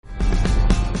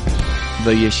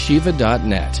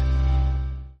theyeshiva.net.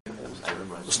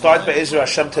 We'll start by Ezra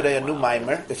Hashem today, a new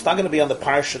mimer. It's not going to be on the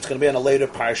parsha, it's going to be on a later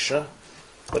parsha.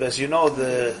 But as you know,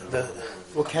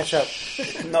 we'll catch up.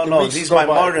 No, these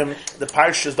Maimarim, the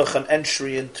parsha is an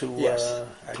entry into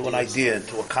to an idea,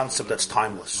 into a concept that's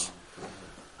timeless.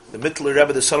 The Mittler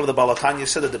Rebbe, the son of the Balatanya,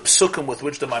 said that the psukim with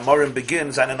which the Maimarim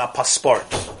begins are in a passport.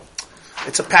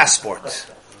 It's a passport.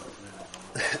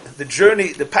 The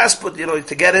journey, the passport,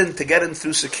 to get in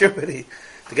through security,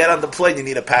 to get on the plane, you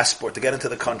need a passport to get into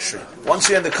the country. Once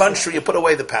you're in the country, you put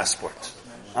away the passport.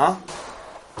 Huh?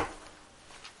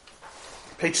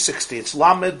 Page 60. It's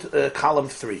Lamed, column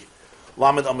 3.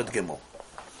 Lamed Amid Gimel.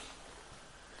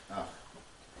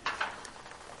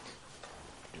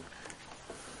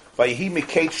 Vayhi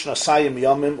miketsh nasayim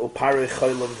yamim upare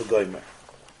choylem v'goymer.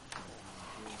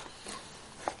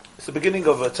 It's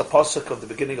a pasuk of the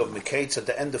beginning of Miketz. At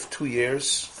the end of 2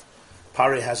 years,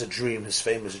 Pare has a dream, his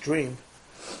famous dream.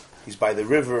 He's by the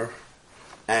river,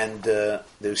 and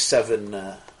there's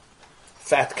 7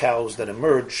 fat cows that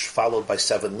emerge, followed by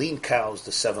 7 lean cows.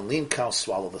 The 7 lean cows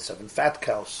swallow the 7 fat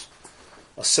cows.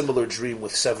 A similar dream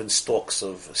with 7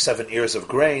 ears of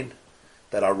grain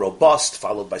that are robust,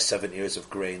 followed by 7 ears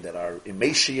of grain that are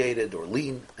emaciated or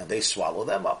lean, and they swallow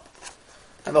them up.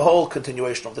 And the whole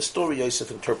continuation of the story,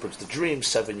 Yosef interprets the dream,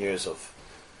 7 years of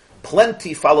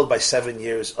plenty, followed by 7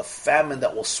 years of famine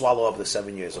that will swallow up the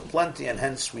 7 years of plenty, and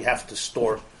hence we have to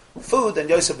store food, and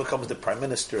Yosef becomes the prime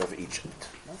minister of Egypt.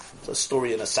 It's a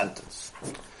story in a sentence.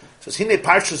 It says, Hine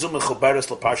parsha zu mechuberes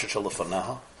leparsha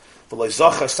shalafanaha, v'lo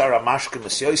zochar sar hamashkim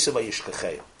es Yosef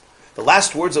vayishkachei. The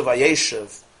last words of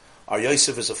Vayeshev are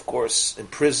Yosef is, of course, in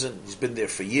prison. He's been there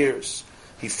for years.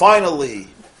 He finally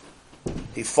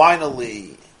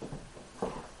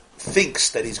thinks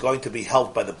that he's going to be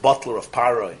helped by the butler of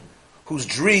Paroi, whose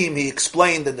dream he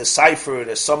explained and deciphered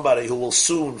as somebody who will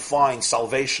soon find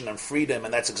salvation and freedom,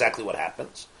 and that's exactly what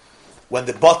happens. When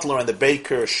the butler and the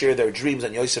baker share their dreams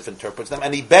and Yosef interprets them,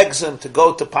 and he begs him to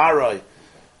go to Paroi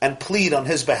and plead on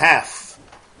his behalf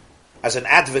as an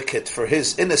advocate for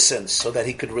his innocence so that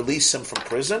he could release him from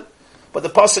prison. But the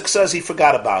pasuk says he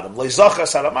forgot about him.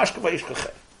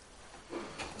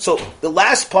 So the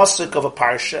last pasuk of a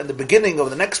parsha and the beginning of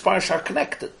the next parsha are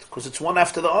connected because it's one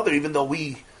after the other. Even though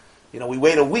we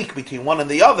wait a week between one and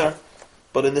the other,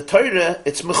 but in the Torah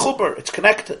it's mechuber, it's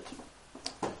connected.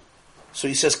 So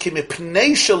he says ki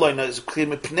mipnei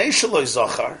shaloi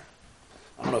zachar.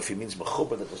 I don't know if he means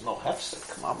mechuber that there's no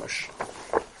hefsek mamash.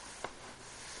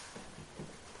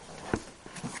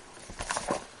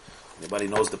 Anybody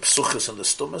knows the psuchas and the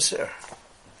stumas here?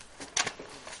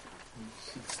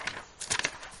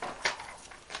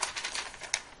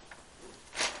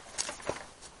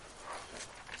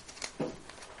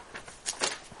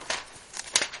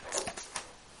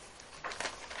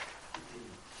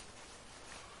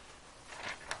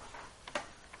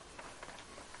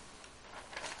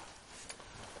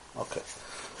 Okay.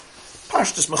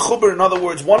 Parshas Mechuber, in other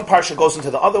words, one parsha goes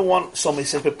into the other one. So he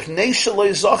says, "B'pnei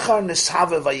shaloi zachar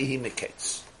nishave vayihi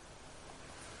miketz."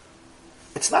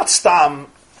 It's not stam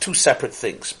two separate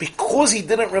things. Because he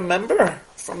didn't remember,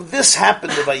 from this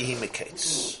happened the vayihi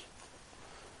miketz.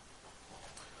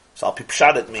 So al pi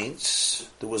pshat it means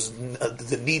there was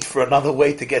the need for another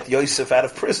way to get Yosef out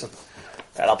of prison.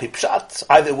 And al pi pshat,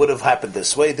 either it would have happened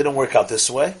this way, it didn't work out this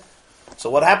way. So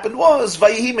what happened was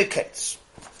vayihi miketz.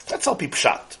 That's al pi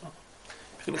pshat.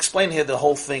 You can explain here the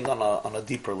whole thing on a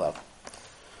deeper level.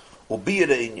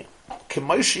 Ubiyadeinya,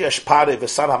 k'moishi yashpare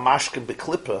v'sar hamashkim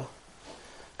b'klippa,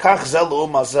 kach zel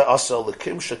u'ma ze asa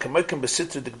lekim, she'kemoikim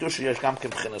b'sitri d'gdusha yesh gam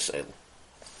kim b'chinas elu.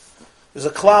 There's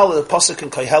a klal, the pasuk in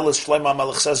Koheles, Shlomo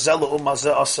HaMelech says, zel u'ma ze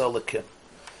asa lekim.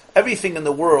 Everything in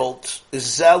the world is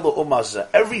zel u'ma ze.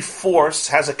 Every force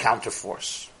has a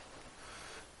counterforce.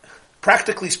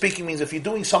 Practically speaking means if you're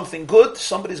doing something good,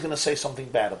 somebody's going to say something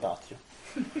bad about you.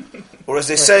 Or as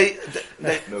they say,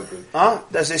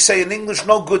 as they say in English,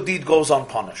 no good deed goes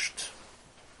unpunished.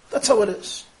 That's how it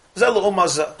is.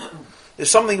 If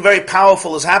something very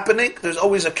powerful is happening, there's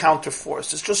always a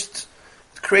counterforce.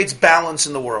 It creates balance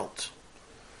in the world.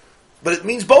 But it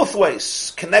means both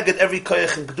ways. Keneged every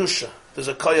koyach in Kedusha. There's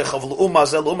a koyach of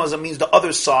l'umazah. L'umazah means the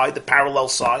other side, the parallel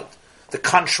side, the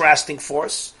contrasting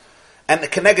force. And the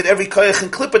keneged every koyach in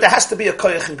Klippa, there has to be a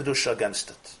koyach in Kedusha against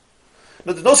it.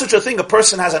 Now, there's no such a thing. A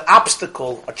person has an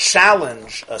obstacle, a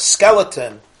challenge, a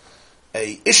skeleton,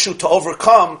 a issue to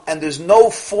overcome, and there's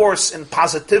no force in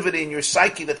positivity in your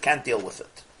psyche that can't deal with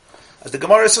it. As the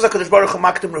Gemara says, HaKadosh Baruch Hu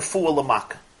makdim refuah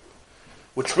l'maka,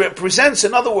 which represents,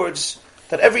 in other words,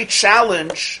 that every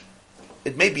challenge,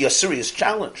 it may be a serious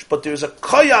challenge, but there's a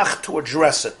koyach to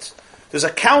address it. There's a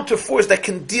counter force that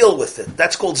can deal with it.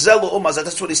 That's called Zelu Umaz.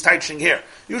 That's what he's teaching here.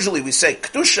 Usually we say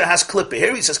Kedusha has Klippa.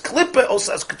 Here he says Klippa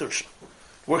also has Kedusha.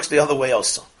 Works the other way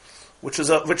also, which is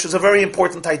a very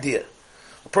important idea.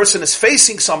 A person is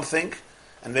facing something,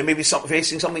 and they may be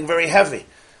facing something very heavy.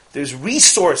 There's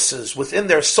resources within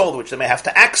their soul which they may have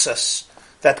to access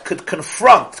that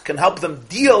can help them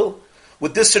deal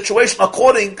with this situation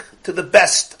according to the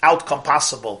best outcome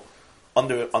possible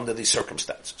under these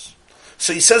circumstances.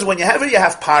 So he says, when you have it, you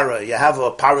have Para, you have a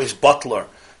Para's butler,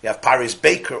 you have Para's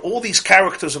baker, all these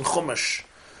characters in Chumash.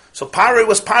 So Para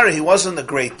was Para, he wasn't a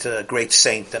great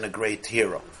saint and a great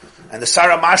hero. And the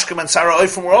Sarah Mashkim and Sarah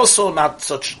Oifim were also not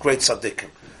such great tzaddikim.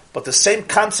 But the same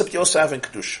concept you also have in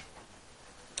Kedusha.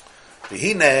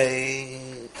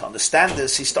 V'hine, to understand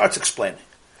this, he starts explaining.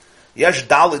 Yesh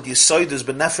daled yisoides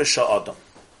b'nefesh ha'adam.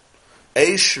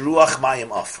 Eish ruach mayim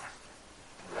afer.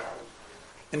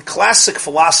 In classic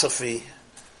philosophy,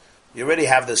 you already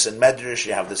have this in Medrash,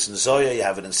 you have this in Zoya, you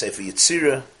have it in Sefer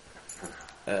Yetzirah,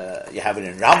 you have it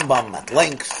in Rambam at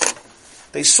length.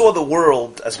 They saw the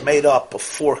world as made up of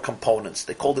 4 components.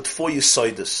 They called it 4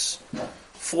 yisoides,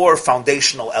 4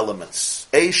 foundational elements.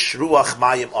 Eish, ruach,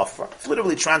 mayim, afer. It's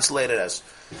literally translated as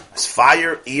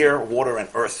fire, air, water, and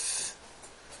earth.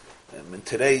 In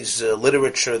today's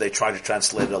literature, they try to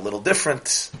translate it a little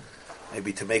different,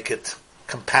 maybe to make it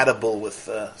compatible with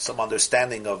some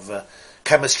understanding of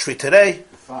chemistry today.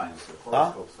 Science,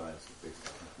 horoscope science.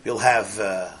 You'll have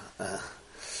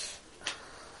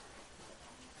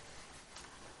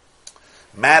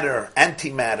matter,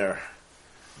 antimatter,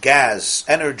 gas,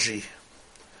 energy,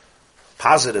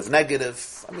 positive,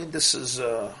 negative. I mean, this is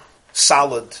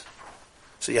solid.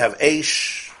 So you have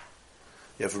Eish,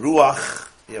 you have Ruach,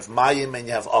 you have Mayim, and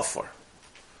you have Afer.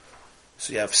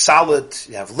 So you have solid,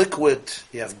 you have liquid,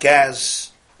 you have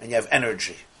gas, and you have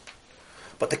energy.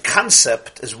 But the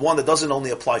concept is one that doesn't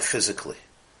only apply physically.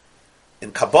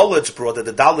 In Kabbalah, it's brought that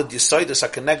the Daled Yisoidus are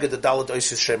connected the Daled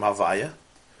Oisis Shem Havaya,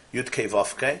 Yud Kei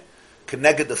Vav Kei,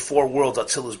 connected the 4 worlds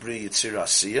Atzilus Bri Yitzir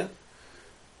Asiya.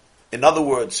 In other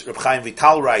words, Reb Chaim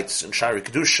Vital writes in Shari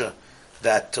Kedusha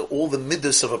that all the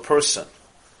midas of a person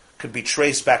could be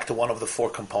traced back to one of the 4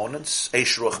 components,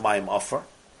 Eish, Ruach, Mayim, Afer.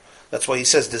 That's why he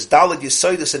says, this Daled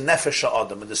Yisoidus and Nefesh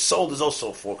HaAdam, and the soul is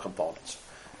also 4 components.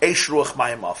 Eish, Ruach,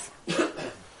 Mayim, Afer.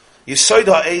 Yisoid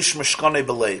HaEish Meshkane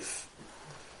Belev.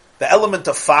 The element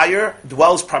of fire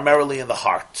dwells primarily in the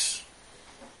heart.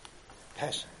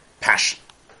 Passion.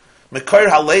 Mekar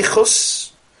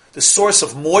HaLeichus, the source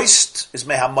of moist, is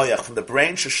Mehamoyach, from the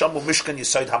brain, Sheshamu Mishkan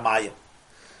Yisoid HaMayim.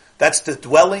 That's the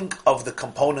dwelling of the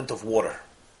component of water.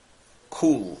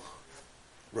 Cool,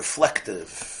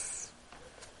 reflective,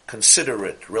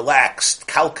 considerate, relaxed,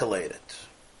 calculated.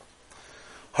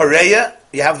 Hareya,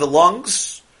 you have the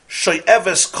lungs.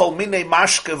 Shoyeves kol minei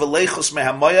mashke v'leichus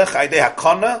mehamoyach aydei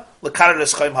hakona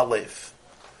l'kareres chaim halev.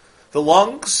 The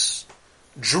lungs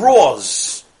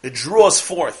draws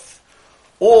forth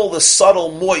all the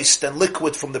subtle moist and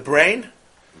liquid from the brain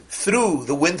through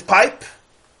the windpipe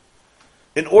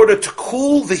in order to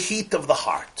cool the heat of the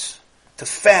heart, to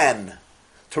fan,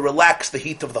 to relax the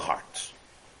heat of the heart.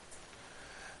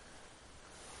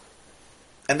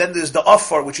 And then there's the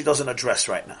Afar, which he doesn't address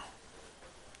right now.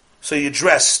 So you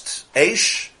addressed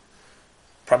Eish,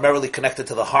 primarily connected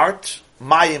to the heart,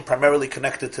 Mayim, primarily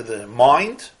connected to the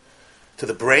mind, to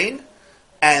the brain,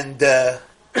 and then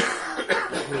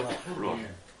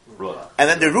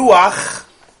the Ruach,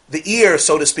 the ear,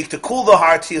 so to speak, to cool the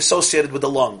heart, he associated with the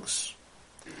lungs.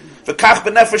 V'kach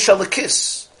b'nefesh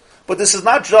halakis. But this is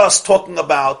not just talking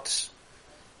about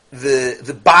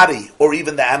the body or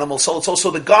even the animal soul. It's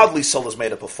also the godly soul is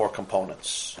made up of 4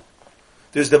 components.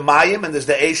 There's the Mayim, and there's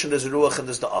the Eish, and there's the Ruach, and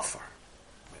there's the Afar.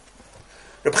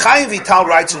 Reb Chaim Vital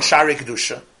writes in Shari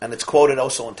Kedusha, and it's quoted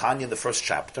also in Tanya in the 1st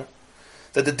chapter,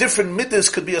 that the different midas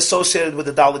could be associated with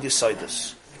the Daled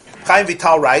Yisoidus. Chaim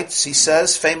Vital writes, he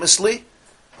says famously,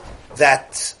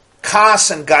 that Kas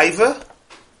and Gaiva,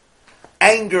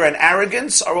 anger and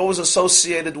arrogance, are always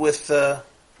associated with Yisoid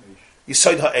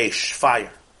HaEish,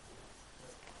 fire.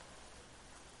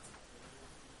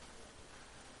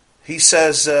 He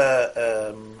says,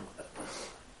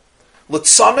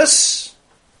 Litzanis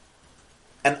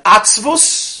and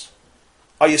Atzvus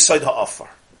are Yisoid HaAfar.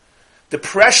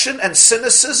 Depression and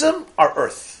cynicism are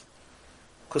earth.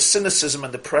 Because cynicism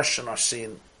and depression are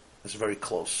seen as very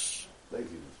close.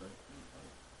 Laziness, right?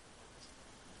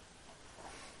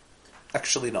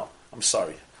 Actually, no. I'm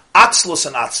sorry. Atzlus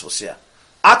and Atzvus, yeah.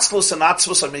 Atzlus and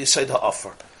Atzvus are Yisoid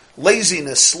HaAfar.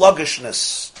 Laziness,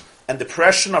 sluggishness, and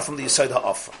depression are from the Yisoid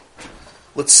HaAfar.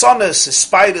 Litzanis is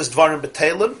spiders dvarim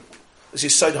betelim is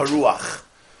Yisoid HaRuach.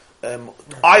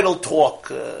 idle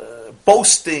talk,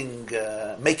 boasting,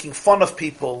 making fun of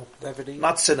people, Levity.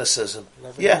 not cynicism.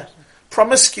 Levity. Yeah.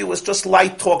 Promiscuous, just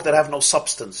light talk that have no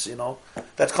substance,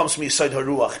 That comes from Yesod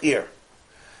HaRuach, ear.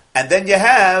 And then you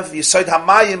have Yesod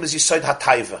HaMayim is Yesod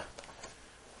HaTaiva.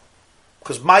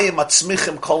 Because Mayim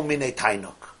atzmichim kol minei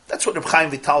tainuk. That's what Reb Chaim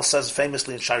Vital says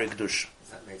famously in Shari Kedusha. Is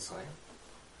that Neitz Chaim?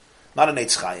 Not in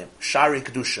Eitz Chaim. Shari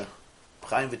Kedusha. Reb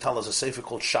Chaim Vital has a sefer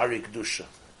called Shari Kedusha.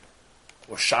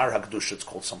 Or Shar HaKedusha it's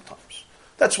called sometimes.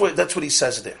 That's what he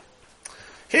says there.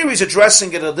 Here he's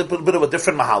addressing it a little bit of a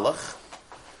different mahalach.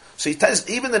 So he tells,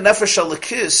 even the Nefesh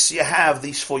HaLekis, you have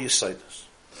these four Yesodas.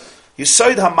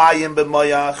 Yesod HaMayim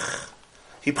b'moyach,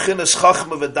 Hibchinas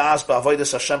Chachma v'das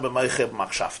b'avodas Hashem b'moiche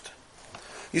b'machshavta.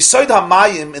 Yesod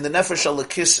HaMayim in the Nefesh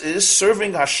HaLekis is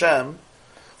serving Hashem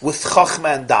with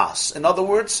Chachma and Das. In other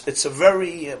words, it's a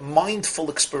very mindful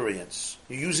experience.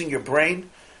 You're using your brain,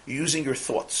 you're using your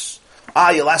thoughts.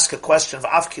 You'll ask a question,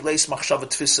 V'av kileis machshava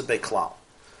tfisa beklal.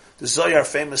 The Zohar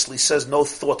famously says no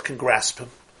thought can grasp him.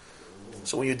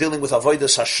 So when you're dealing with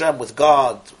Avodas Hashem, with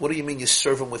God, what do you mean you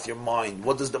serve Him with your mind?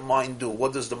 What does the mind do?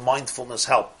 What does the mindfulness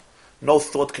help? No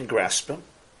thought can grasp Him.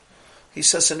 He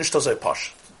says, Sinishtazai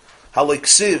Pasha.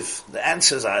 Haloiksiv, the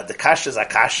answers are, the kashas are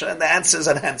kasha, and the answers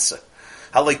are an answer.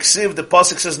 Haloiksiv, the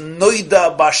pasuk says,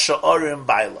 Noida b'sha'arim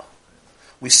baila.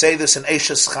 We say this in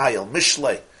Eishes Chayil,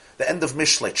 Mishlei, the end of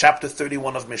Mishlei, chapter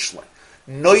 31 of Mishlei.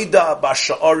 Noida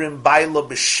b'sha'arim baila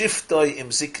b'shiftoi im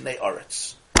ziknei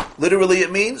aretz. Literally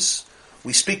it means,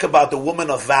 we speak about the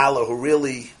woman of valor who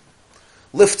really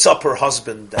lifts up her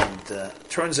husband and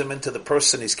turns him into the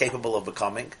person he's capable of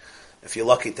becoming. If you're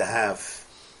lucky to have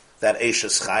that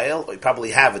Eishes Chayil, or you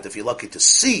probably have it if you're lucky to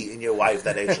see in your wife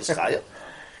that Eishes Chayil.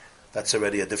 That's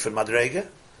already a different madrega,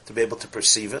 to be able to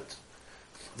perceive it.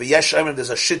 V'yesh Emin,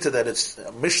 there's a shitta that it's,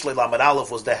 Mishlei Lamed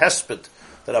Aleph was the hesped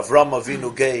that Avram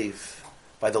Avinu gave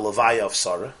by the Levaya of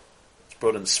Sarah. It's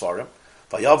brought in Svarim.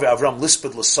 Vayavi Avram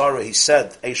lisped l'Sarah, he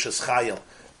said, Eishes Chayil,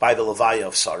 by the Levaya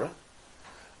of Sarah.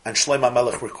 And Shlomo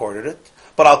Melech recorded it.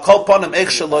 But I'll call upon him, Eich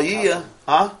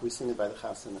Shaloyiyah. We sing it by the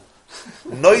Chasana.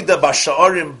 Noida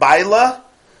Basha'arim Baila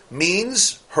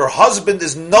means her husband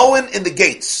is known in the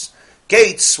gates.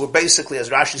 Gates were basically, as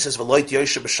Rashi says, V'loit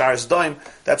Yoshe B'Shar's Daim,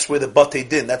 that's where the Batei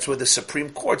Din, that's where the Supreme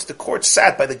Courts, the court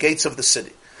sat by the gates of the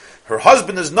city. Her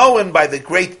husband is known by the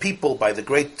great people, by the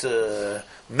great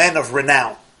men of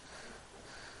renown.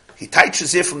 He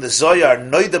teaches here from the Zohar,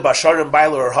 Noida Basha'arim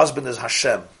Baila, her husband is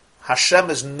Hashem. Hashem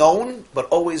is known, but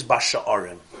always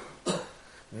Basha'arim.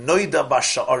 Noida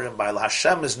Basha'arim Baila.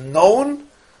 Hashem is known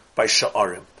by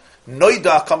Sha'arim.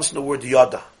 Noida comes from the word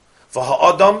Yada.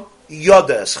 V'ha'adam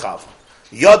Yada es Chava.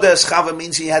 Yada es Chava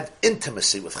means he had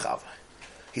intimacy with Chava.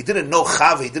 He didn't know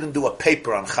Chava, he didn't do a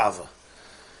paper on Chava.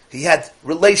 He had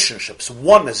relationships,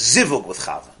 oneness, zivug with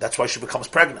Chava. That's why she becomes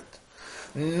pregnant.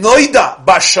 Noida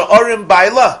Basha'arim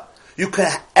Baila.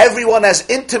 Everyone has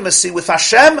intimacy with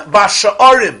Hashem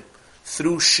Basha'arim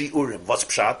through Shi'urim. What's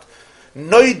Pshat?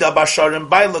 Noida Basha'arim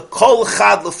Baila kol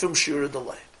chad lefim shi'ur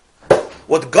delay.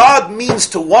 What God means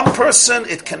to one person,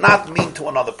 it cannot mean to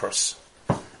another person.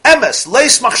 Emes,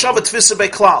 leis machshavat tfisa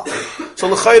beklal. So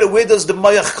l'chayra, where does the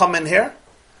mayach come in here?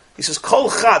 He says,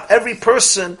 kol chad, every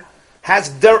person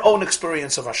has their own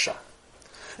experience of Hashem.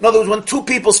 In other words, when two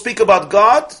people speak about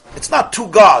God, it's not two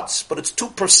gods, but it's two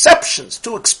perceptions,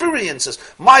 two experiences.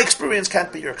 My experience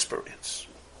can't be your experience.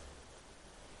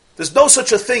 There's no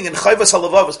such a thing in Chayvas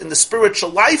HaLevavos, in the spiritual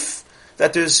life,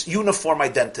 that there's uniform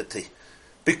identity.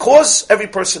 Because every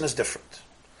person is different.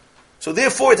 So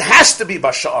therefore it has to be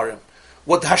Basha'arim.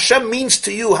 What Hashem means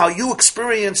to you, how you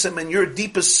experience Him in your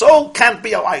deepest soul, can't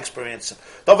be how I experience Him.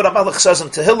 David HaMelech says in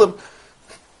Tehillim,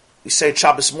 we say it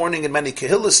Shabbos morning in many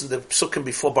Kehillas, and the Psukim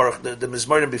before Baruch, the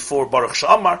Mizmorim before Baruch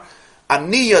Sha'amar,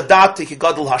 Ani yadati ki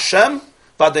gadol Hashem,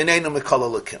 v'adeineinu mikol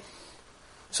elikim.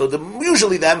 So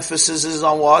usually the emphasis is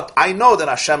on what? I know that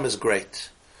Hashem is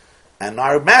great. And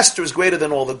our Master is greater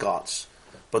than all the gods.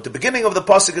 But the beginning of the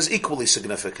pasuk is equally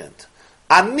significant.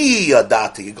 Ani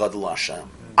yadati ki gadol Hashem.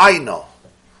 I know.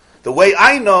 The way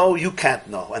I know, you can't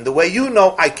know. And the way you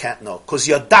know, I can't know. Because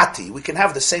yadati, we can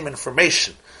have the same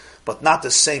information, but not the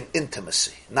same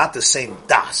intimacy, not the same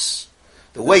das.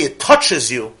 The way it touches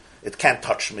you, it can't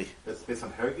touch me. That's based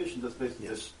on heritage, and that's based on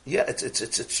this. Yeah,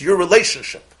 it's your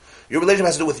relationship. Your relationship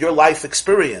has to do with your life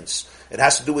experience. It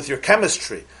has to do with your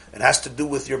chemistry. It has to do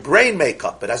with your brain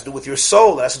makeup. It has to do with your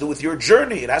soul. It has to do with your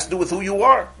journey. It has to do with who you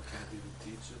are.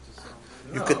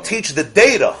 You could teach the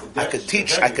data. I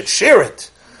could share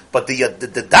it. But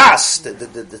the das, the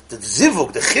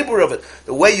zivug, the chibur of it,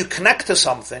 the way you connect to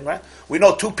something, right? We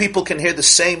know two people can hear the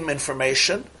same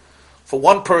information For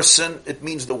one person, it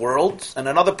means the world, and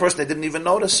another person, they didn't even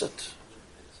notice it.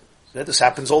 Yeah, this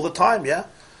happens all the time, yeah?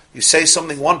 You say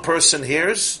something one person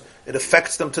hears, it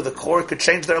affects them to the core, it could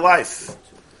change their life.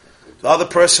 The other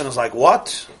person is like,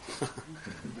 what?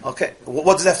 Okay,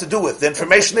 what does that have to do with? The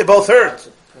information they both heard.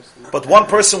 But one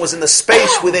person was in a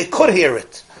space where they could hear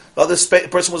it. The other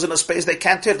person was in a space they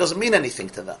can't hear. It doesn't mean anything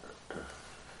to them.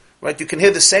 Right? You can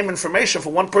hear the same information.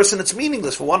 For one person, it's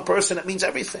meaningless. For one person, it means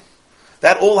everything.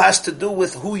 That all has to do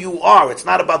with who you are. It's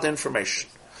not about the information.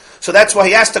 So that's why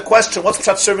he asked the question, what's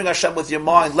pshat serving Hashem with your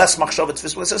mind? Less machshav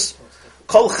tzvis. It says,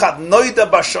 Kol chad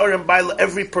noida basharim baila.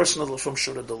 Every person from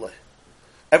Shura Delay.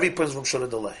 Every person from Shura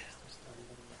Delay.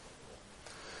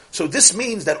 So this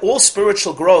means that all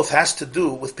spiritual growth has to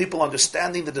do with people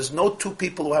understanding that there's no two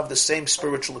people who have the same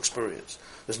spiritual experience.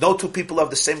 There's no two people who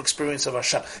have the same experience of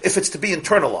Hashem. If it's to be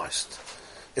internalized.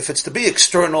 If it's to be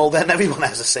external, then everyone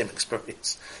has the same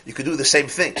experience. You could do the same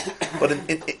thing. But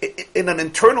in an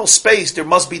internal space, there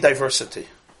must be diversity.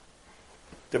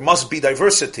 There must be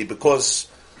diversity because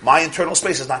my internal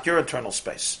space is not your internal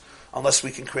space. Unless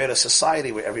we can create a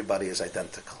society where everybody is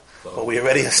identical. But we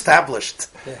already established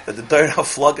that the Dor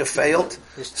HaFlaga failed.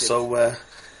 So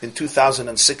in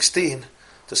 2016,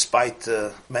 despite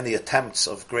many attempts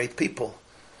of great people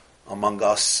among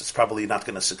us, it's probably not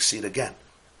going to succeed again.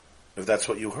 If that's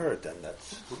what you heard, then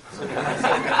that's... So if you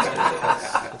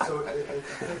take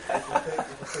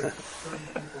 30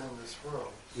 people in this room,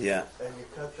 yeah, and you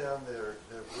cut down their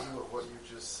view of what you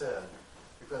just said,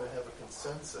 you're going to have a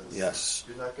consensus. Yes.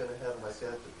 You're not going to have an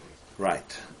identity.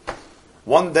 Right.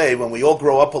 One day, when we all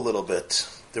grow up a little bit,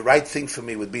 the right thing for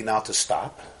me would be now to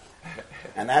stop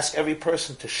and ask every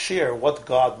person to share what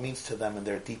God means to them in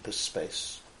their deepest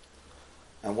space.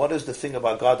 And what is the thing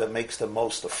about God that makes them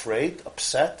most afraid,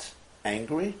 upset,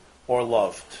 angry, or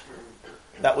loved?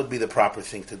 That would be the proper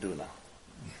thing to do now.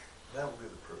 That would be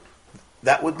the proof.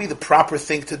 That would be the proper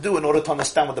thing to do in order to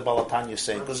understand what the Baal HaTanya is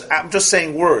saying. Because I'm just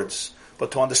saying words.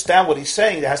 But to understand what he's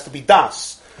saying, there has to be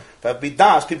das. If be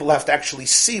das, people have to actually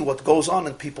see what goes on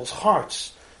in people's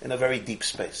hearts in a very deep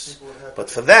space. But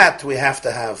for that, we have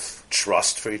to have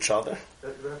trust for each other. You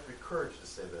have to be courage to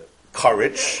say that.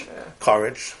 Courage.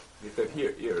 Courage.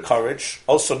 Courage.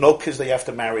 Also, no kids that you have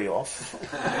to marry off.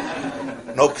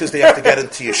 No kids that you have to get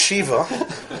into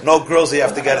yeshiva. No girls that you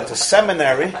have to get into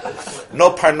seminary.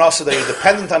 No parnasa that you're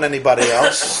dependent on anybody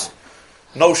else.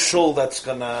 No shul that's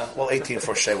gonna, 18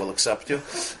 for Shea will accept you,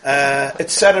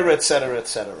 etc., etc.,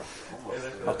 etc.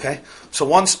 Okay? So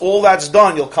once all that's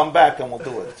done, you'll come back and we'll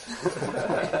do it.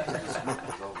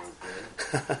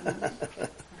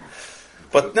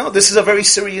 But no, this is a very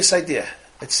serious idea.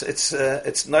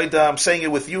 It's not, I'm saying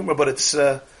it with humor, but it's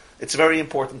a very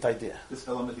important idea. This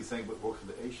element he's saying, but works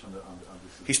with the Eish on this.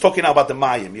 He's talking now about the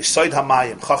Mayim, Yisoid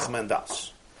HaMayim, Chachma and Das.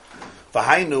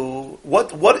 V'hainu,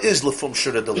 what is Lefum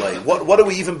Shura Delay? What are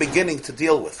we even beginning to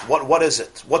deal with? What is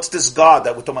it? What's this God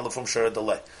that we're talking about Lefum Shura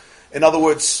Delay? In other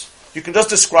words, you can just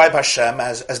describe Hashem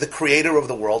as the creator of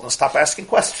the world and stop asking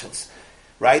questions.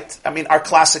 Right? I mean, our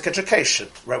classic education.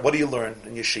 Right? What do you learn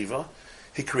in yeshiva?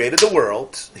 He created the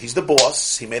world. He's the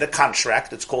boss. He made a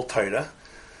contract. It's called Torah.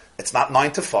 It's not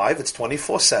 9 to 5. It's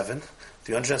 24/7,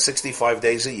 365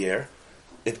 days a year.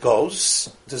 It goes.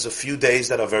 There's a few days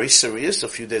that are very serious, a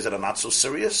few days that are not so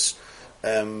serious.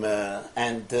 And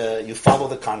you follow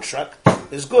the contract.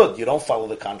 It's good. You don't follow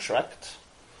the contract.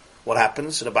 What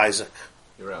happens? Rabbi Isaac?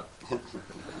 You're out.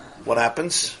 What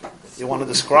happens? You want to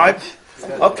describe?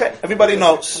 Okay, everybody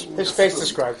knows. His face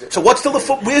described it. So where's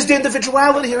the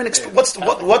individuality here?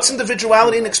 What's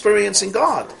individuality in experiencing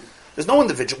God? There's no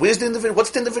individual. What's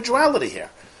the individuality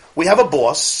here? We have a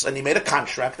boss, and he made a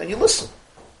contract, and you listen.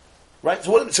 Right?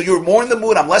 So you're more in the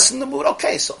mood, I'm less in the mood?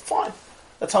 Okay, so fine.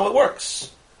 That's how it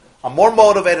works. I'm more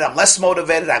motivated, I'm less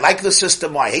motivated, I like the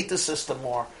system more, I hate the system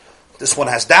more. This one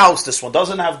has doubts, this one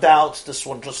doesn't have doubts, this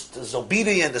one just is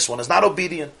obedient, this one is not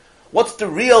obedient. What's the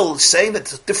real saying that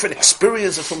it's a different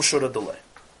experience from Shura Delay?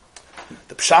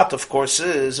 The pshat, of course,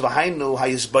 is V'hainu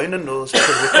ha'yizbainanus,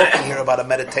 because we're talking here about a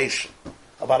meditation,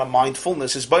 about a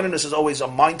mindfulness. Yizbainanus is always a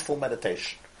mindful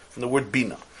meditation, from the word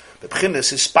bina. The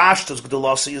b'chinas is pashtus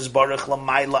gdolasi is barach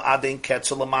lamayla adein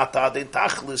ketzel lamata adein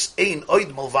tachlis ein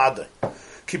oid malvade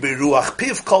ki beruach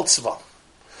piv kol tzva.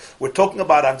 We're talking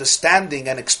about understanding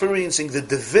and experiencing the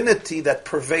divinity that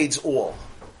pervades all.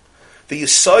 The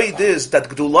yisoid is that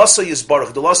gdolasi is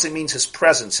barach. Gdolasi means his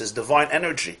presence, his divine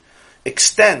energy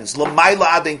extends lamayla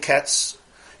adein ketz.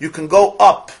 You can go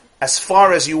up as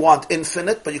far as you want,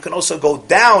 infinite, but you can also go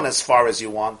down as far as you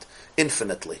want,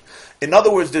 infinitely. In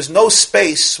other words, there's no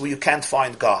space where you can't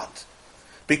find God.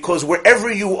 Because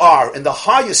wherever you are, in the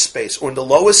highest space or in the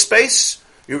lowest space,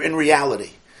 You're in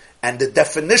reality. And the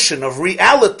definition of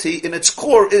reality in its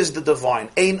core is the divine.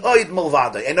 Ein oid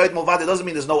milvada. Ein oid milvada doesn't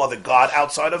mean there's no other God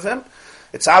outside of him.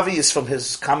 It's obvious from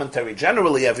his commentary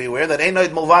generally everywhere that ein oid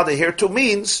milvada here too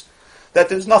means that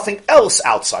there's nothing else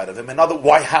outside of him.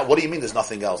 What do you mean there's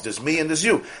nothing else? There's me and there's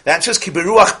you. That's just ki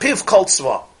beruach piv kol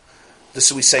tzva.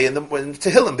 This we say in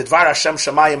Tehillim. Bidvar Hashem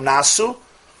shamayim nasu,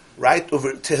 right?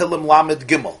 Over Tehillim lamed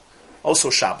gimel.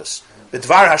 Also Shabbos.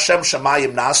 Bidvar Hashem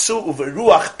shamayim nasu, over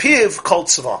ruach piv kol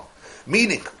tzva.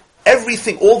 Meaning,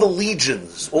 everything, all the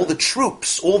legions, all the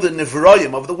troops, all the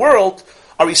nivroim of the world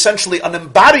are essentially an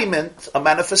embodiment, a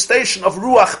manifestation of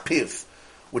ruach piv,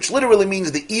 which literally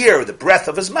means the ear, the breath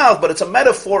of his mouth, but it's a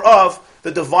metaphor of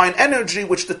the divine energy,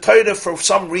 which the Torah, for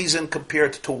some reason,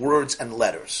 compared to words and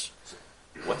letters.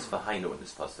 What's behind it with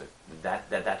this pasuk?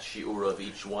 That shiur of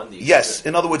each one? Yes,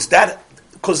 in other words, that,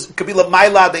 because kabila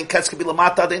maila den ketz, kabila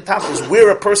mata den tachlis,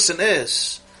 where a person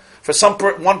is. For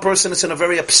one person, it's in a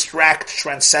very abstract,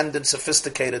 transcendent,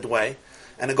 sophisticated way,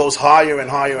 and it goes higher and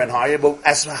higher and higher. But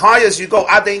as high as you go,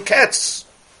 adein ketz,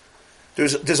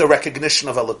 there's a recognition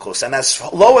of Elokus, and as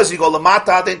low as you go,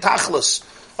 lamata adein tachlis,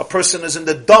 a person is in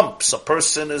the dumps, a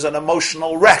person is an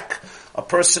emotional wreck, a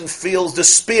person feels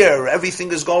despair,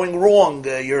 everything is going wrong,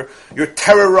 you're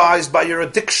terrorized by your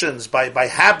addictions, by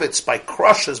habits, by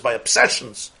crushes, by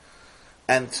obsessions,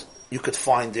 and you could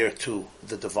find there too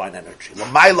the divine energy.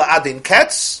 L'mayla adin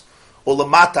ketz, or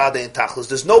l'mata adin tachlis.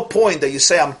 There's no point that you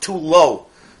say I'm too low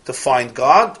to find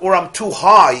God, or I'm too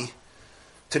high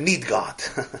to need God.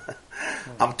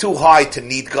 I'm too high to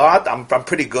need God. I'm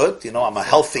pretty good. I'm a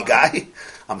healthy guy.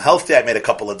 I'm healthy. I made a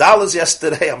couple of dollars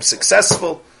yesterday. I'm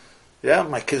successful. Yeah,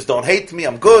 my kids don't hate me.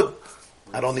 I'm good.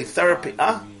 I don't need therapy.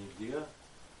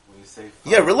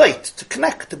 Relate, to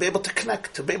connect, to be able to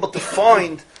connect, to be able to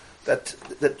find that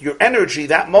your energy,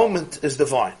 that moment, is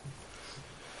divine.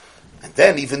 And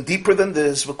then, even deeper than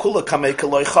this, v'kula kamei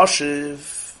kaloi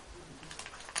chashiv,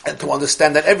 and to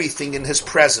understand that everything in his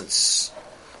presence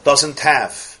doesn't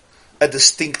have a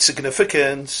distinct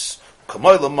significance. Would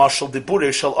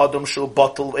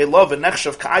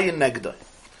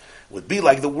be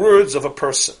like the words of a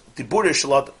person.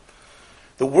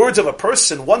 The words of a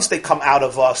person, once they come out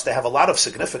of us, they have a lot of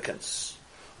significance.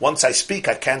 Once I speak,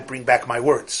 I can't bring back my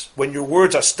words. When your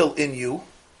words are still in you,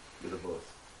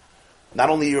 not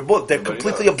only your book, they're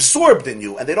completely absorbed in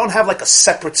you, and they don't have like a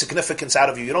separate significance out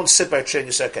of you. You don't sit by a chair and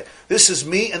you say, okay, this is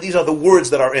me, and these are the words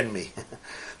that are in me.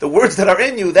 The words that are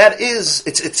in you,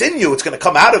 it's in you, it's going to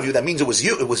come out of you. That means it was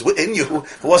you, it was in you.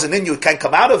 If it wasn't in you, it can't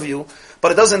come out of you.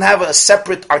 But it doesn't have a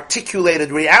separate,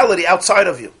 articulated reality outside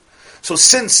of you. So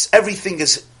since everything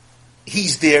is,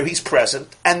 he's there, he's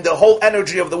present, and the whole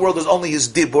energy of the world is only his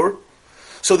dibur,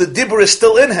 so the dibur is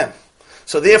still in him.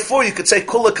 So therefore you could say,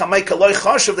 Kula kamei kaloi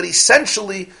chashav, that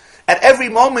essentially, at every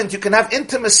moment you can have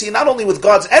intimacy, not only with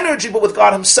God's energy, but with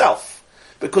God himself.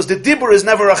 Because the dibur is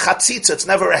never a chatzitza, it's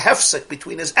never a hefsek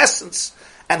between his essence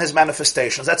and his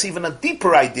manifestations. That's even a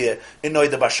deeper idea in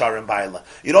Noida Bashar and Baila.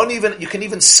 You can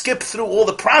even skip through all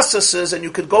the processes and you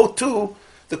could go to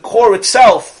the core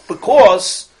itself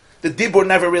because the dibur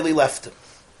never really left him.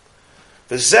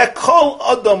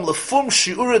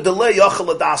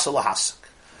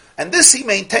 And this he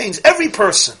maintains, every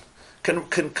person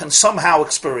can somehow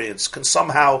experience, can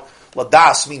somehow.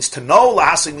 Ladas means to know,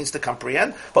 lahasig means to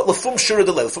comprehend, but lefum shura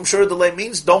delay. Lefum shura delay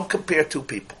means don't compare two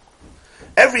people.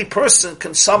 Every person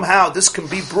can somehow, this can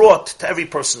be brought to every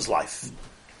person's life.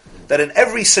 That in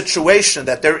every situation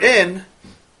that they're in,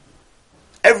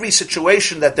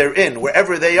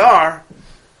 wherever they are,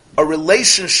 a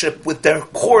relationship with their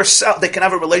core self, they can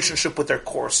have a relationship with their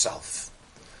core self.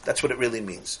 That's what it really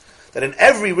means. That in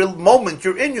every real moment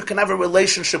you're in, you can have a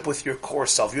relationship with your core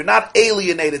self. You're not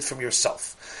alienated from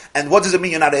yourself. And what does it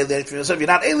mean you're not alienated from yourself? You're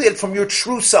not alienated from your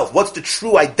true self. What's the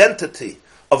true identity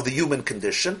of the human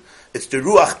condition? It's the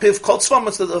Ruach Piv Kol Tzvam,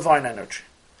 it's the divine energy.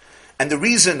 And the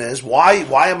reason is, why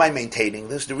am I maintaining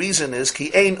this? The reason is,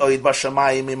 Ki ein oid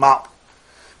b'shamayim imal.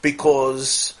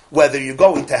 Because whether you're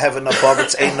going to heaven above,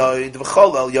 it's ein oid,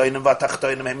 v'chol el yoinim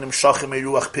v'tachtoinim hem nimshachim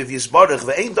Ruach Piv yizbarech,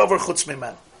 v'ein dover chutz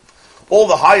mimenu. All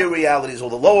the higher realities, all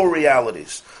the lower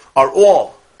realities, are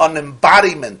all an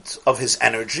embodiment of his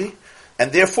energy,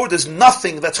 and therefore there's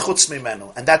nothing that's chutz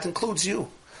mimenu, and that includes you.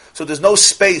 So there's no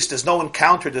space, there's no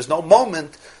encounter, there's no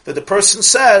moment that the person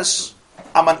says,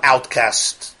 I'm an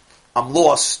outcast, I'm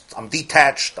lost, I'm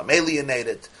detached, I'm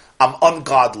alienated, I'm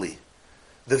ungodly.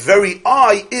 The very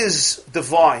I is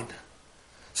divine.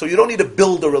 So you don't need to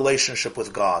build a relationship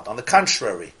with God. On the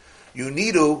contrary, you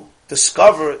need to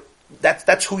discover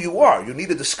that's who you are. You need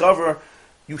to discover,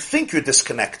 you think you're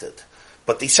disconnected,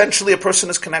 But essentially a person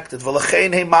is connected. And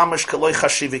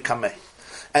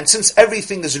since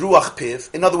everything is ruach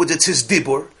piv, in other words, it's his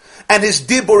dibur, and his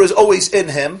dibur is always in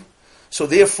him, so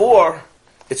therefore,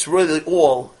 it's really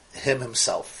all him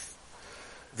himself.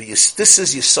 This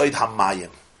is Yisoid HaMayim.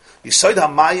 Yisoid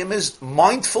HaMayim is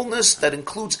mindfulness that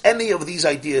includes any of these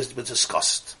ideas that were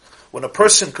discussed. When a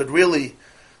person could really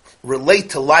relate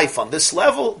to life on this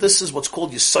level, this is what's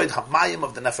called Yisoid HaMayim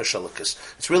of the Nefesh Elikis.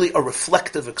 It's really a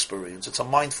reflective experience. It's a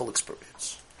mindful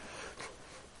experience.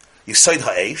 Yisoid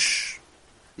HaEish,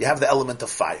 you have the element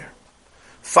of fire.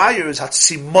 Fire is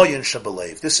Hatzimoyin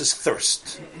Shabalev. This is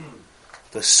thirst.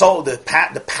 The soul, the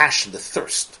passion, the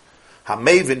thirst.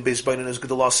 Hamevin Bizbainin is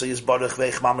Gedolasa Yizbarach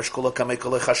Veich Mamash Kula Kamei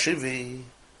Kole Chashivi.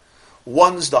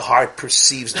 Once the heart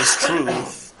perceives this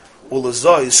truth,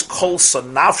 Ulazois Kolsa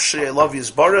Nafshe Elav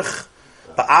Yizbarach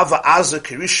Ba'ava Aza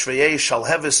Kirish Veyei Shal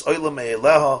Hevis Oila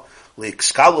Me'eleha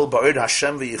Li'Kskalul Ba'od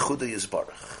Hashem V'Yechuda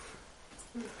Yizbarach.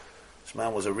 This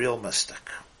man was a real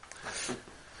mystic.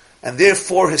 And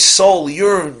therefore his soul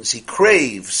yearns, he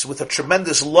craves with a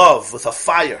tremendous love, with a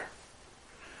fire,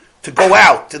 to go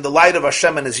out in the light of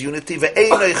Hashem and His unity.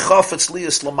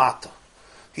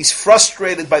 He's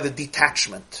frustrated by the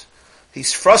detachment.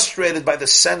 He's frustrated by the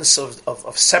sense of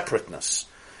separateness.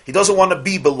 He doesn't want to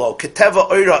be below. This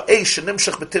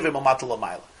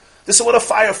is what a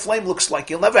fire flame looks like.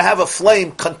 You'll never have a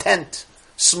flame content,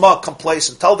 smug,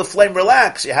 complacent. Tell the flame,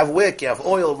 relax. You have wick, you have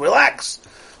oil, relax.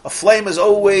 A flame is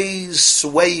always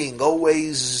swaying,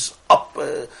 always up,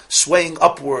 swaying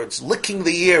upwards, licking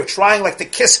the air, trying like to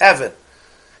kiss heaven.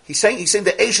 He's saying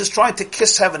the Eish is trying to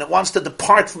kiss heaven. It wants to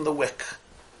depart from the wick.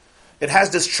 It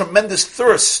has this tremendous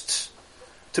thirst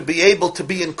to be able to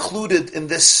be included in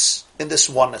this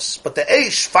oneness. But the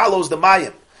Eish follows the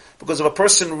Mayim, because if a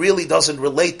person really doesn't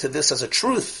relate to this as a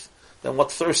truth, then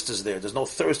what thirst is there? There's no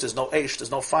thirst, there's no Eish, there's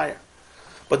no fire.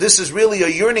 But this is really a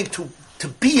yearning to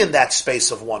be in that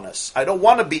space of oneness. I don't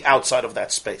want to be outside of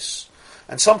that space.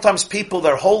 And sometimes people,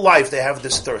 their whole life, they have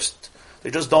this thirst.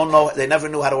 They just don't know, they never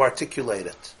knew how to articulate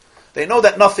it. They know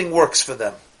that nothing works for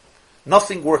them.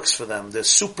 Nothing works for them. The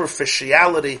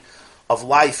superficiality of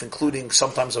life, including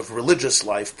sometimes of religious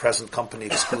life, present company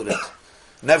excluded,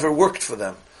 never worked for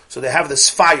them. So they have this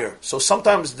fire. So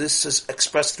sometimes this is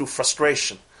expressed through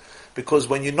frustration. Because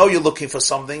when you know you're looking for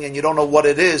something and you don't know what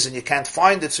it is and you can't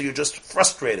find it, so you're just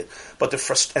frustrated. But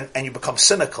and you become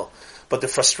cynical. But the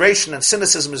frustration and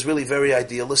cynicism is really very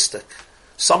idealistic.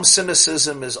 Some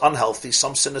cynicism is unhealthy.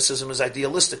 Some cynicism is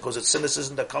idealistic because it's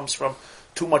cynicism that comes from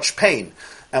too much pain.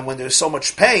 And when there's so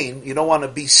much pain, you don't want to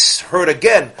be hurt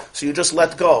again, so you just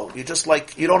let go. You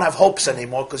don't have hopes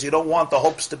anymore because you don't want the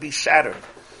hopes to be shattered.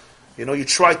 You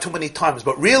try too many times.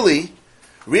 But really,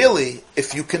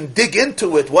 if you can dig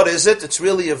into it, what is it? It's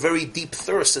really a very deep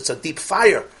thirst. It's a deep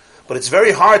fire. But it's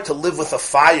very hard to live with a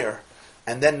fire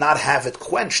and then not have it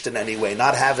quenched in any way,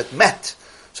 not have it met.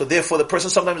 So therefore the person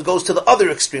sometimes goes to the other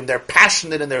extreme. They're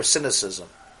passionate in their cynicism.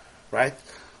 Right?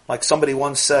 Like somebody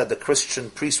once said, the Christian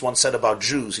priest once said about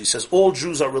Jews, he says, all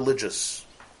Jews are religious.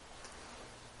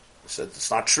 He said, it's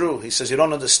not true. He says, you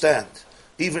don't understand.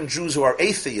 Even Jews who are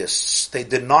atheists, they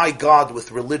deny God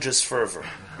with religious fervor.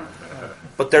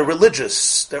 But they're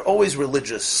religious. They're always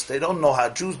religious. Jews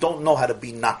don't know how to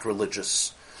be not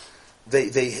religious.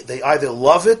 They either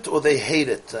love it or they hate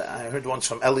it. I heard once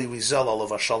from Eli Wiesel,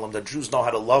 Olav Shalom, that Jews know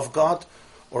how to love God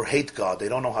or hate God. They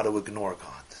don't know how to ignore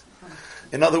God.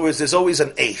 In other words, there's always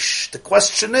an Eish. The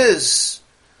question is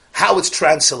how it's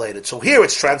translated. So here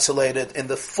it's translated in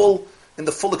the full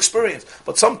experience.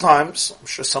 But sometimes, I'm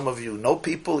sure some of you know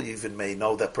people, you even may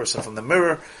know that person from the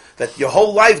mirror, that your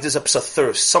whole life there's a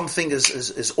thirst. Something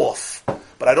is off.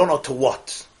 But I don't know to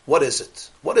what. What is it?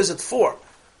 What is it for?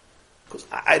 Because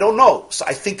I don't know. So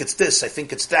I think it's this, I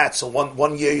think it's that. So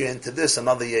one year you're into this,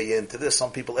 another year you're into this.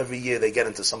 Some people every year they get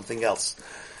into something else.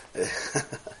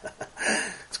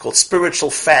 It's called spiritual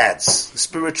fads.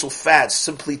 Spiritual fads,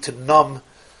 simply to numb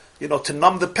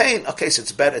the pain. Okay, so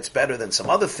it's better than some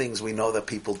other things we know that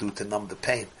people do to numb the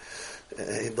pain.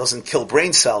 It doesn't kill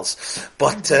brain cells.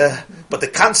 But the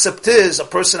concept is a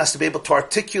person has to be able to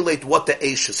articulate what the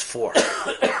Eish is for.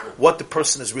 What the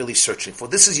person is really searching for.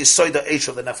 This is Yisoid Eish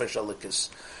of the Nefesh Elikis.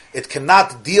 It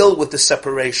cannot deal with the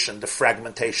separation, the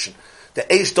fragmentation. The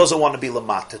Eish doesn't want to be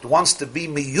Lamat. It wants to be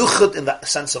Miyuchad in the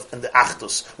sense of in the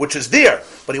Achdus, which is there,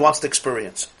 but he wants to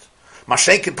experience it.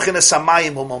 Mashenkin B'chinas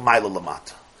HaMayim hu Mayla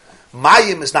Lamat.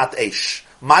 Mayim is not Eish.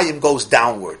 Mayim goes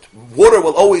downward. Water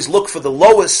will always look for the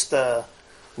lowest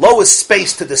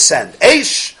space to descend.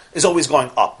 Eish is always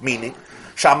going up, meaning,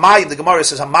 Shamayim, the Gemara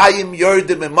says, Hamayim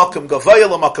yordim in makom gavaya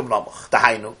l'makom namach.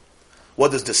 Dahainu.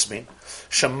 What does this mean?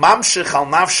 Shemamshich al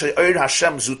nafshei oir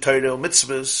Hashem zu Torah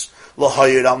u'mitzvahs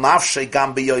l'hoyer al nafshei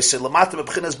gam b'yoyse l'mata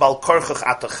b'bchinas bal korchach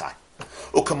atachai.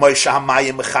 U'kamoy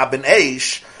shehamayim mechaben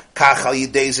eish kach al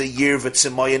yidei ze yir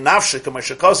v'tzimoy nafshei kamoy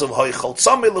shekozov hoy chol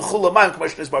tzomei l'chul amayim kamoy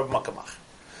shnizbar b'makamach.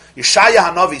 Yeshaya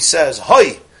Hanavi says,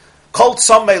 hoy, kol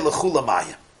tzomei l'chul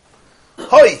amayim.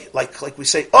 Hoy, like we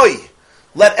say, oi,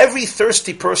 let every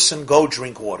thirsty person go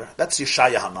drink water. That's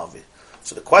Yeshaya Hanavi.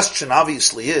 So the question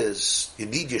obviously is, you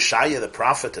need Yeshaya the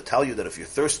prophet to tell you that if you're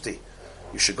thirsty,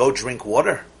 you should go drink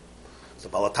water. So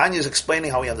Balatanya is explaining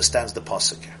how he understands the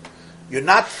pasuk here. You're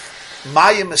not,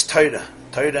 Mayim is Torah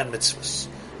and mitzvahs.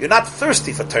 You're not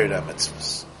thirsty for Torah and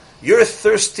mitzvahs. You're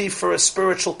thirsty for a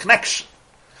spiritual connection.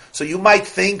 So you might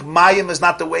think Mayim is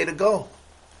not the way to go.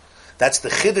 That's the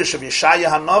chiddush of Yeshaya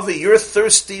Hanavi. You're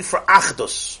thirsty for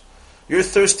Achdus. You're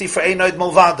thirsty for Einoid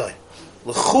Mulvadai.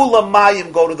 L'chula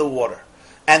Mayim, go to the water.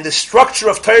 And the structure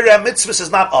of Torah and mitzvahs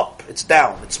is not up, it's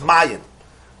down, it's Mayim.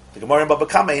 The Gemara in Baba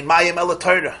Kama, in Mayim Ela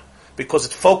Torah, because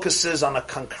it focuses on a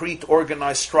concrete,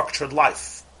 organized, structured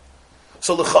life.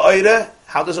 So l'cha'ira,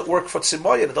 how does it work for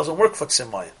Tzimoyin? It doesn't work for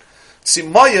Tzimoyin.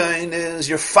 Tzimoyin is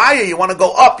your fire, you want to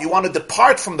go up, you want to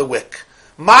depart from the wick.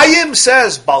 Mayim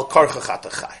says, Bal Korchach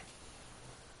Atachai.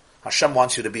 Hashem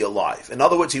wants you to be alive. In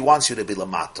other words, He wants you to be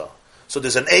lamata. So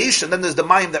there's an eish, and then there's the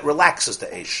mayim that relaxes the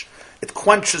eish. It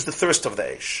quenches the thirst of the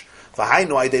eish.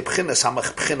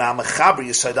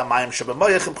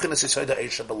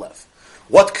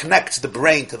 What connects the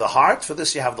brain to the heart? For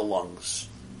this you have the lungs.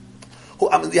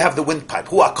 You have the windpipe.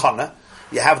 Hu'akana.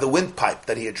 You have the windpipe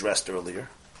that he addressed earlier.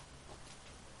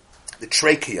 The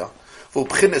trachea.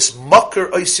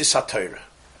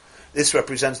 This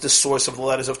represents the source of the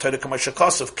letters of Torah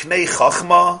Kamashakosov. Knei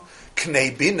Chachma,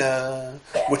 Knei Bina,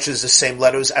 which is the same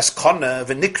letters as Kana,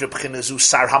 V'nikra B'chinezu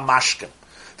Sar HaMashkem.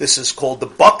 This is called the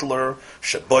butler,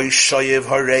 Shaboy Shoyev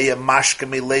Hareya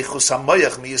Mashkem Elechus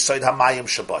HaMoyach Miyisoid HaMayim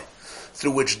Shaboy,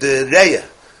 through which the Reya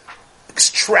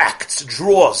extracts,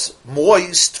 draws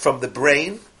moist from the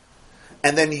brain,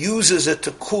 and then uses it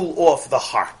to cool off the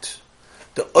heart.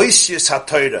 The Oisius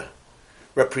HaTorah,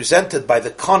 represented by the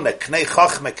Kone, Knei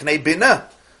Chachme, Knei Bina,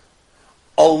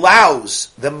 allows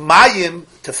the Mayim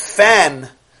to fan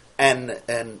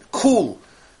and cool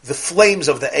the flames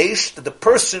of the Eish, that the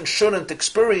person shouldn't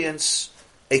experience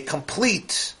a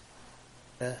complete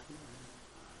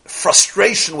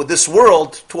frustration with this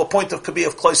world to a point of Kabir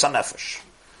of Klois HaNefesh.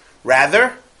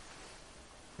 Rather,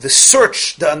 the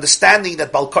search, the understanding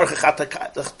that Bal Korchach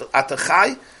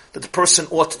Atachai, that the person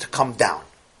ought to come down.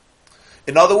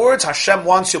 In other words, Hashem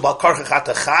wants you Bal Korchach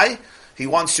Atachai. He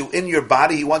wants you in your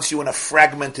body. He wants you in a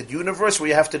fragmented universe where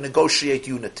you have to negotiate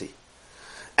unity.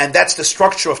 And that's the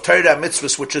structure of Torah and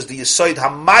mitzvahs, which is the Yesod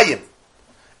HaMayim.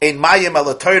 Ein Mayim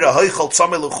ala Torah, hoichol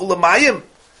tzomei l'chula Mayim.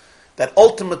 That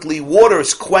ultimately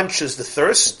waters quenches the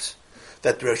thirst.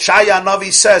 That Yeshaya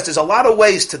Hanavi says there's a lot of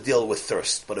ways to deal with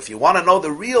thirst. But if you want to know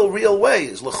the real way,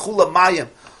 is l'chula Mayim.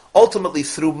 Ultimately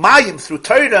through Mayim, through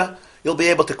Torah, you'll be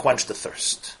able to quench the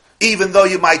thirst. Even though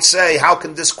you might say, how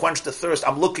can this quench the thirst?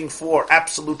 I'm looking for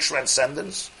absolute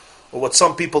transcendence, or what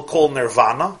some people call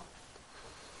nirvana,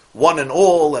 one and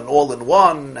all in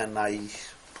one, and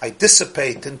I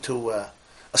dissipate into a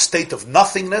state of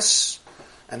nothingness,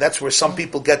 and that's where some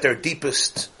people get their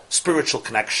deepest spiritual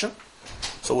connection.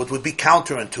 So it would be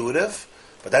counterintuitive,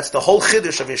 but that's the whole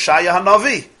chiddush of Yeshaya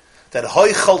Hanavi, that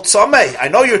hoichol tzamei, I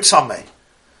know you're tzamei,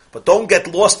 but don't get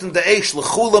lost in the eish.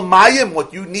 L'chula mayim.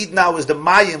 What you need now is the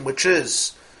mayim, which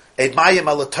is a mayim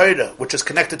ala Torah, which is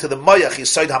connected to the moyach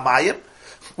yesod hamayim,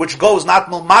 which goes not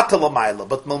milmata lamayla,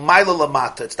 but milmayla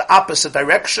lamata. It's the opposite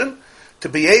direction, to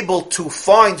be able to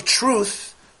find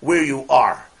truth where you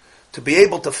are, to be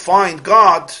able to find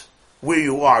God where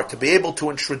you are, to be able to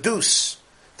introduce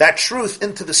that truth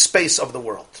into the space of the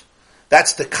world.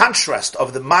 That's the contrast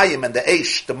of the mayim and the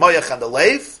eish, the moyach and the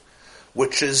leiv,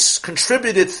 which is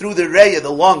contributed through the reya, the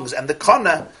lungs, and the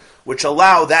kana, which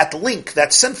allow that link,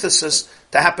 that synthesis,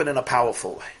 to happen in a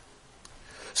powerful way.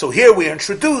 So here we are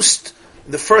introduced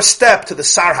in the first step to the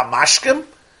Sar HaMashkem,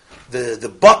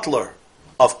 the butler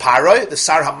of Paroi, the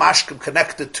Sar HaMashkem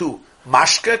connected to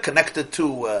mashke, connected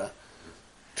to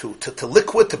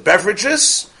liquid, to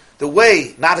beverages, the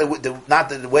way, not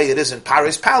the way it is in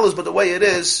Paroi's palace, but the way it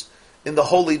is in the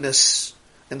holiness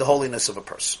of a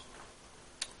person.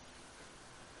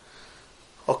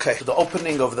 Okay, so the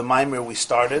opening of the Maimer we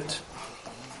started,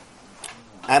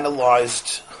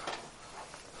 analyzed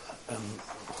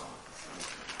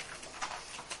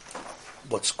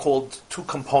what's called two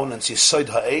components, Yesod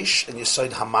Ha'esh and Yesod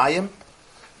Hamayim,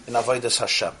 in Avodas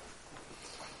Hashem.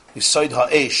 Yesod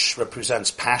Ha'esh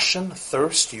represents passion,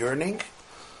 thirst, yearning.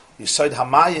 Yesod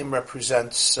Hamayim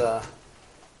represents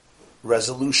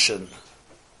resolution,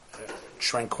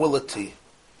 tranquility,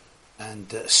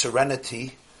 and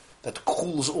serenity that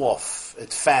cools off,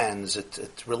 it fans,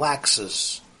 it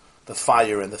relaxes the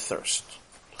fire and the thirst.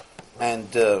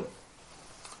 And they're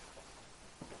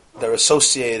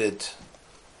associated,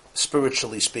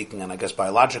 spiritually speaking, and I guess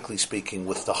biologically speaking,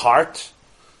 with the heart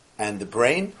and the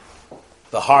brain.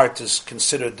 The heart is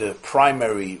considered the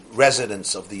primary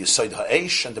residence of the Yesod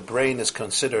Ha'esh, and the brain is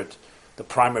considered the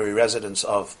primary residence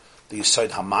of the Yesod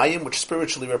Hamayim, which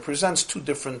spiritually represents two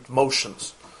different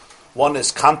motions. One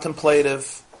is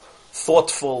contemplative,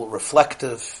 thoughtful,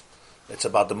 reflective. It's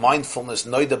about the mindfulness,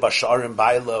 noida b'sha'arim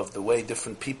ba'ila, of the way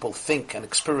different people think and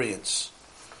experience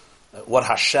what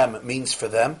Hashem means for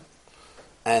them.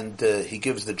 And he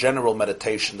gives the general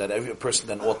meditation that every person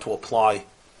then ought to apply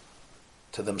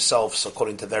to themselves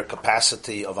according to their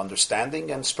capacity of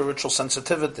understanding and spiritual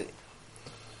sensitivity.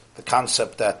 The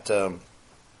concept that the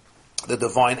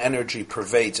divine energy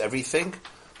pervades everything,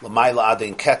 l'mayla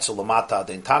adein ketzel, l'mata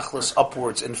adein tachlis,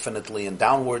 upwards infinitely and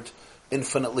downward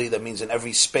infinitely. That means in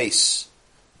every space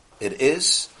it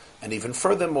is, and even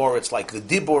furthermore, it's like the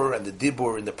dibur, and the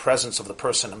dibur in the presence of the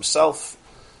person himself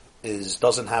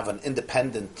doesn't have an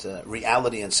independent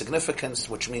reality and significance,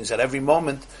 which means at every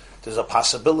moment there's a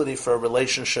possibility for a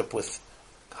relationship with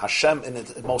Hashem in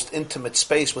the most intimate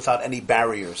space without any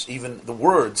barriers. Even the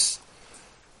words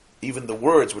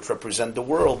which represent the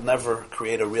world never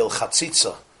create a real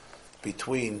chatzitza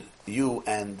between you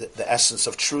and the essence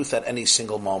of truth at any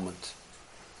single moment,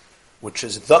 which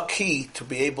is the key to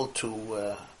be able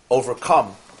to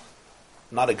overcome,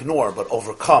 not ignore, but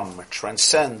overcome or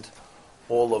transcend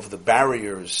all of the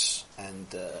barriers and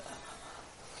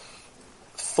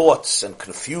thoughts and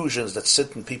confusions that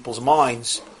sit in people's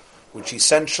minds, which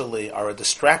essentially are a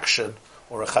distraction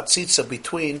or a chatzitza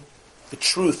between the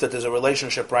truth that there's a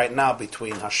relationship right now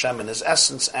between Hashem and His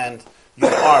essence and you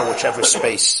are whichever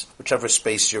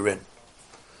space you're in.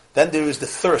 Then there is the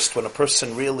thirst. When a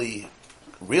person really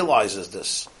realizes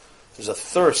this, there's a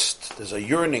thirst, there's a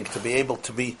yearning to be able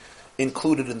to be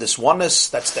included in this oneness.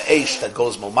 That's the Eish that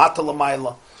goes milmata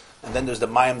l'mayla, and then there's the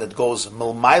Mayim that goes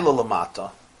milmayla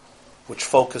l'mata, which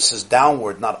focuses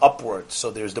downward, not upward. So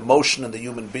there's the motion in the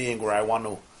human being where I want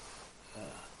to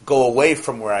go away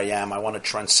from where I am, I want to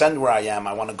transcend where I am,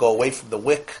 I want to go away from the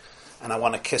wick, and I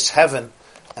want to kiss heaven.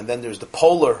 And then there's the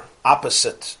polar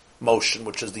opposite motion,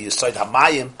 which is the Yesod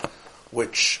Hamayim,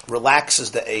 which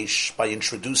relaxes the Eish by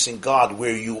introducing God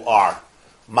where you are.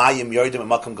 Mayim yodim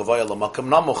emakam gavoya l'makam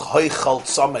namuch hoichal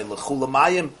tzamei l'chula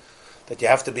mayim, that you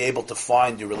have to be able to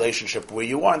find your relationship where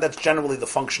you are, and that's generally the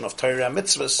function of Torah and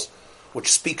mitzvahs,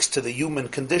 which speaks to the human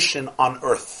condition on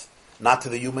earth, not to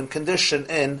the human condition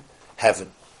in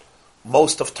heaven.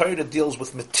 Most of Torah deals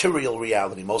with material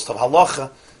reality. Most of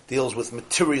halacha deals with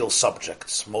material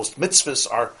subjects. Most mitzvahs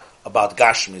are about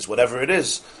gashmis, whatever it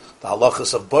is. The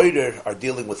halachas of boider are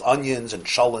dealing with onions and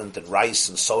cholent and rice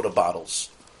and soda bottles,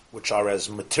 which are as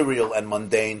material and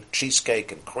mundane,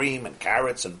 cheesecake and cream and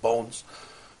carrots and bones.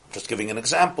 Just giving an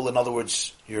example, in other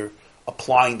words, you're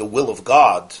applying the will of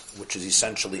God, which is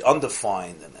essentially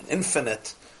undefined and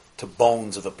infinite, to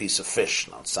bones of a piece of fish.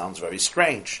 Now it sounds very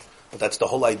strange, but that's the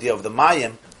whole idea of the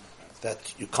Mayim,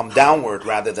 that you come downward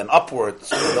rather than upward.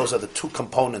 So those are the two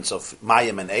components of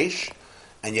Mayim and Eish.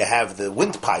 And you have the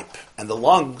windpipe and the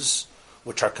lungs,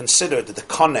 which are considered the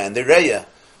Kana and the Reya,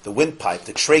 the windpipe,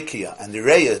 the trachea, and the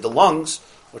Reya, the lungs,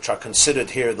 which are considered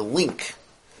here the link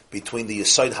between the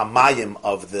Yesod Hamayim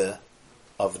of the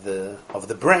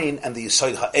brain and the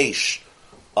Yesod Ha'esh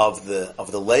of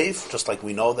the lave. Just like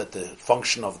we know that the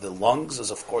function of the lungs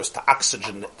is, of course, to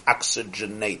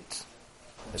oxygenate.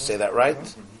 I say that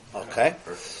right? Okay.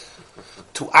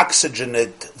 To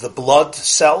oxygenate the blood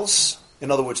cells. In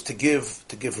other words, to give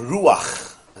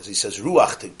ruach, as he says,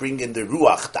 ruach, to bring in the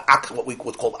ruach, what we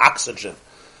would call oxygen,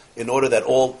 in order that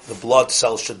all the blood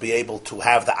cells should be able to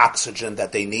have the oxygen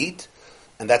that they need.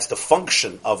 And that's the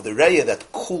function of the reya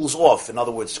that cools off. In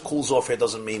other words, cools off here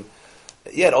doesn't mean,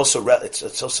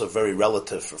 it's also very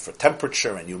relative for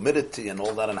temperature and humidity and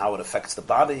all that and how it affects the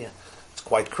body. It's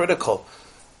quite critical.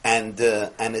 And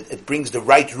it brings the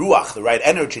right ruach, the right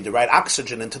energy, the right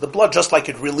oxygen into the blood, just like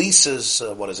it releases,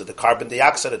 the carbon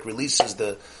dioxide, it releases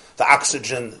the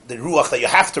oxygen, the ruach that you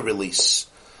have to release.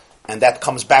 And that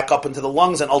comes back up into the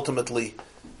lungs, and ultimately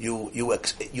you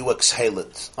exhale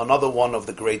it. Another one of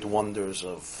the great wonders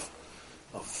of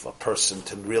a person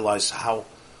to realize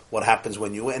what happens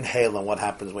when you inhale and what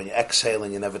happens when you exhale,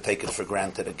 and you never take it for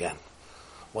granted again.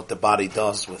 What the body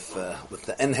does with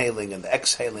the inhaling and the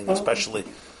exhaling, especially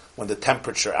when the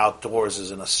temperature outdoors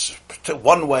is in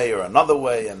one way or another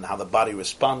way, and how the body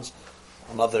responds.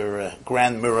 Another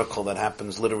grand miracle that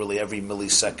happens literally every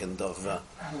millisecond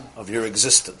of your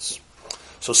existence.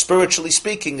 So spiritually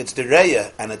speaking, it's the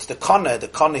Reya and it's the Kana. The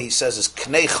Kana, he says, is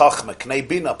Knei Chachma, Knei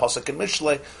Bina, Pasuk in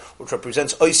Mishlei, which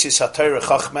represents Oisis HaTorah,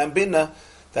 Chachma and Bina,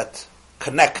 that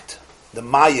connect the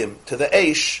Mayim to the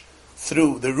Eish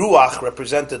through the Ruach,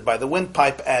 represented by the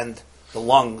windpipe, and the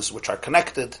lungs, which are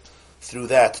connected through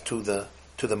that to the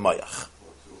Mayach.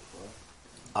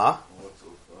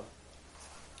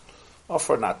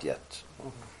 Offer not yet.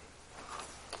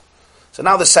 So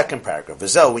now the second paragraph.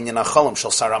 V'zeh Winyan HaCholom Shel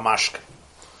Sar HaMashke.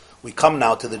 We come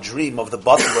now to the dream of the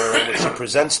butler, which he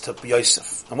presents to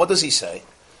Yosef. And what does he say?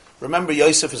 Remember,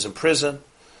 Yosef is in prison,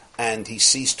 and he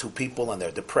sees two people, and they're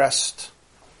depressed.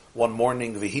 One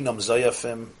morning, V'hinam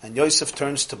Zayafim, and Yosef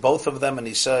turns to both of them, and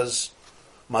he says,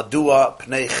 Madua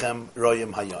Pneichem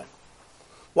Royim Hayom.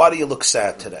 Why do you look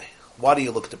sad today? Why do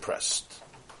you look depressed?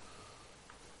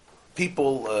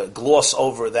 People gloss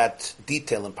over that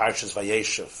detail in Parshas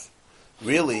Vayeshev.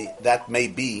 Really, that may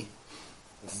be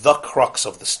the crux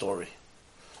of the story.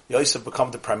 Yosef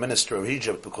becomes the prime minister of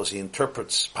Egypt because he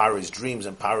interprets Paro's dreams,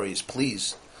 and Paro is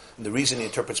pleased. And the reason he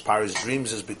interprets Paro's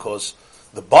dreams is because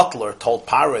the butler told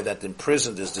Paro that in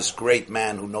prison is this great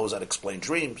man who knows how to explain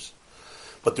dreams.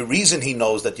 But the reason he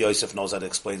knows that Yosef knows how to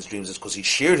explain dreams is because he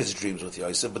shared his dreams with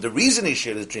Yosef. But the reason he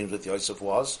shared his dreams with Yosef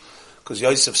was because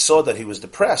Yosef saw that he was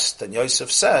depressed, and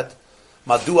Yosef said,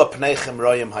 Madua pneichem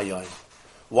royim hayom.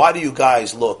 Why do you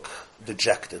guys look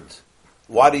dejected?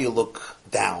 Why do you look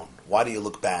down? Why do you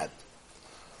look bad?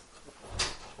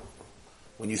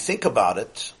 When you think about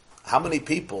it, how many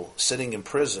people sitting in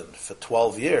prison for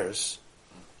 12 years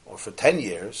or for 10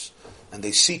 years, and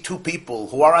they see two people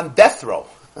who are on death row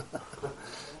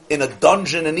in a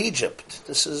dungeon in Egypt?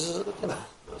 This is,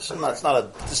 it's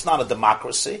not a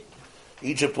democracy.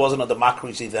 Egypt wasn't a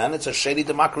democracy then. It's a shady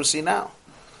democracy now.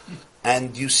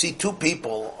 And you see two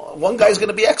people, one guy's going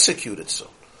to be executed soon.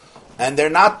 And they're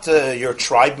not your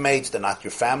tribe mates, they're not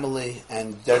your family,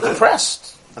 and they're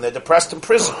depressed. And they're depressed in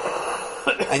prison.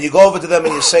 And you go over to them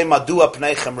and you say, Madua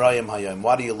pneichem rayim hayom.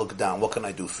 Why do you look down? What can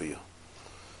I do for you?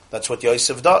 That's what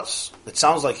Yosef does. It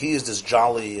sounds like he is this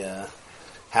jolly,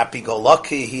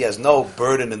 happy-go-lucky. He has no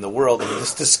burden in the world. I mean,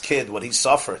 this kid, what he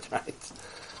suffered, right?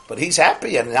 But he's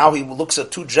happy, and now he looks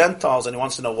at two Gentiles and he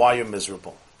wants to know why you're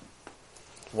miserable.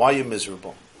 Why you're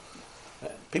miserable.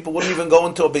 People wouldn't even go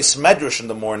into a Beis Medrash in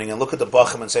the morning and look at the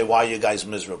Bachim and say, why are you guys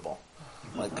miserable?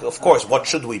 Like, of course, what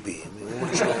should we be?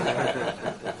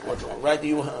 Right?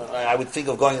 I would think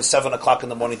of going at 7 o'clock in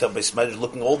the morning to a Beis Medrash,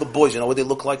 looking at all the boys, you know what they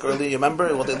look like early? You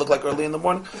remember what they look like early in the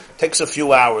morning? Takes a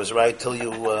few hours, right, till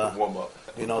you, warm up.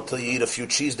 Till you eat a few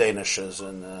cheese danishes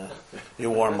and you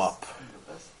warm up.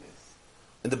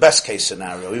 In the best case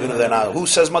scenario, even if they're not. Who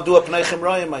says Madua Pneichem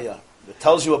Rayim Hayom? It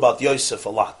tells you about Yosef a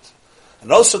lot.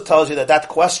 And also tells you that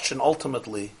question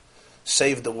ultimately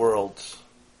saved the world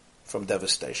from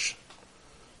devastation.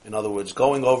 In other words,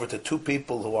 going over to two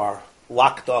people who are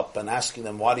locked up and asking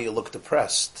them, why do you look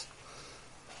depressed?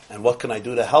 And what can I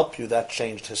do to help you? That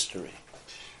changed history.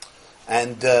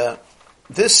 And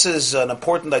this is an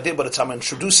important idea, but I'm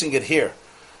introducing it here.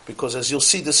 Because as you'll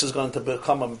see, this is going to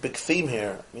become a big theme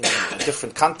here, in a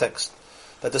different context.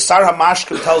 That the Sar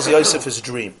HaMashke tells Yosef his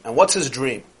dream. And what's his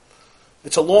dream?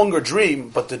 It's a longer dream,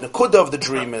 but the nekuda of the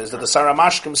dream is that the Sar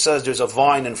HaMashke says there's a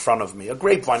vine in front of me, a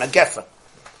grapevine, a geffen.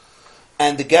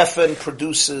 And the geffen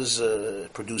produces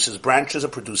branches,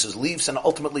 it produces leaves, and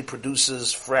ultimately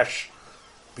produces fresh,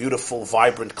 beautiful,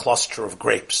 vibrant cluster of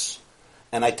grapes.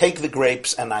 And I take the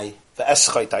grapes and I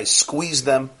squeeze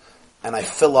them, and I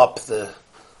fill up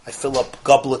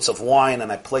goblets of wine,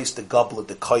 and I place the goblet,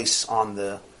 the kais, on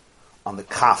the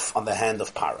kaf, on the hand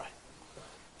of Parai.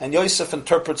 And Yosef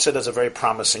interprets it as a very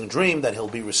promising dream, that he'll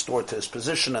be restored to his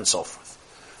position, and so forth.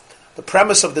 The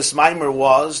premise of this mimer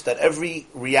was that every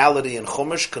reality in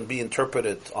Chumash can be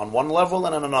interpreted on one level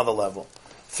and on another level,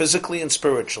 physically and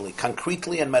spiritually,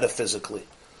 concretely and metaphysically,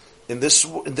 in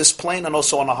this plane and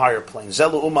also on a higher plane.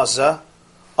 Zelu umazeh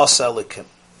asa elikim.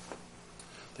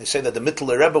 They say that the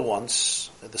Mittler Rebbe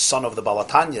once, the son of the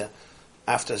Balatanya,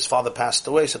 after his father passed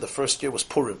away, said the first year was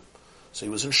Purim. So he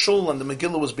was in Shul and the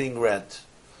Megillah was being read.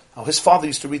 Now his father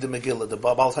used to read the Megillah. The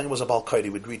Balatanya was a Balkaidi. He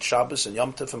would read Shabbos and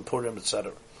Yom Tov and Purim,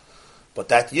 etc. But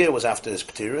that year was after his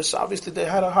P'tiris. Obviously they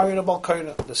had a higher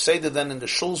Balkaidi. The Seder then in the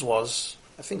Shuls was,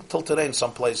 I think till today in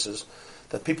some places,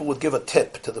 that people would give a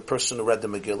tip to the person who read the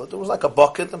Megillah. There was like a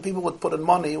bucket and people would put in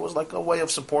money. It was like a way of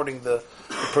supporting the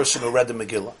person who read the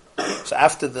Megillah. So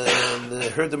after they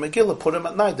heard the Megillah, put him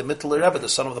at night. The Mittler Rebbe, the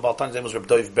son of the Baltan, his name was Reb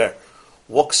Dov Ber,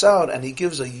 walks out and he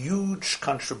gives a huge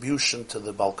contribution to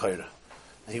the Balkaira.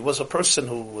 He was a person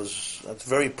who was at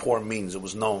very poor means, it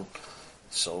was known.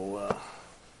 So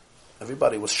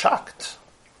everybody was shocked.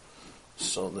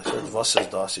 So the third was his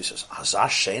das, he says, Azah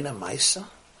Sheina Maisa?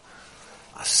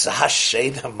 Azah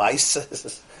Sheina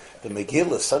Maisa? The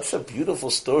Megillah is such a beautiful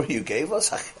story you gave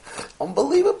us.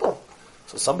 Unbelievable.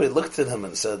 So somebody looked at him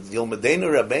and said, Yilmedenu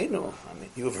Rabbeinu. I mean,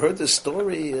 you have heard this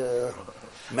story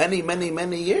many, many,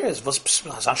 many years. Was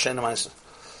Azah Sheina Maisa?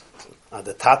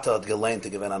 The Tata had geleint to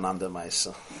give an Ananda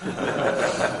Maisa.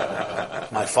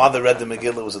 My father read the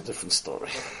Megillah, it was a different story.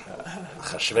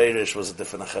 Achashverosh was a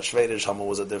different Achashverosh, Haman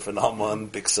was a different Haman,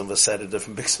 Bixim Vaserish,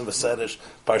 different Bixim Vaserish,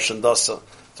 Parshan Dasa.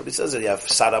 So he says that you have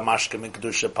Sarah Mashkim in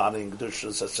Kedusha, Pani in Kedusha,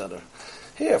 etc.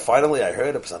 Here, finally, I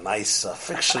heard it was a nice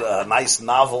fiction, a nice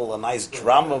novel, a nice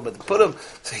drama, but put him,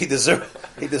 so he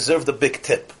deserved a big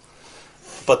tip.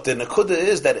 But the Nakuda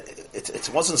is that it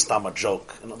wasn't Stam a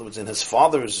joke. In other words, in his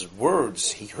father's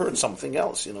words, he heard something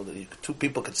else. You know, two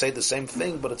people could say the same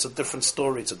thing, but it's a different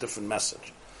story, it's a different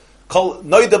message. Kol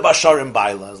Noida Basharim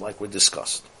Baila, like we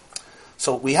discussed.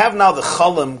 So we have now the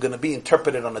Chalim going to be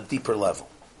interpreted on a deeper level.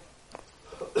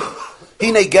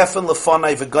 Hine gefen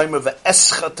lefanai v'goymer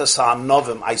ve'eschetes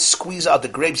ha'anovim. I squeeze out the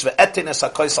grapes ve'etines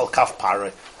ha'kois al kaf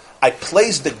parei. I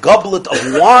place the goblet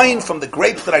of wine from the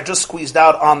grapes that I just squeezed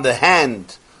out on the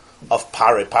hand of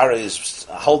Pare. Pare is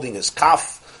holding his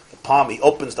kaf, the palm. He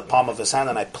opens the palm of his hand,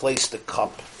 and I place the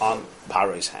cup on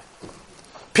Pare's hand.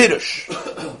 Pirush.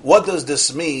 What does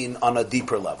this mean on a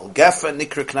deeper level? Gefen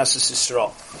nikra Knesset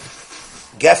Yisrael.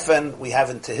 Gefen, we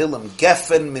have in Tehillim,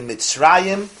 Gefen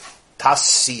mimitzrayim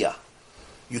tasiyah.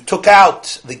 You took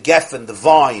out the Gefen, the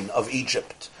vine of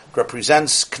Egypt. It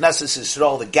represents Knesset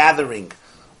Yisrael, the gathering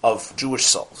of Jewish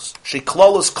souls.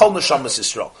 Sheklolos kol neshamas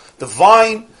Yisrael. The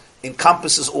vine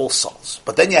encompasses all souls.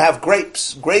 But then you have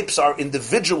grapes. Grapes are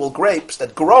individual grapes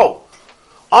that grow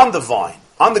on the vine,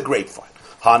 on the grapevine.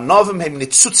 Ha'anovim hem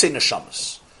nitzutze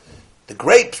neshamas. The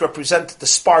grapes represent the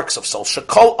sparks of souls.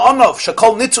 Shekol anov,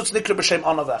 shekol nitzutz nikra b'shem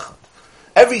anov echad.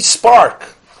 Every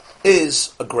spark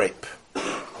is a grape.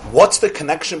 What's the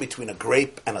connection between a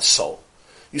grape and a soul?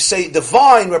 You say the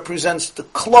vine represents the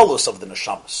klolos of the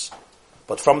neshamas.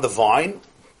 But from the vine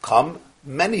come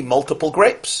many multiple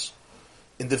grapes,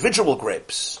 individual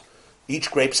grapes.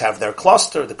 Each grapes have their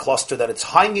cluster, the cluster that it's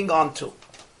hanging onto.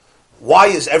 Why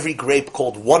is every grape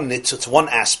called one nitzutz, one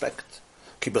aspect?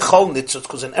 Ki b'chol nitzutz,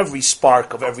 because in every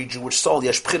spark of every Jewish soul,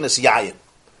 yesh b'chinas yayin.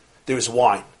 There is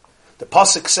wine. The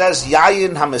pasuk says,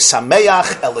 yayin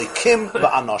hamesameach elikim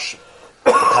v'anoshim.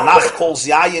 The Tanakh calls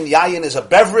yayin. Yayin is a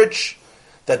beverage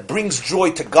that brings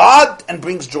joy to God and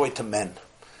brings joy to men.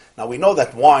 Now we know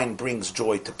that wine brings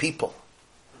joy to people.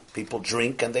 People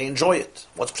drink and they enjoy it.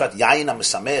 What's pshat? Yayin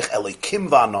ha-mesamech elikim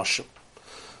va'anoshim.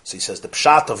 So he says the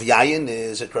pshat of yayin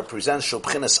is it represents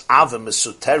shobchines avim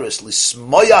mesuteris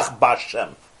lismoyach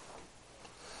b'Hashem.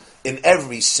 In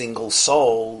every single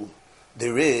soul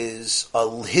there is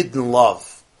a hidden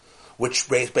love, which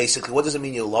basically, what does it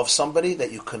mean? You love somebody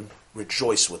that you can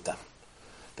rejoice with them.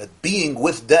 That being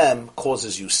with them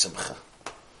causes you simcha.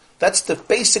 That's the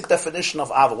basic definition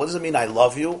of Ava. What does it mean, I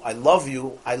love you? I love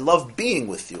you. I love being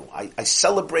with you. I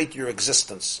celebrate your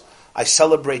existence. I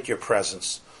celebrate your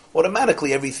presence.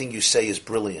 Automatically, everything you say is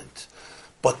brilliant.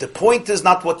 But the point is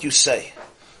not what you say.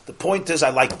 The point is, I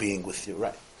like being with you,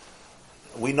 right?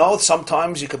 We know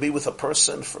sometimes you could be with a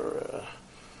person for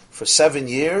 7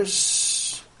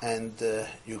 years, and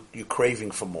you're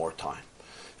craving for more time.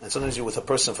 And sometimes you're with a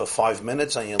person for 5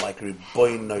 minutes and you're like,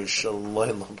 Ribono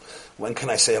Shalom, when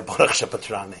can I say a Baruch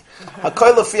Shepatrani?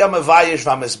 HaKol Lefi HaMevayesh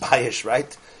VaMezbayesh, right?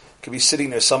 You could be sitting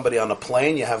near somebody on a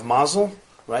plane, you have mazel,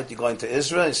 right? You're going to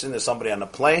Israel, you're sitting near somebody on a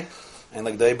plane, and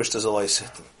like the Eibush does always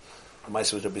sit. The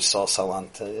Maisa would be Sol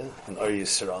Salanta, in Ur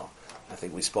Yisrael. I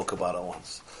think we spoke about it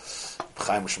once.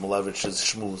 Chaim Shmulevitch's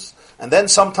Shmuz. And then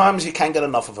sometimes you can't get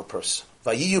enough of a person.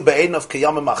 Vayiyu be'einav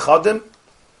kiyamim achadim,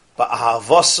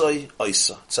 it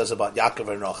says about Yaakov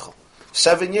and Rachel.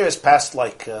 7 years passed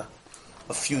like a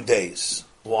few days.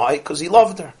 Why? Because he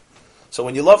loved her. So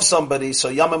when you love somebody,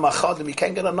 so Yamim Achadim, you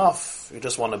can't get enough. You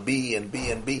just want to be and be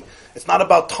and be. It's not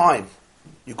about time.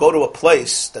 You go to a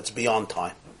place that's beyond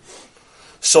time.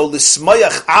 So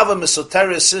Lismayach Ava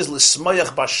Mesoteris is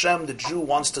Lismayach Bashem, the Jew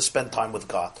wants to spend time with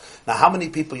God. Now how many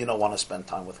people want to spend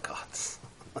time with God?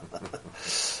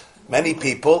 Many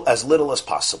people, as little as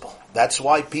possible. That's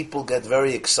why people get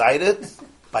very excited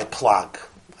by plag.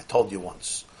 I told you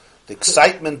once. The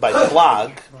excitement by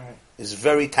plag is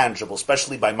very tangible,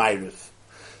 especially by Ma'ariv.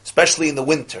 Especially in the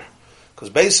winter.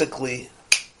 Because basically,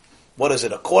 what is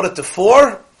it,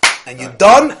 3:45, and you're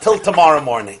done till tomorrow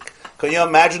morning. Can you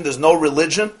imagine there's no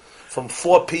religion from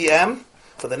 4 p.m.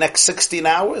 for the next 16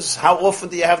 hours? How often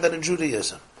do you have that in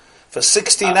Judaism? For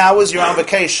 16 hours, you're on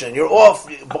vacation. You're off,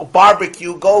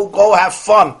 barbecue, go have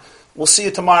fun. We'll see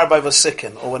you tomorrow by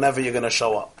Vasikin, or whenever you're going to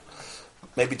show up.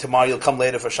 Maybe tomorrow you'll come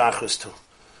later for Shachris too.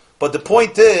 But the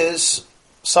point is,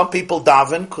 some people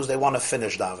daven because they want to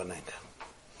finish davening.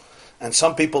 And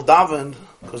some people daven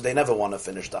because they never want to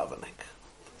finish davening.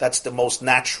 That's the most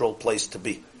natural place to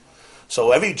be.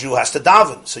 So every Jew has to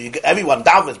daven. So everyone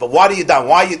davens. But why do you daven?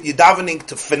 Why you davening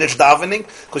to finish davening?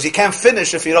 Because you can't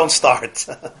finish if you don't start.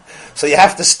 So you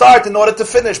have to start in order to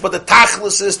finish. But the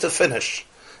tachlis is to finish.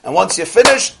 And once you're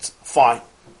finished, fine.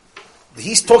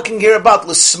 He's talking here about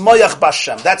l'smoyach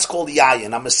b'Hashem. That's called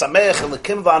yayin. Ha'mesameach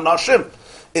elikim v'anoshim.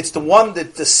 It's the one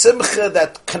that the simcha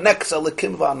that connects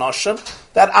elikim v'anoshim.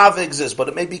 That ava exists, but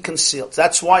it may be concealed.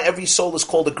 That's why every soul is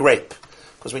called a grape.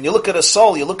 Because when you look at a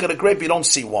soul, you look at a grape, you don't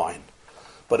see wine.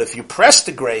 But if you press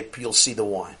the grape, you'll see the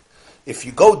wine. If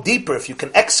you go deeper, if you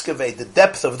can excavate the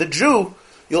depth of the Jew,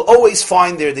 you'll always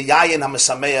find there the yayin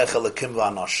ha'mesameach elikim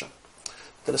v'anoshim.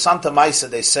 To the Santa Maisa,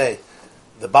 they say,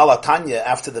 the Balatanya,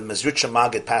 after the Mezritcha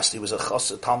Maggid passed, he was a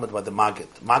chassid Talmud by the Maggid.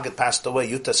 Maggid passed away,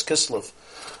 Yutas Kislev,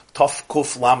 Tov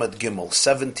Kuf Lamed Gimel,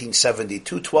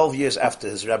 1772, 12 years after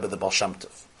his Rebbe, the Baal Shem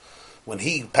Tov. When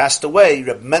he passed away,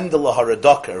 Reb Mendel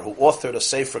Haradoker, who authored a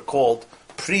sefer called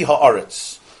Pri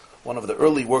Haaretz, one of the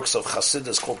early works of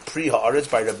Chassidus called Pri Haaretz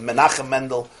by Reb Menachem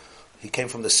Mendel. He came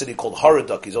from the city called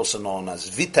Haradok. He's also known as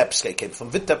Vitebsk. He came from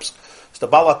Vitebsk. So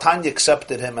the Balatanya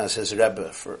accepted him as his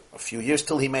Rebbe for a few years,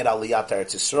 till he made Aliyat to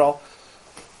Eretz Yisrael.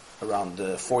 Around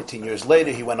 14 years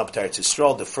later, he went up to Eretz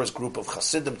Yisrael. The first group of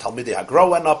Chassidim, Talmidei Hagro,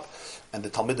 went up, and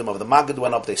the Talmidim of the Maggid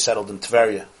went up. They settled in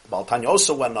Tveria. Balatanya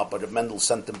also went up, but Reb Mendel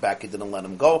sent him back. He didn't let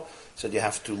him go. He said, you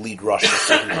have to lead Russia.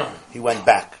 So he went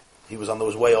back. He was on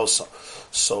his way also.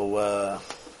 So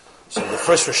the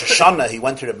first Rosh Hashanah, he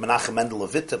went to Reb Menachem Mendel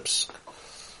of Vitebsk.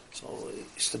 So he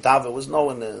used to daven. It was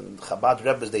known in Chabad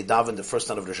Rebbes, they daven the first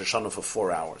night of Rosh Hashanah for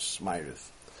 4 hours, Ma'ariv.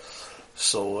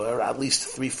 So at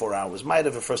least 3-4 hours,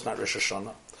 Ma'ariv the first night Rosh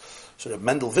Hashanah. So Reb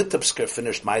Mendel Vitebsker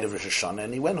finished Ma'ariv Rosh Hashanah,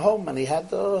 and he went home, and he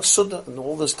had a Suda, and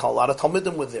all this, a lot of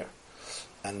Talmidim were there.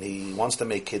 And he wants to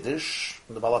make Kiddush,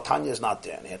 and the Balatanya is not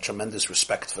there, and he had tremendous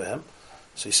respect for him.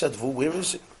 So he said, where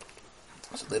is he?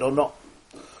 I said, they don't know.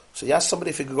 So he asked somebody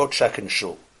if he could go check in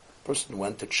Shul. The person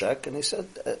went to check, and he said,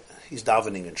 he's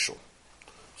davening in Shul.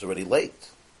 It was already late.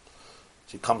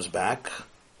 So he comes back,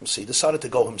 and so he decided to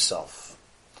go himself.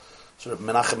 So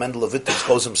Menachem Mendel of Vitebsk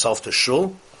goes himself to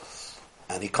Shul,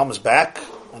 and he comes back,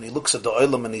 and he looks at the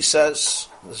Olam, and he says,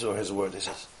 this is his word, he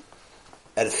says,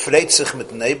 freut sich mit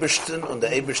den Ebersten, und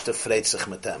der Eberste freut sich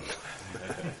mit dem.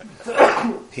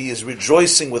 He is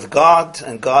rejoicing with God,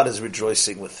 and God is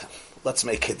rejoicing with him. Let's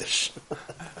make Kiddush.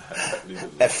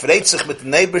 Freut sich mit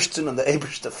den Ebersten, und der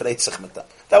Eberste freut sich mit dem.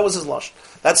 That was his lashon.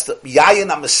 That's the yayin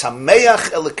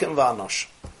ha'mesameach elikim v'anosh.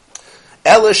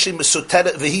 Ela she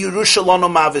mesuteret v'hi Yerushalonu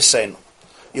ma'aviseinu.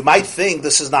 You might think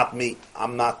this is not me.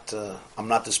 I'm not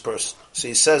this person. So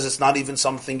he says it's not even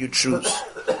something you choose.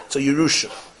 It's a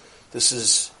Yerusha. This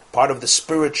is part of the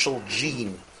spiritual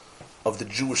gene of the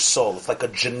Jewish soul. It's like a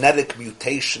genetic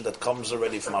mutation that comes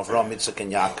already from Avraham, Yitzchak,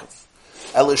 and Yaakov.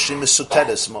 Elishim is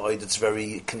suteres ma'od. It's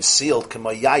very concealed.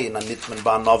 K'mayayin anitmen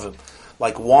ba'anovim.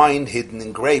 Like wine hidden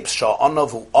in grapes.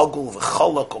 Sha'anav u'agul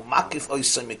v'cholak u'makif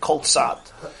oisem mikol tzad.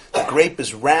 The grape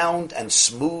is round and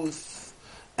smooth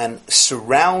and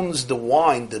surrounds the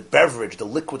wine, the beverage, the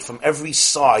liquid from every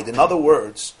side. In other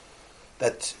words,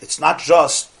 that it's not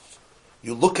just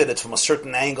you look at it from a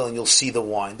certain angle and you'll see the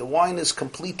wine. The wine is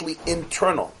completely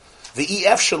internal.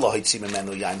 There's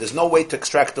no way to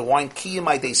extract the wine. You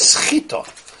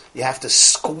have to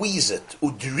squeeze it.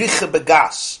 Udriche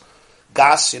begas.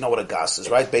 Gas, you know what a gas is,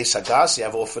 right? Beis hagas, you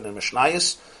have often in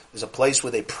Mishnayos, is a place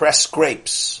where they press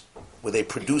grapes, where they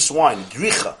produce wine.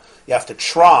 Dricha, you have to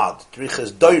trod. Dricha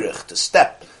is doirich, to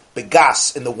step.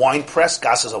 Begas, in the wine press.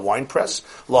 Gas is a wine press.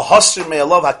 Lahasir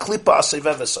me'alav haklipa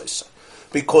asevevesoisa.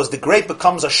 Because the grape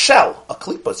becomes a shell, a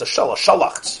klipa, it's a shell, a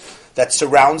shalachtz, that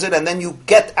surrounds it, and then you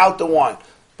get out the wine.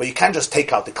 But you can't just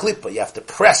take out the klipa. You have to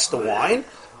press the wine,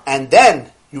 and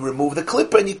then you remove the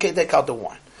klipa, and you can take out the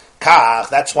wine. Kach,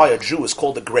 that's why a Jew is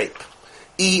called a grape.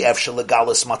 There's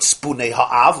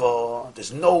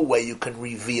no way you can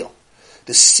reveal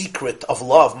the secret of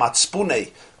love.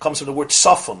 Matspune comes from the word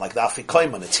safon, like the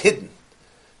afikoiman. It's hidden.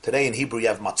 Today in Hebrew you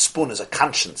have matspun as a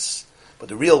conscience. But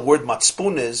the real word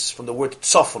matspun is from the word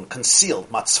tzofon, concealed,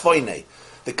 matzfoine,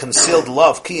 the concealed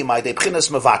love, kiyimai de b'chinas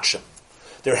mevatchem.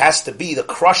 There has to be the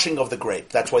crushing of the grape.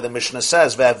 That's why the Mishnah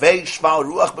says, ve'avei shval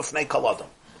ruach b'fnei kol adam.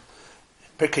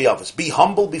 Pirkei Avos. Be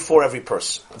humble before every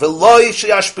person. V'loi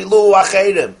sheyashpilu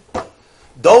acherim.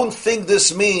 Don't think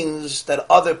this means that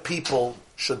other people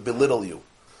should belittle you.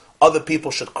 Other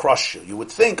people should crush you. You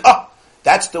would think,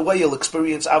 that's the way you'll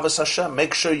experience Avos Hashem.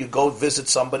 Make sure you go visit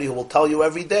somebody who will tell you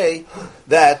every day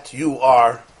that you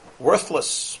are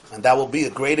worthless. And that will be a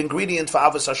great ingredient for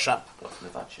Avos Hashem. What's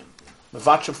Mevachim?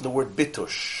 Mevachim from the word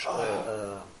bitush.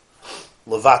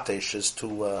 Levatesh is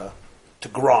to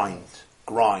grind,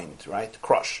 right?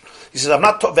 Crush. He says, I'm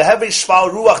not Vehevei shval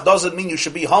ruach doesn't mean you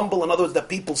should be humble. In other words, that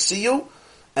people see you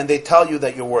and they tell you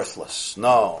that you're worthless.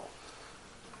 No.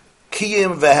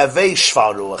 Kiyim vehevei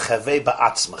shval ruach, hevei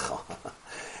ba'atzmecha.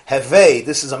 Hevei,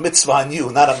 this is a mitzvah on you,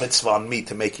 not a mitzvah on me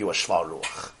to make you a shval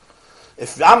ruach.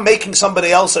 If I'm making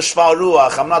somebody else a shval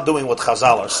ruach, I'm not doing what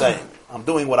Chazal are saying. I'm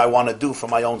doing what I want to do for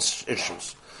my own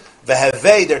issues.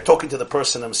 Vehevei, they're talking to the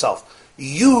person himself.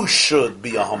 You should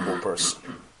be a humble person.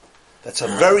 That's a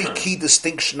very key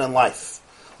distinction in life.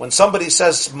 When somebody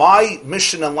says, my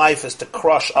mission in life is to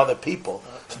crush other people,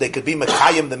 so they could be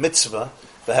mekayim the mitzvah,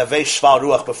 v'havei shval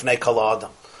ruach b'fnei kol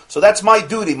ha'adam. So that's my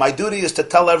duty. My duty is to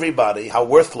tell everybody how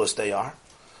worthless they are,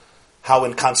 how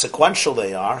inconsequential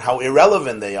they are, how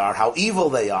irrelevant they are, how evil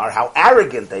they are, how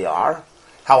arrogant they are,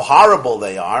 how horrible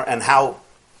they are, and how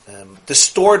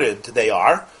distorted they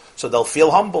are, so they'll feel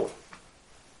humble.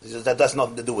 That has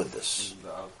nothing to do with this. Is the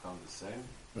outcome the same?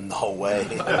 No way.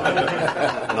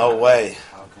 No way.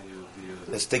 How can you deal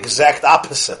with It's the exact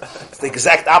opposite. It's the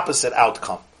exact opposite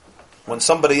outcome. When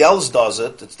somebody else does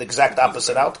it, it's the exact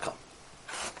opposite outcome.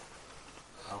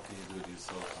 How can you do it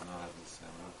yourself and not have the same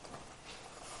outcome?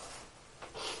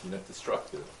 You're not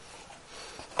destructive.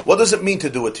 What does it mean to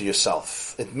do it to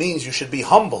yourself? It means you should be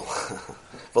humble.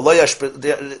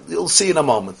 You'll see in a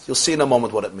moment. You'll see in a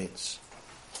moment what it means.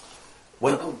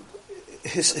 When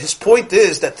his point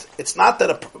is that it's not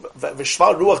that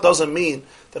Vishval Ruach doesn't mean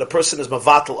that a person is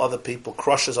mavatal other people,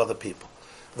 crushes other people.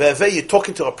 Ve'evei, you're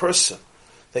talking to a person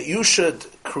that you should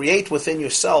create within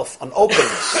yourself an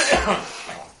openness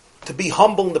to be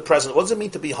humble in the presence. What does it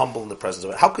mean to be humble in the presence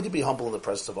of it? How could you be humble in the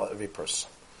presence of every person?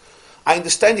 I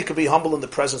understand you could be humble in the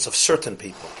presence of certain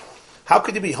people. How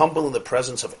could you be humble in the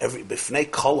presence of every b'fnei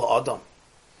kol ha'adam?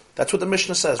 That's what the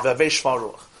Mishnah says. Ve'evei shval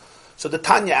ruach. So the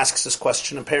Tanya asks this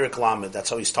question in Perek Lamed. That's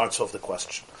how he starts off the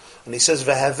question. And he says,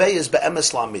 Vehevei is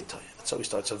be'emes la'mitay. That's how he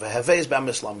starts off. Vehevei is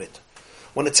be'emes la'mitay.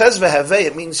 When it says Vehevei,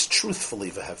 it means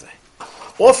truthfully Vehevei.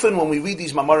 Often when we read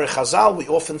these Mamare Chazal, we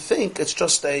often think it's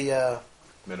just a...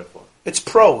 Metaphor. It's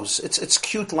prose. It's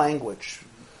cute language.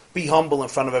 Be humble in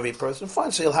front of every person.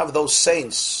 Fine, so you'll have those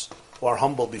saints who are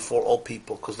humble before all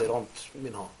people because they don't,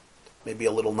 maybe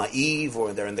a little naive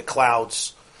or they're in the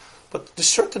clouds. But there's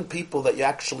certain people that you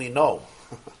actually know.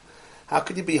 How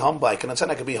could you be humble? I can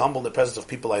understand I could be humble in the presence of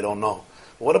people I don't know.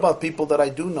 But what about people that I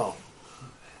do know?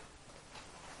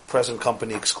 Present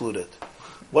company excluded.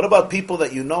 What about people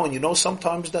that you know and you know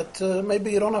sometimes that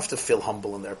maybe you don't have to feel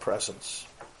humble in their presence?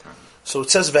 So it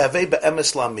says, V'havei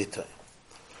be'emes la'mitay.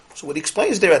 So what he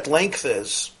explains there at length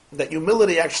is that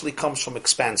humility actually comes from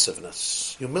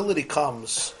expansiveness. Humility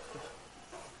comes,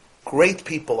 great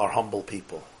people are humble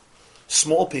people.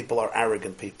 Small people are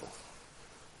arrogant people.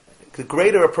 The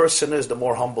greater a person is, the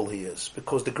more humble he is.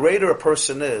 Because the greater a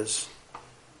person is,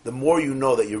 the more you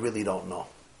know that you really don't know.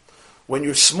 When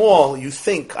you're small, you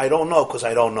think, I don't know because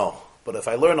I don't know. But if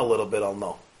I learn a little bit, I'll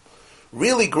know.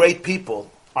 Really great people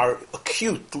are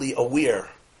acutely aware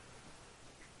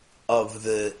of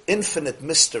the infinite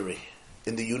mystery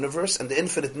in the universe and the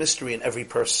infinite mystery in every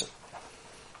person.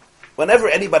 Whenever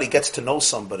anybody gets to know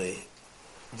somebody,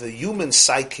 the human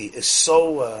psyche is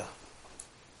so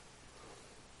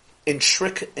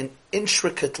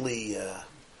intricately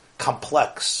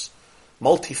complex,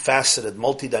 multifaceted,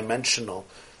 multidimensional.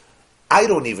 I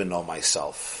don't even know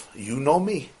myself. You know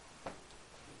me.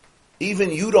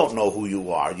 Even you don't know who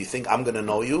you are. You think I'm going to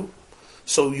know you?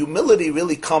 So humility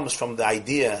really comes from the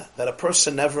idea that a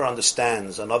person never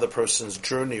understands another person's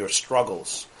journey or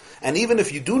struggles. And even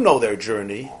if you do know their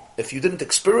journey, if you didn't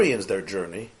experience their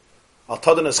journey, you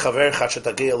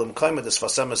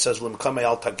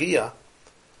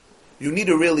need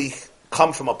to really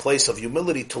come from a place of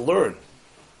humility to learn,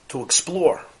 to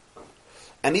explore,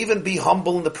 and even be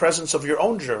humble in the presence of your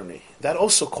own journey. That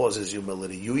also causes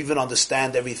humility. You even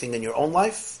understand everything in your own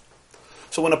life.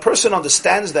 So when a person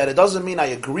understands that, it doesn't mean I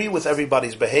agree with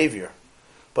everybody's behavior,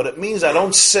 but it means I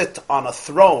don't sit on a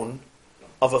throne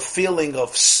of a feeling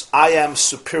of I am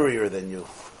superior than you,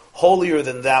 holier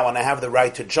than thou, and I have the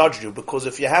right to judge you, because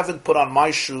if you haven't put on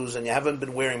my shoes and you haven't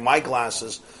been wearing my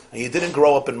glasses and you didn't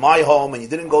grow up in my home and you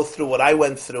didn't go through what I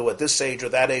went through at this age or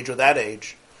that age or that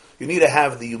age, You need to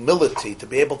have the humility to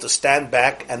be able to stand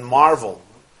back and marvel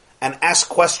and ask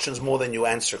questions more than you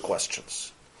answer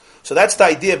questions. So that's the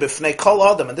idea, b'fnei kol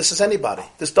adam, and this is anybody.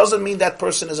 This doesn't mean that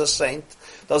person is a saint,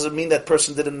 doesn't mean that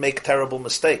person didn't make terrible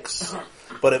mistakes.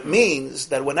 But it means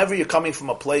that whenever you're coming from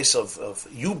a place of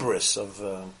hubris, of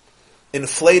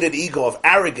inflated ego, of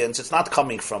arrogance, it's not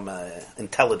coming from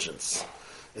intelligence.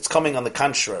 It's coming on the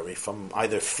contrary, from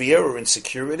either fear or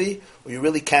insecurity, or you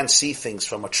really can't see things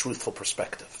from a truthful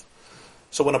perspective.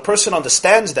 So when a person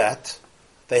understands that,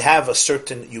 they have a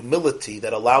certain humility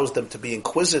that allows them to be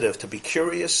inquisitive, to be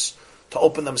curious, to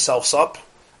open themselves up,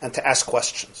 and to ask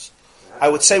questions. I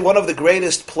would say one of the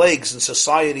greatest plagues in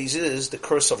societies is the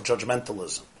curse of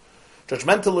judgmentalism.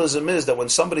 Judgmentalism is that when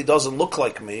somebody doesn't look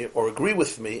like me or agree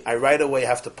with me, I right away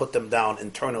have to put them down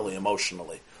internally,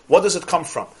 emotionally. What does it come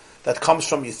from? That comes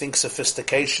from, you think,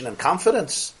 sophistication and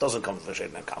confidence? Doesn't come from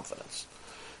sophistication and confidence.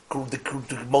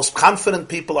 The most confident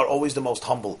people are always the most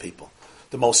humble people.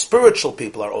 The most spiritual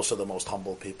people are also the most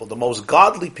humble people. The most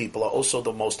godly people are also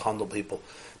the most humble people.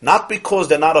 Not because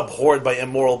they're not abhorred by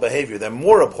immoral behavior. They're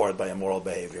more abhorred by immoral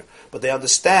behavior. But they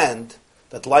understand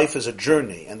that life is a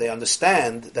journey, and they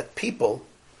understand that people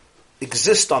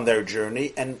exist on their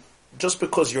journey, and just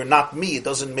because you're not me, it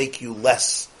doesn't make you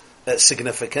less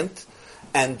significant,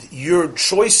 and your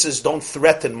choices don't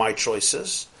threaten my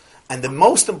choices. And the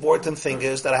most important thing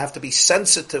is that I have to be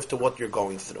sensitive to what you're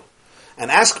going through.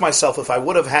 And ask myself, if I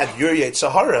would have had your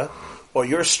Yetzer Hara, or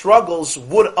your struggles,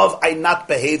 would have I not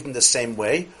behaved in the same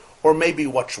way? Or maybe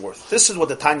what's worth? This is what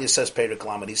the Tanya says, Perek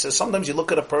Lamed. He says, sometimes you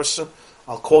look at a person,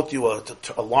 I'll quote you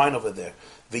a line over there.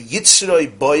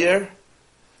 V'yitzroi boyer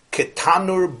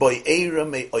ketanur boyeira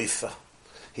me'oifa.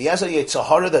 He has a Yetzer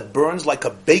Hara that burns like a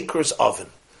baker's oven.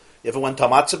 You ever went to a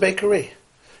matzah bakery?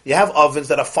 You have ovens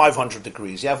that are 500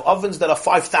 degrees. You have ovens that are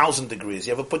 5,000 degrees.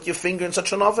 You ever put your finger in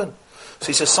such an oven? So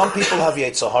he says, some people have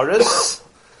Yetzer Haras,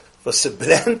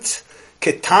 v'sebrent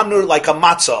ketanur, like a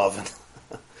matzah oven.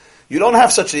 You don't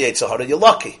have such a Yetzer Hara, you're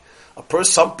lucky.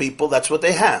 Some people, that's what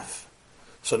they have.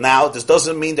 So now, this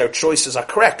doesn't mean their choices are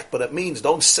correct, but it means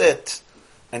don't sit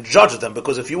and judge them,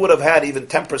 because if you would have had even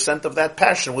 10% of that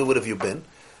passion, where would have you been?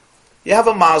 You have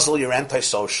a mazel, you're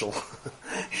antisocial,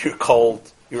 you're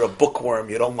cold, you're a bookworm,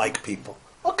 you don't like people.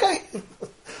 Okay.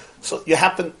 So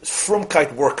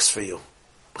frumkeit works for you.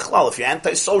 Well, if you're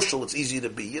antisocial, it's easy to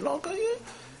be. You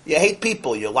hate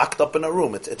people, you're locked up in a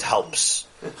room, it helps.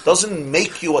 It doesn't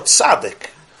make you a tzaddik.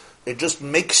 It just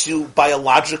makes you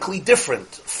biologically different.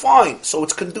 Fine. So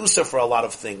it's conducive for a lot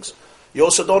of things. You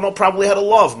also don't know probably how to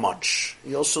love much.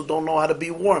 You also don't know how to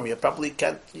be warm. You can't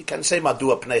say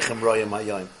Madua Pneichem Royim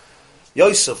Hayoim.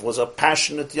 Yosef was a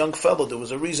passionate young fellow. There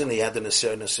was a reason he had the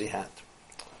nisyonos he had.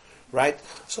 Right?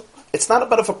 So it's not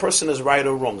about if a person is right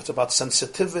or wrong. It's about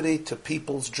sensitivity to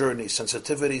people's journeys,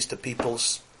 sensitivities to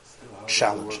people's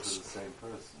challenges.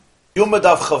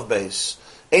 Yumadav Chav Beis.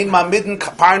 Ein mamidin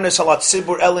parnes alat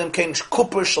zibur elim kein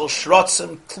kuper shel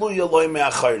shrotzim tluya loy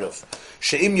me'achayrav.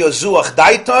 She'im yozuach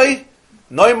daitoi,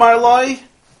 noimar loy,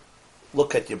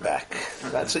 look at your back.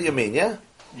 That's what you mean, yeah?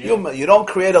 You don't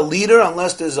create a leader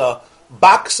unless there's a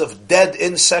box of dead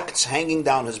insects hanging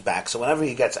down his back. So whenever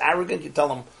he gets arrogant, you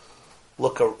tell him,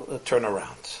 turn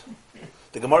around.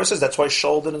 The Gemara says that's why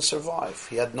Shaul didn't survive.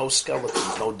 He had no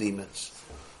skeletons, no demons.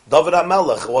 David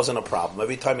HaMelech wasn't a problem.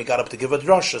 Every time he got up to give a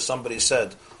drasha, somebody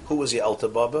said, who was the Alta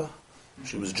Baba?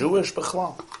 She was Jewish,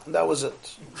 Bechlal. And that was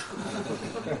it.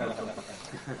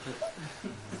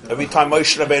 Every time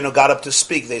Moshe Rabbeinu got up to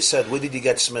speak, they said, where did you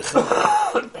get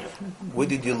smicha? Where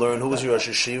did you learn? Who was your Rosh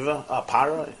Yeshiva?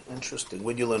 Para. Interesting.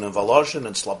 Where did you learn in Volozhin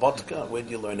and Slabotka? Where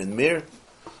did you learn in Mir?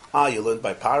 You learned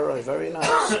by Para. Very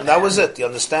nice. And that was it. You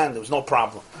understand? There was no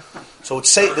problem. So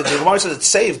the Gemara says it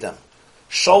saved them.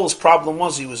 Shaul's problem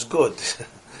was he was good.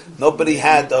 Nobody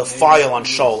had a file on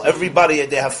Shaul. Everybody,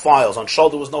 they have files. On Shaul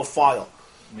there was no file.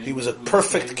 He was a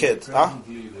perfect kid. Huh?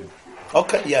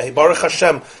 Okay, yeah, Baruch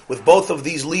Hashem, with both of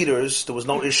these leaders, there was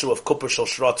no issue of Kuper Shel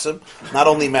Shrotzim, not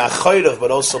only Me'achayrav,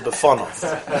 but also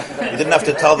Befonov. You didn't have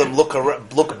to tell them,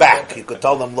 look back. You could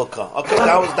tell them, look up. Okay,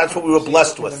 that's what we were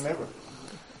blessed with.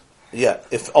 Yeah,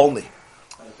 if only.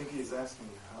 I think he's asking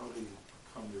you, how do you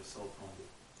become yourself humble?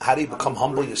 How do you become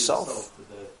humble yourself?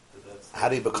 How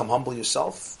do you become humble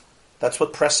yourself? That's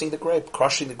what pressing the grape,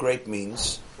 crushing the grape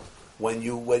means. When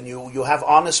you have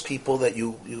honest people that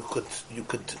you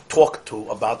could talk to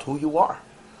about who you are,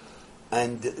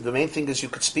 and the main thing is you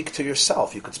could speak to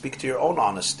yourself. You could speak to your own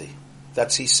honesty.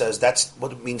 He says that's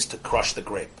what it means to crush the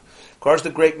grape. Crush the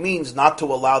grape means not to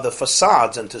allow the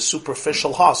facades and the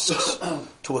superficial husks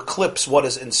to eclipse what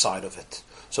is inside of it.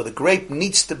 So the grape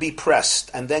needs to be pressed,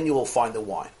 and then you will find the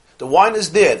wine. The wine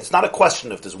is there. It's not a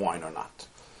question if there's wine or not.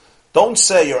 Don't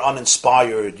say you're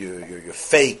uninspired, you're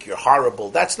fake, you're horrible.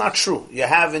 That's not true. You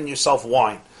have in yourself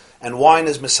wine. And wine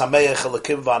is misameach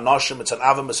elakim va'anoshim. It's an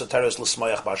avim esoteres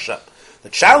l'smayach b'Hashem. The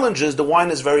challenge is the wine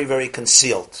is very, very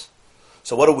concealed.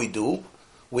 So what do?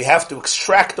 We have to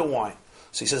extract the wine.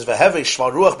 So he says, "V'heve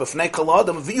shvar ruach b'fnei kol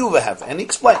adam v'yu v'heve," and he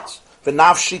explains,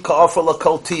 "V'nafshi ka'afar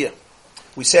l'kol tiyah."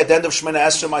 We say at the end of Shemona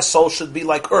Esrei, my soul should be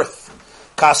like earth.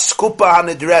 Ka'skupa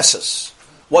hanidreses.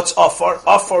 What's afar?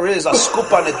 Afar is a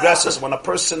skupa hanidreses. When a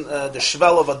person, the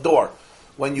shvel of a door,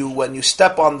 when you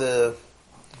step on the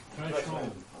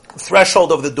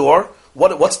threshold of the door,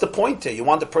 what's the point here? You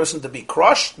want the person to be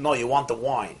crushed? No, you want the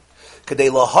wine.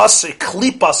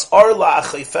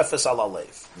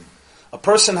 A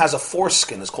person has a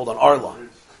foreskin, it's called an arla,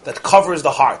 that covers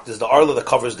the heart. There's the arla that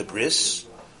covers the bris.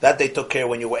 That they took care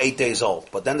when you were 8 days old.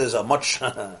 But then there's a much,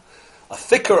 a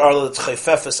thicker arla that's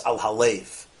chayfefes al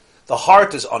halev. The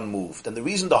heart is unmoved. And the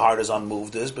reason the heart is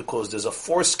unmoved is because there's a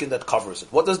foreskin that covers it.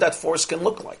 What does that foreskin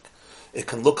look like? It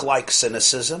can look like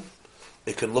cynicism.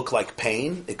 It can look like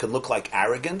pain. It can look like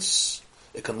arrogance.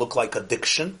 It can look like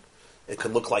addiction. It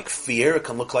can look like fear. It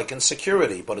can look like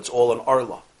insecurity. But it's all an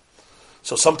arla.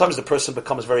 So sometimes the person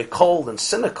becomes very cold and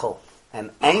cynical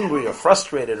and angry or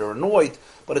frustrated or annoyed,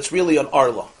 but it's really an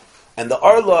arla. And the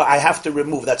arla I have to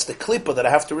remove. That's the klippa that I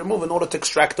have to remove in order to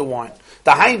extract the wine.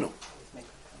 The hainu.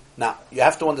 Now, you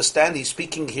have to understand, he's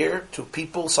speaking here to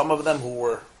people, some of them who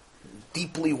were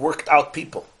deeply worked out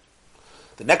people.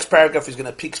 The next paragraph is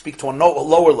going to speak to a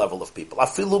lower level of people.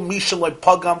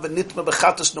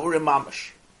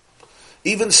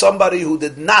 Even somebody who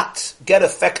did not get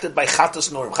affected by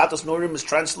Chatas Norim. Chatas Norim is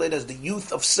translated as the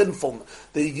youth of sinful,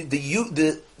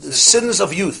 the sins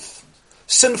of youth.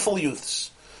 Sinful youths.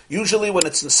 Usually when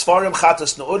it's in Sfarim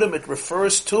Chatas Norim, it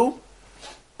refers to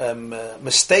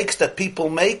mistakes that people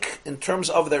make in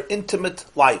terms of their intimate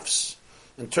lives.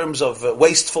 In terms of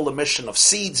wasteful emission of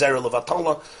seeds, Zerel of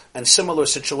Atola, and similar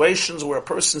situations where a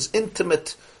person's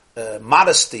intimate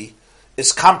modesty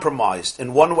is compromised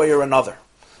in one way or another.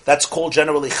 That's called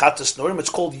generally Chatas Norim. It's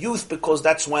called youth because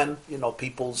that's when,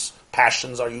 people's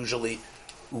passions are usually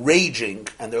raging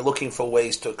and they're looking for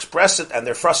ways to express it and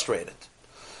they're frustrated.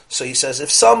 So he says,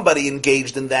 if somebody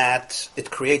engaged in that,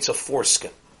 it creates a foreskin.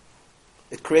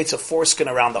 It creates a foreskin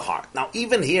around the heart. Now,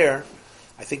 even here,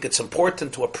 I think it's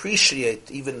important to appreciate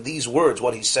even these words,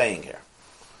 what he's saying here.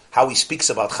 How he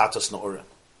speaks about Chatas Norim.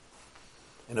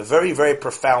 In a very, very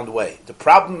profound way. The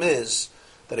problem is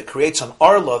that it creates an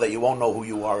arla that you won't know who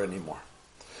you are anymore.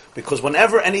 Because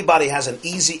whenever anybody has an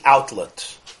easy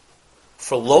outlet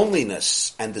for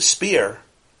loneliness and despair,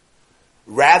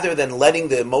 rather than letting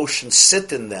the emotions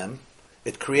sit in them,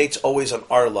 it creates always an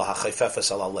arla,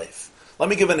 hachayfefes al alev. Let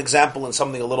me give an example in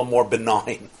something a little more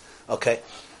benign. Okay?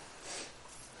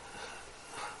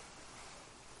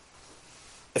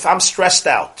 If I'm stressed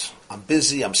out, I'm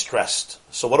busy, I'm stressed.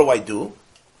 So what do?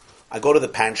 I go to the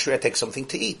pantry, I take something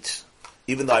to eat.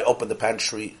 Even though I opened the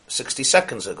pantry 60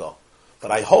 seconds ago.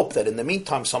 But I hope that in the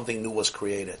meantime something new was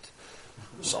created.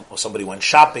 Somebody went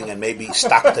shopping and maybe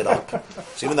stocked it up.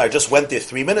 So even though I just went there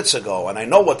 3 minutes ago and I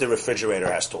know what the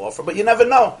refrigerator has to offer, but you never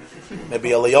know. Maybe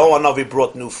Eliyahu Hanavi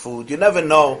brought new food. You never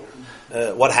know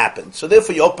what happened. So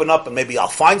therefore you open up and maybe I'll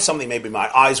find something. Maybe my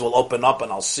eyes will open up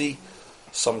and I'll see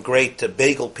some great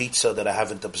bagel pizza that I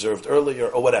haven't observed earlier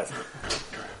or whatever.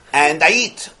 And I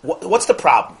eat. What's the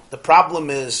problem? The problem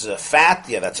is fat?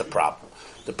 Yeah, that's a problem.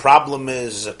 The problem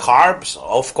is carbs?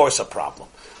 Oh, of course a problem.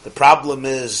 The problem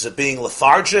is being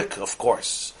lethargic? Of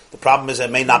course. The problem is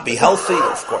it may not be healthy?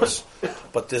 Of course.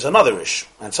 But there's another issue.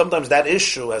 And sometimes that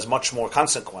issue has much more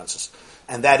consequences.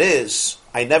 And that is,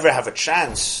 I never have a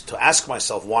chance to ask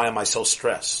myself, why am I so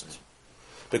stressed?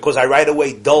 Because I right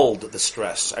away dulled the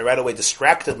stress. I right away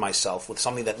distracted myself with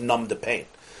something that numbed the pain.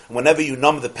 And whenever you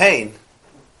numb the pain,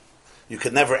 you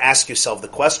can never ask yourself the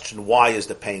question, why is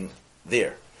the pain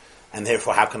there? And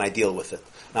therefore, how can I deal with it?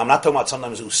 Now, I'm not talking about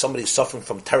sometimes if somebody's suffering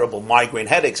from terrible migraine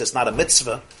headaches. It's not a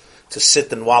mitzvah to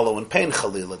sit and wallow in pain,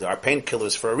 Chalila. There are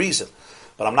painkillers for a reason.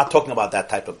 But I'm not talking about that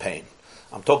type of pain.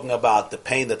 I'm talking about the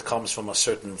pain that comes from a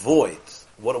certain void.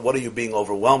 What are you being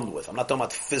overwhelmed with? I'm not talking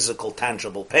about physical,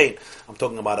 tangible pain. I'm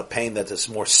talking about a pain that is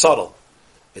more subtle.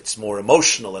 It's more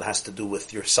emotional. It has to do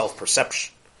with your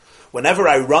self-perception. Whenever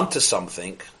I run to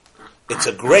something,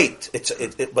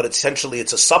 but essentially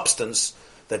it's a substance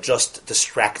that just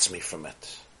distracts me from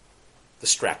it.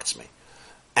 Distracts me.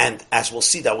 And as we'll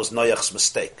see, that was Noach's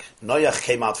mistake. Noach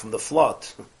came out from the flood.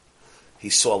 He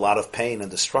saw a lot of pain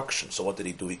and destruction. So what did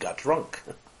he do? He got drunk.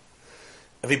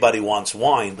 Everybody wants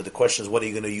wine, but the question is, what are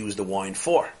you going to use the wine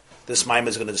for? This Maimon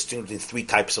is going to distinguish between 3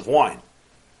 types of wine.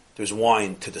 There's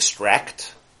wine to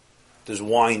distract. There's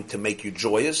wine to make you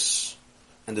joyous.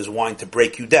 And there's wine to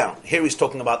break you down. Here he's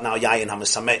talking about now Yayin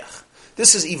HaMesameach.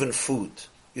 This is even food.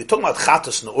 You're talking about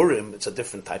Chatas Na'urim, it's a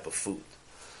different type of food.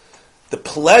 The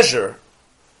pleasure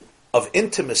of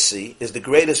intimacy is the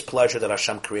greatest pleasure that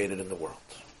Hashem created in the world.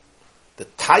 The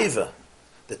taiva,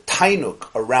 the tainuk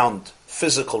around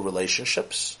physical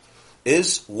relationships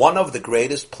is one of the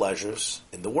greatest pleasures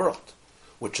in the world,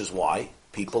 which is why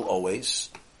people always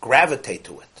gravitate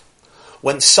to it.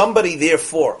 When somebody,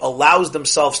 therefore, allows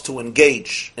themselves to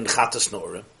engage in Chatas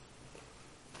Na'urim,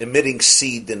 emitting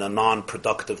seed in a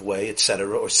non-productive way,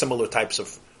 etc., or similar types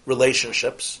of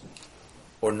relationships,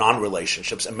 or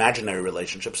non-relationships, imaginary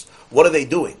relationships, what are they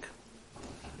doing?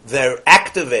 They're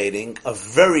activating a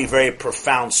very, very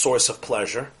profound source of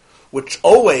pleasure, which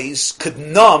always could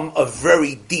numb a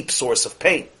very deep source of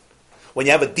pain. When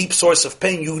you have a deep source of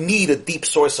pain, you need a deep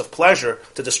source of pleasure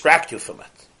to distract you from it.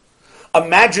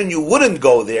 Imagine you wouldn't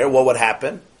go there, what would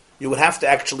happen? You would have to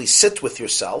actually sit with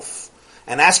yourself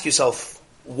and ask yourself,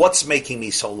 what's making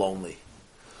me so lonely?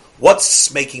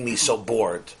 What's making me so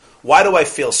bored? Why do I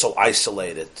feel so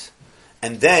isolated?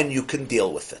 And then you can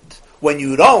deal with it. When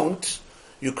you don't,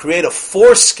 you create a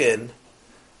foreskin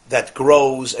that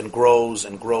grows and grows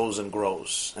and grows and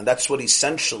grows. And that's what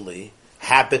essentially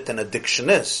habit and addiction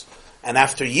is. And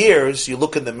after years, you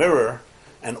look in the mirror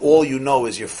and all you know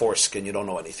is your foreskin. You don't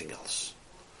know anything else.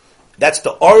 That's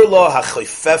the Arla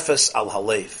HaChoifefes Al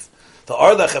Halev. The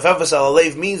Arla HaChoifefes Al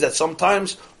Halev means that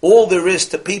sometimes all there is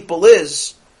to people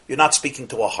is you're not speaking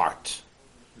to a heart.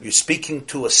 You're speaking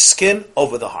to a skin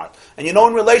over the heart. And you know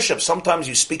in relationships, sometimes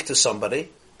you speak to somebody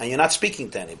and you're not speaking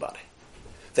to anybody.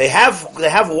 They have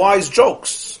wise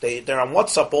jokes. They're on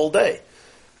WhatsApp all day.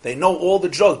 They know all the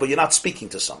jokes, but you're not speaking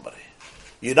to somebody.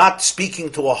 You're not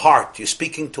speaking to a heart. You're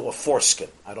speaking to a foreskin.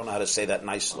 I don't know how to say that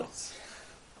nicely.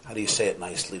 How do you say it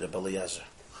nicely, Rabbi Eliezer?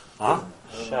 Huh?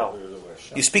 Shell.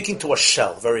 You're speaking to a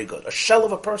shell. Very good. A shell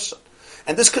of a person.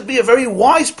 And this could be a very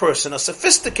wise person, a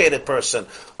sophisticated person,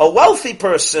 a wealthy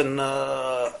person,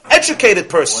 educated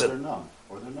person.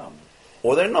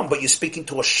 Or they're numb, but you're speaking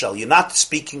to a shell. You're not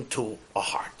speaking to a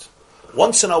heart.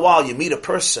 Once in a while, you meet a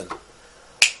person,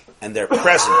 and they're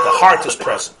present. The heart is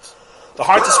present. The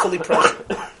heart is fully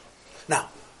present. Now,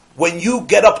 when you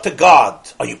get up to God,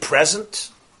 are you present?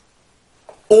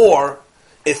 Or,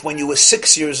 if when you were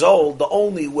 6 years old, the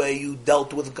only way you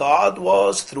dealt with God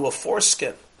was through a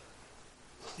foreskin.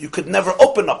 You could never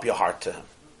open up your heart to Him.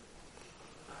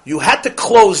 You had to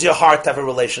close your heart to have a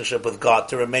relationship with God,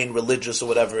 to remain religious or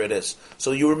whatever it is.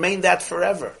 So you remain that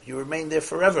forever. You remain there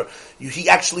forever. He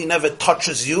actually never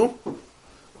touches you.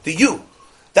 The you.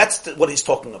 That's what he's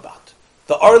talking about.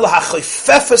 The Arla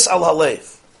HaChoifefes Al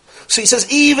Halev. So he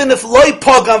says, even if loy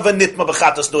pogam v'nitma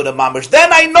b'chatas nura mamish,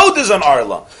 then I know there's an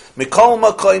Arla. Mikol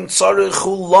makoim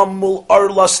tzarichu lamul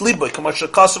Arlas liboy, k'masher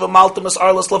kasav amaltamas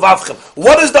Arlas levavchem.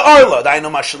 What is the Arla?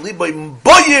 Dainu masher liboy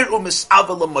mboyer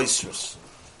u'misava l'moisrus.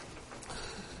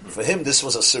 For him, this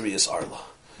was a serious Arla.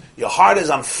 Your heart is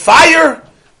on fire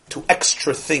to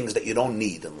extra things that you don't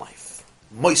need in life.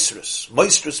 Moisrus.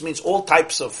 Moisrus means all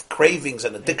types of cravings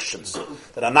and addictions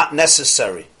that are not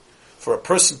necessary for a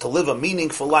person to live a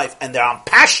meaningful life, and they're on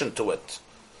passion to it.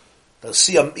 They'll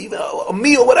see even a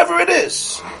meal, whatever it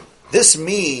is. This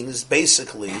means,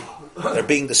 basically, they're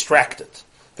being distracted.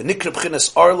 The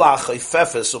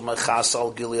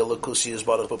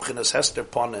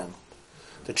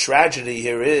tragedy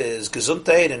here is,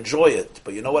 gesundheit, enjoy it,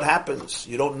 but you know what happens?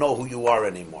 You don't know who you are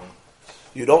anymore.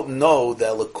 You don't know the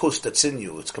elikus that's in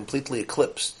you. It's completely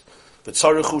eclipsed. Even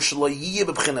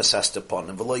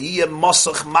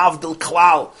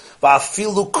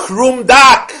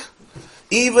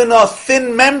a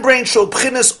thin membrane shall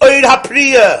b'chinas oid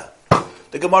hapriya.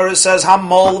 The Gemara says,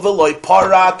 Hamol v'loy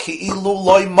para ki'ilu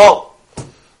loy mol.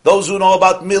 Those who know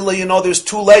about Mila, you know there's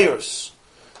 2 layers.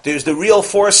 There's the real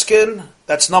foreskin,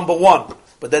 that's number 1.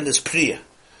 But then there's Priya.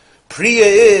 Priya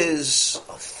is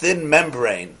a thin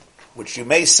membrane, which you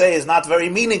may say is not very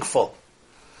meaningful.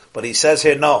 But he says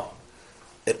here, no.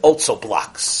 It also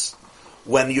blocks.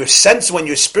 When you're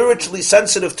spiritually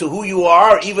sensitive to who you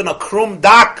are, even a krum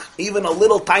dak, even a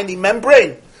little tiny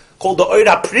membrane, called the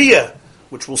Oira Priya,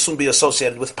 which will soon be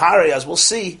associated with Pari, as we'll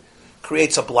see,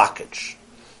 creates a blockage.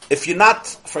 If you're not,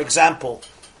 for example,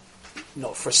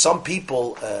 for some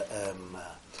people,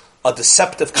 a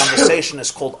deceptive conversation is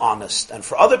called honest. And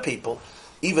for other people,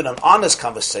 even an honest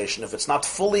conversation, if it's not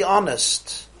fully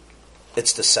honest,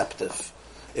 it's deceptive.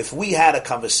 If we had a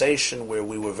conversation where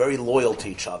we were very loyal to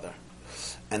each other,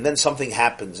 and then something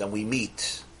happens and we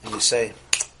meet, and you say,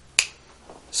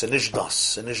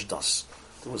 Sinishdas,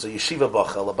 There was a yeshiva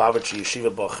bacha, a Lubavitcher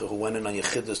yeshiva bacha, who went in on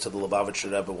yechidus to the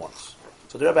Lubavitcher Rebbe once.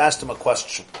 So the Rebbe asked him a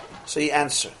question. So he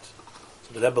answered.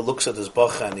 So the Rebbe looks at his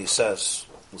bacha and he says,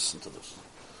 listen to this.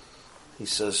 He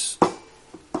says,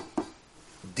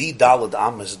 Die Daled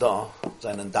Ames da,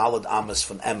 seinen Daled Ames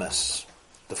von Emes.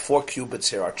 The 4 cubits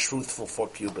here are truthful 4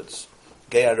 cubits.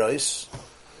 Geh arois,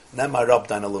 nimm herab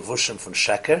deine Levushim von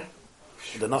Sheker,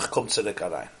 und danach komm zurück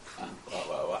herein.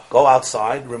 Go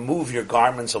outside, remove your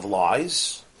garments of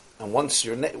lies, and once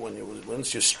you're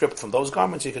stripped from those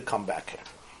garments, you can come back here.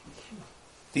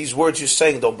 These words you're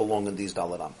saying don't belong in these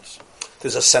Daled Ames.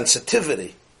 There's a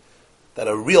sensitivity that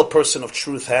a real person of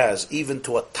truth has, even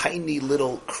to a tiny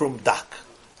little krum dak.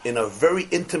 In a very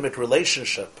intimate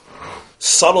relationship,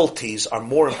 subtleties are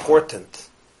more important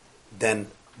than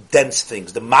dense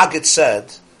things. The Maggid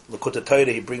said, L'Kutei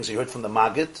Torah, he heard from the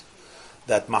Maggid,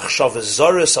 that machshavas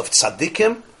zoros of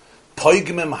tzaddikim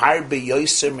poigmim harbe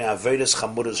yoser me'averes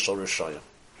chamuras shel rishayim.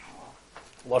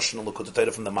 Lashon L'Kutei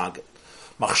Torah from the Maggid.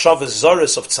 Machshavas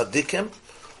zoros of tzaddikim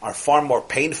are far more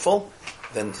painful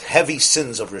than heavy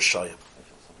sins of rishayim.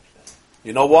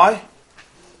 You know why?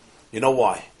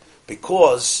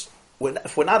 Because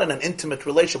if we're not in an intimate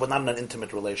relationship, we're not in an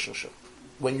intimate relationship.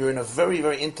 When you're in a very,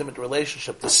 very intimate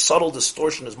relationship, the subtle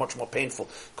distortion is much more painful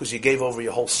because you gave over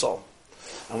your whole soul.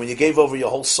 And when you gave over your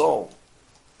whole soul,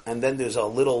 and then there's a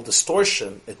little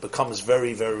distortion, it becomes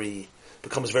very, very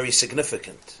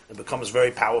significant. It becomes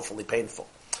very powerfully painful.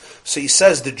 So he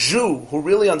says the Jew who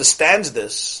really understands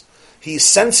this, he's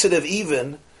sensitive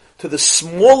even to the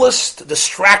smallest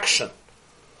distraction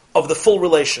of the full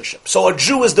relationship. So a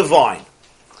Jew is divine,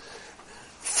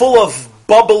 full of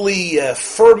bubbly,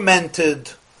 fermented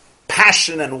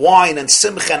passion and wine and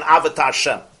simcha and avat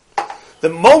Hashem. The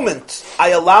moment I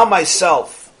allow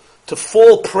myself to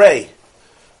fall prey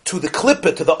to the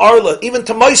klippah, to the arla, even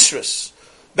to moisris,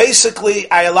 basically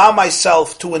I allow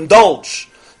myself to indulge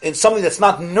in something that's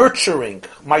not nurturing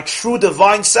my true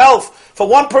divine self. For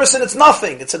one person it's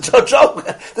nothing, it's a joke.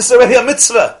 This is already a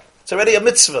mitzvah. It's already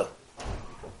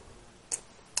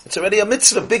a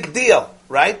mitzvah, big deal,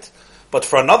 right? But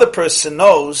for another person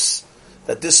knows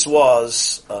that this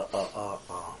was a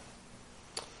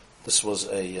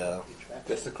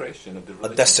desecration of the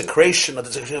relationship. A desecration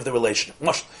of the relationship.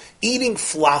 Eating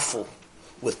falafel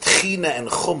with tchina and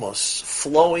hummus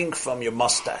flowing from your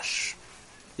mustache.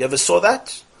 You ever saw that?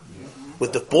 Mm-hmm.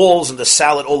 With the balls and the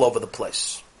salad all over the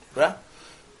place. Right?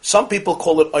 Some people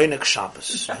call it Einik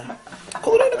Shabbos.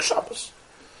 Call it Einik Shabbos.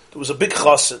 There was a big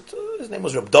chassid. His name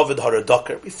was Reb David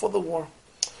Haradoker before the war.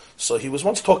 So he was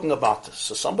once talking about this.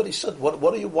 So somebody said, why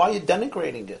are you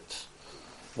denigrating it?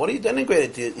 What are you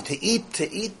denigrating? To eat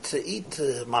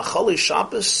Machali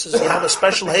Shabbos, you have a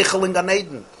special heichel in Gan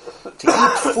Eden. To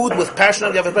eat food with passion,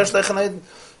 you have a special heichel in Gan Eden.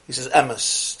 He says,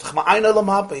 Emes.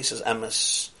 He says,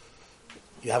 Emes.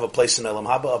 You have a place in Elam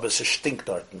Haba, but it's a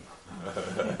stinkdarten.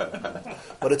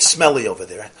 But it's smelly over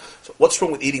there. Right? So what's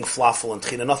wrong with eating falafel and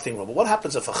tchina? Nothing wrong. But what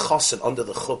happens if a chassid under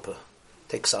the chuppah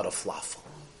takes out a falafel?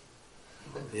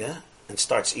 Yeah? And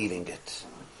starts eating it.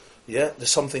 Yeah? There's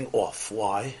something off.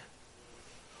 Why?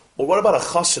 Or what about a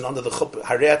chassid under the chuppah?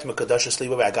 Harayat Mekadashas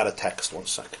Liwa, I got a text, 1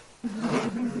 second.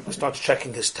 He starts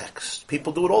checking his text.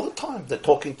 People do it all the time. They're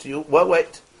talking to you. Well,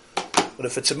 wait. But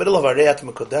if it's the middle of Harayat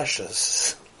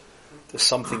Mekadashas, there's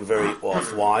something very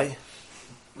off. Why?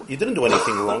 You didn't do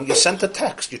anything wrong. You sent a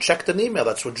text. You checked an email.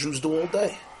 That's what Jews do all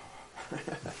day.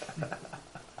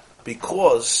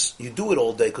 Because you do it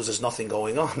all day because there's nothing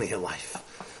going on in your life.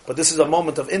 But this is a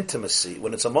moment of intimacy.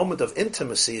 When it's a moment of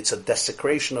intimacy, it's a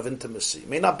desecration of intimacy. It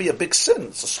may not be a big sin.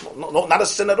 It's a small, not a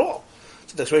sin at all.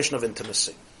 It's a desecration of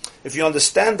intimacy. If you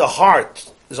understand the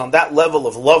heart is on that level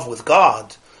of love with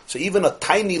God, so even a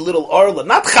tiny little arla,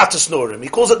 not chatas norim, he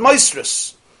calls it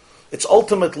moistris, it's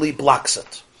ultimately blocks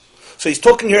it. So he's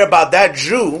talking here about that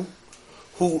Jew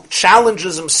who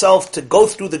challenges himself to go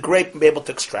through the grape and be able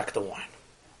to extract the wine.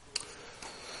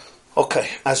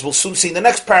 Okay, as we'll soon see in the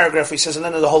next paragraph, he says, and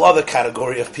then there's a whole other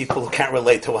category of people who can't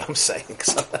relate to what I'm saying.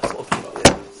 So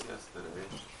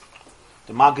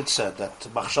the Maggid said that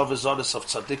machshavas zoros of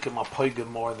tzaddikim are poigim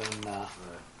more than.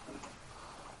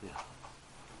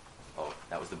 Oh,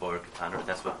 that was the Borer Kataner.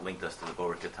 That's what linked us to the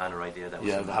Borer Kataner idea. That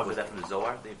was was that from the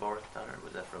Zohar, the Borer Kataner?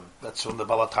 Was that from? That's from the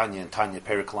Balatanya and Tanya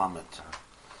Perik Lamed.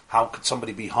 How could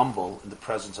somebody be humble in the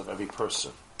presence of every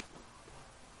person?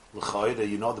 L'chayda,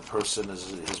 you know the person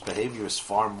his behavior is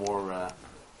far more.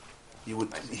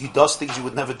 He does things you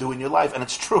would never do in your life, and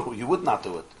it's true. You would not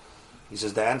do it. He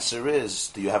says the answer is: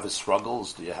 do you have his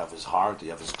struggles? Do you have his heart? Do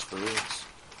you have his experience?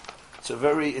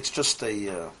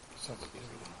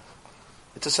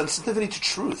 It's a sensitivity to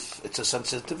truth. It's a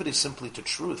sensitivity simply to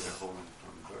truth.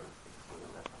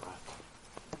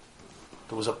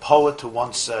 There was a poet who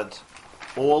once said,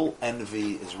 all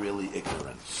envy is really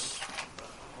ignorance.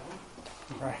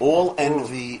 Right. All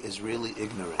envy is really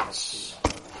ignorance.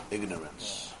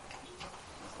 Ignorance.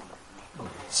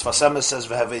 Sfas Emes says,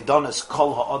 "V'havedonis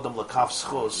kol ha'adam l'kaf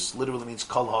schus," literally means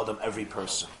kol ha'adam, every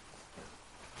person.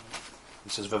 He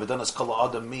says, "V'havedonis kol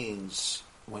ha'adam" means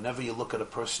whenever you look at a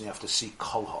person, you have to see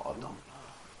kol ha'adam.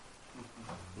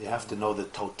 You have to know the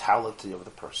totality of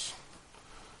the person.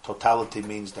 Totality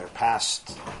means their past,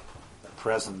 their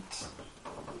present,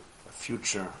 their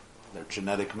future, their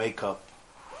genetic makeup,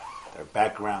 their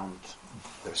background,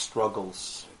 their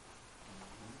struggles,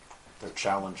 their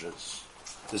challenges.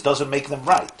 This doesn't make them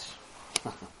right.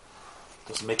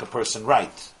 Doesn't make a person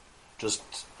right. Just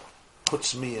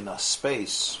puts me in a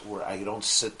space where I don't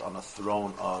sit on a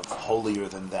throne of holier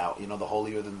than thou. You know the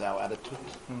holier than thou attitude?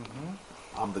 Mm-hmm.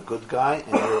 I'm the good guy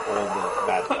and you're all the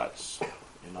bad guys.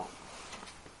 You know?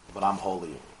 But I'm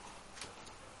holier.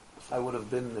 If I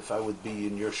would be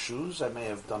in your shoes, I may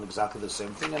have done exactly the same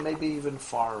thing, and maybe even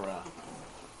far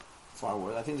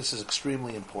worse. I think this is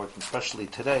extremely important, especially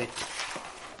today.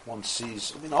 One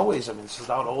sees, this is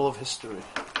out all of history.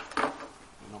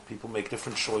 You know, people make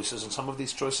different choices, and some of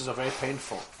these choices are very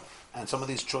painful, and some of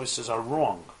these choices are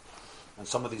wrong, and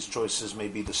some of these choices may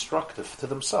be destructive to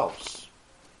themselves.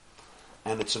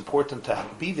 And it's important to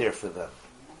be there for them.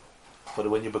 But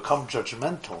when you become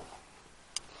judgmental,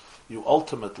 you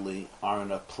ultimately are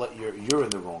you're in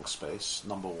the wrong space,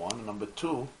 number one. And number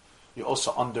two, you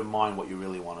also undermine what you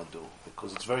really want to do.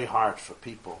 Because it's very hard for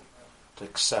people to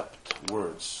accept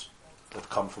words that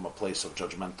come from a place of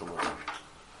judgmentalism.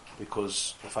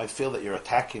 Because if I feel that you're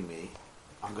attacking me,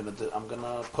 I'm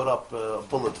gonna put up a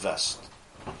bullet vest.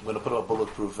 I'm going to put up a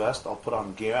bulletproof vest. I'll put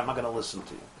on gear. I'm not going to listen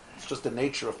to you. It's just the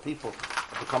nature of people.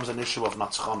 It becomes an issue of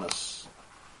natzchanas.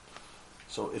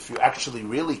 So if you actually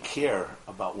really care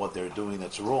about what they're doing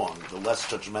that's wrong, the less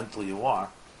judgmental you are,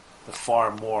 the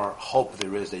far more hope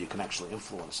there is that you can actually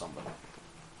influence somebody.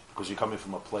 Because you're coming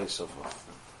from a place of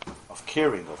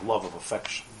caring, of love, of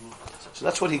affection. So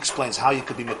that's what he explains, how you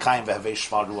could be mekayim v'havei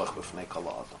shvar ruach b'fnei kol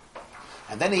ha'adam.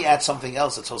 And then he adds something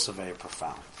else that's also very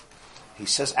profound. He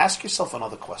says, ask yourself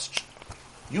another question.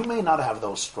 You may not have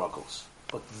those struggles,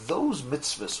 but those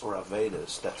mitzvahs or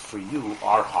avedas that for you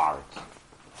are hard,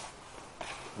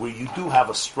 where you do have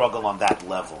a struggle on that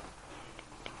level,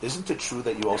 isn't it true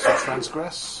that you also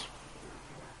transgress?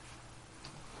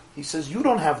 He says, you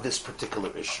don't have this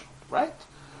particular issue, right?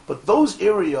 But those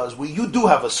areas where you do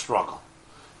have a struggle,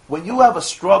 when you have a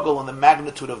struggle and the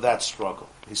magnitude of that struggle,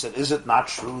 he said, is it not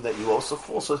true that you also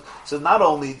fall? So he says, not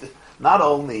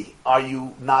only are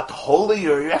you not holy,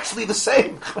 you're actually the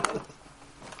same.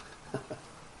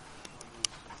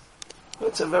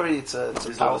 It's a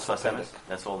powerful thing.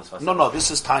 That's all the Sfas Emes? No,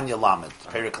 this is Tanya Lamed,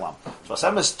 Perik Lam. Sfas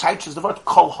Emes teaches the word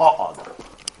Kol Ha'adam.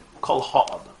 Kol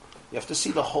Ha'adam. You have to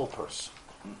see the whole person.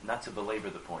 Not to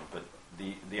belabor the point, but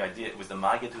the idea, it was the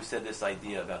Maggid who said this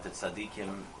idea about the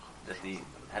tzaddikim,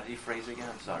 how did he phrase it again?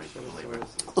 I'm sorry to belabor it.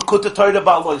 L'kut Torah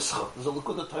ba'aloischa. There's a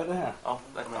L'kut Torah here. I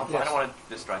don't want to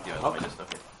distract you. Okay.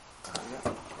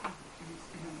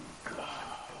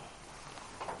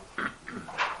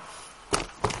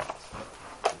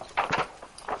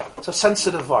 It's a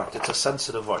sensitive art.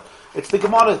 It's the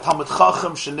Gemara, Talmud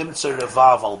Chacham shenimtzer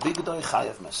revav al bigdoi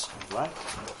chayav mis. Right?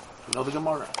 You know the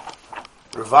Gemara.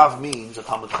 Revav means a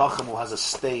Talmud Chacham who has a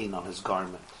stain on his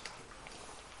garment.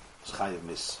 It's chayav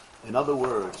mis. In other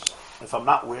words, if I'm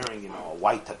not wearing, a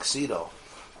white tuxedo,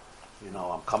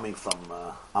 I'm coming from,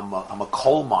 I'm a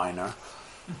coal miner,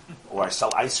 or I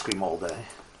sell ice cream all day,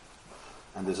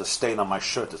 and there's a stain on my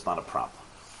shirt, it's not a problem.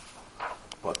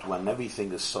 But when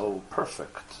everything is so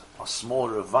perfect, a small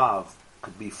revav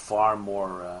could be far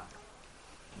more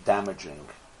damaging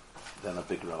than a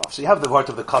big revav. So you have the word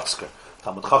of the Kotzker.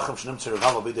 Talmud Chacham shenimtzer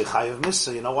revav al bidei chayav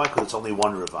misa. You know why? Because it's only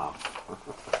one revav.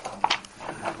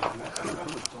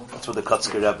 That's what the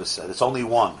Kotzker Rebbe said. It's only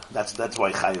one. That's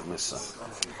why chayav misa.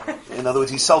 In other words,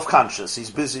 he's self-conscious.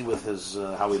 He's busy with his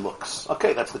how he looks.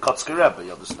 Okay, that's the Kotzker Rebbe.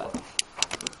 You understand?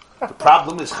 The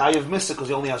problem is chayav misa because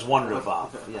he only has one revav.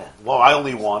 Yeah. Well, I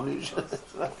only one.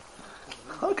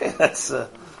 Okay, that's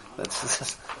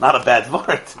not a bad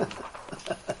word.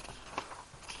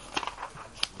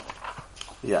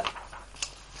 Yeah.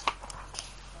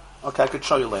 Okay, I could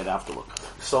show you later afterward.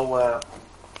 So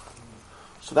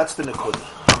that's the nekuda.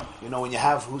 When you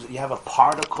have a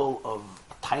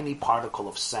tiny particle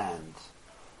of sand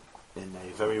in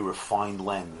a very refined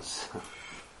lens,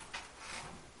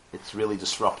 it's really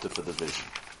disruptive for the vision.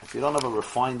 If you don't have a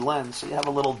refined lens, you have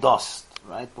a little dust,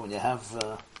 right? But when you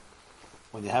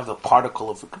have a particle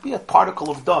of, it could be a particle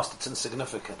of dust, it's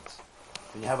insignificant.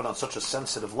 when you have it on such a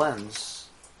sensitive lens,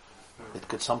 it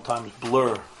could sometimes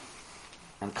blur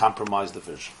and compromise the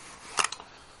vision.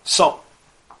 So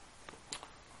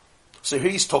here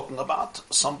he's talking about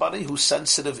somebody who's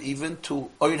sensitive even to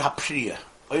Oir HaPriya.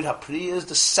 Oir HaPriya is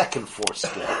the second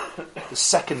foreskin, the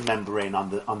second membrane on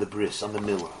the bris, on the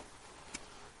milah.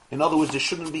 In other words, there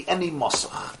shouldn't be any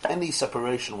masach, any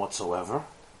separation whatsoever,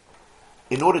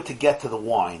 in order to get to the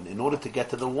wine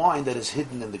that is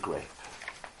hidden in the grape.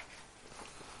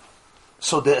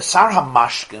 So the Sar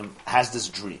HaMashkim has this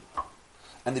dream.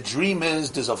 And the dream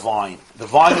is there's a vine. The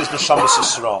vine is Neshama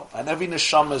Yisrael. And every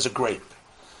Neshama is a grape.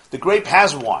 The grape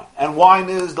has wine. And wine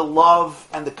is the love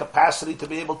and the capacity to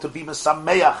be able to be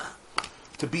Mesameach.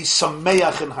 To be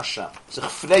Sameach in Hashem.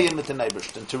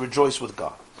 And to rejoice with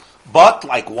God. But,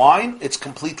 like wine, it's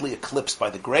completely eclipsed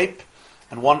by the grape.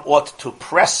 And one ought to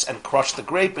press and crush the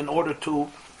grape in order to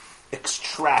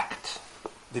extract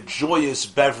the joyous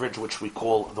beverage which we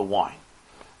call the wine.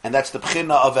 And that's the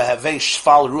b'china of a hevei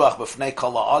shfal ruach b'fnei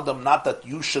kol ha'adam, not that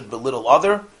you should belittle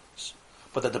others,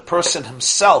 but that the person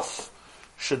himself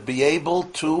should be able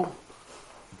to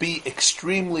be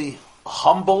extremely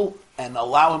humble and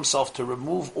allow himself to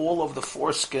remove all of the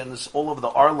foreskins, all of the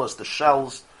arlas, the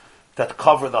shells that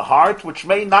cover the heart, which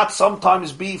may not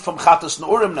sometimes be from chatas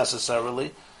neurim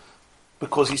necessarily,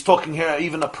 because he's talking here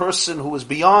even a person who is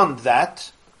beyond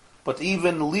that, but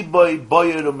even liboy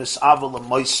boyer misavel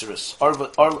moisris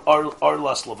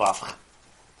arlas levavch.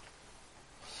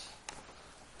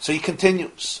 So he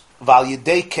continues. Val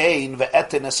yedei kain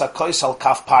ve'etin esakois al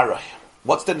kaf paroi.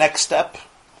 What's the next step?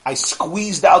 I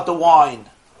squeezed out the wine.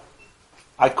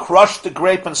 I crushed the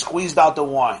grape and squeezed out the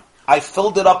wine. I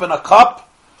filled it up in a cup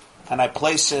and I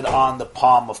place it on the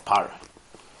palm of Paroi.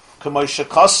 K'moshe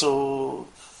kasu,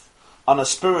 on a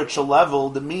spiritual level,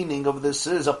 the meaning of this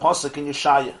is a pasuk in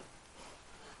Yeshaya.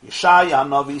 Yeshaya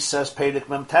Navi says, Perek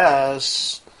Mem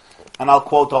Tes, and I'll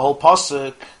quote the whole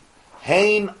pasuk,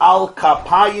 Hein al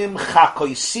kapayim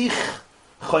chakoisich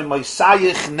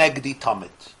choimoisayich negdi tamid.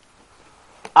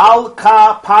 Al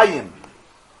kapayim,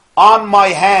 on my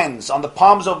hands, on the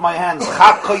palms of my hands,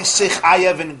 chakoisich, I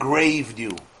have engraved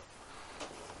you.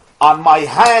 On my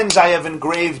hands I have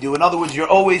engraved you. In other words, you're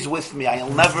always with me.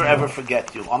 I'll never ever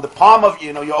forget you. On the palm of,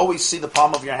 you always see the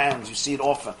palm of your hands. You see it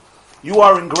often. You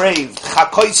are engraved.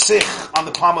 Chakoisich, on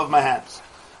the palm of my hands.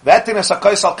 Ve'etin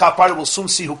esakois al kaf Paroi, will soon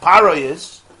see who Paroi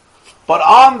is. But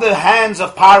on the hands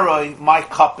of Paroi, my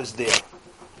cup is there.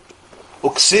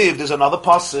 Uksiv, there's another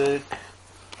pasuk.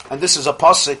 And this is a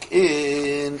pasuk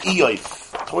in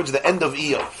Iyov, towards the end of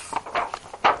Iyov.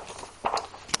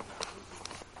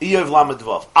 Iyov Lamed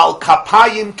Vav. Al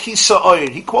kapayim kisa oir.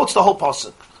 He quotes the whole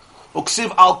pasuk.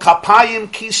 Uksiv al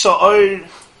kapayim kisa oir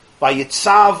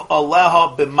vayitzav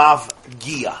aleha b'mav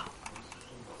gia.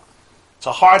 It's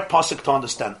a hard pasuk to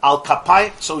understand. Al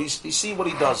kapayim. So you see what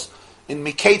he does. In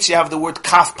Miketz you have the word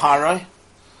kaf paroi.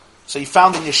 So you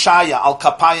found in Yeshaya al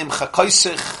kapayim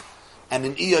chakoisich, and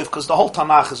in Iyov, because the whole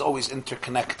Tanakh is always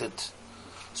interconnected,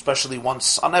 especially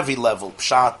once on every level,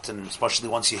 pshat, and especially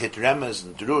once you hit remez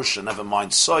and drush, and never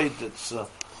mind soid.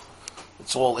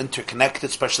 It's all interconnected,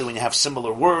 especially when you have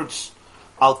similar words.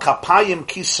 Al kapayim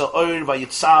kisa oir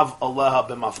vayitzav aleha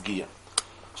b'mavgia.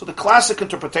 So the classic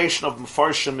interpretation of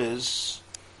Mefarshim is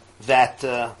that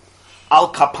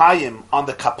al kapayim, on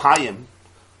the kapayim,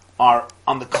 are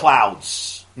on the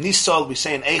clouds. Nisal, we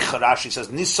say in Eicha, Rashi says,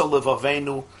 Nisal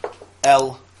levavenu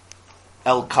el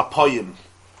kapayim.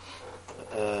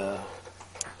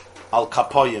 Al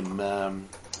kapoyim.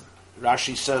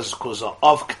 Rashi says because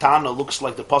of ktana looks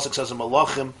like the pasuk says in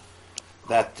Malachim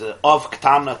that of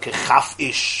ktana kechaf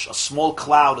ish, a small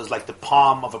cloud is like the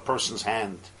palm of a person's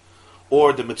hand,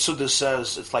 or the Mitzudah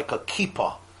says it's like a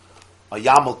kippah, a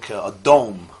yamelke, a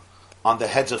dome on the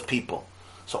heads of people.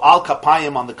 So al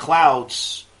kapayim, on the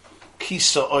clouds,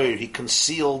 kisa oir, he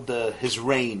concealed his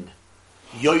reign.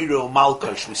 Yoiro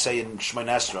malkash, we say in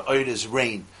Shemona Esra, oir is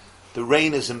rain. The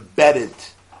rain is embedded,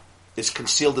 is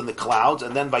concealed in the clouds,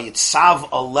 and then by Yitzav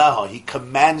Aleha, he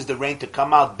commands the rain to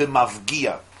come out,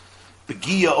 b'mavgia.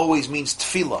 Begia always means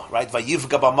tefillah, right?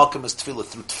 Vayivga b'makom is tefillah.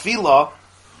 Through tefillah,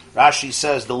 Rashi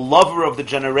says, the lover of the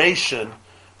generation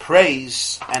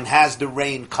prays and has the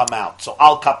rain come out. So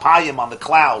al kapayim, on the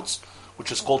clouds,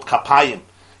 which is called kapayim,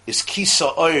 is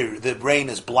kisa oir, the rain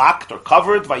is blocked or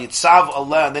covered, Vayitzav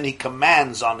Aleha, and then he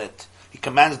commands on it. He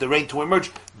commands the rain to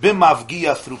emerge,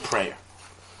 b'mavgia, through prayer.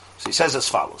 So he says as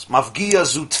follows: Mavgia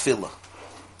zu tefillah.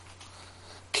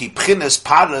 Ki b'chines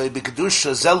parei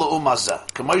b'kedusha zelu umazeh.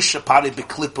 K'moishe parei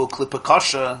b'klipu klipa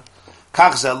kosher.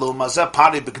 Kach zelu umazeh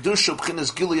parei b'kedusha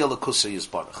b'chines gilui elakusa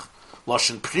yizbarach.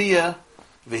 Loshen priya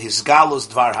v'hizgalus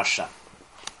dvar Hashem.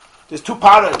 There's two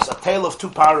paras, a tale of two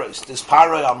paras. There's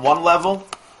para on one level,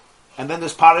 and then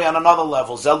there's para on another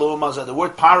level. Zelu umazah. The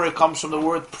word para comes from the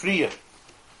word priya.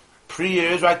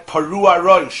 Priya is right, parua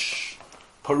roish,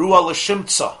 parua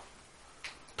l'shimtza.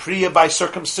 Priya by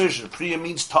circumcision. Priya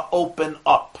means to open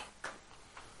up.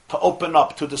 To open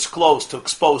up, to disclose, to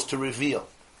expose, to reveal.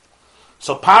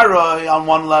 So Parai on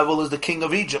one level is the king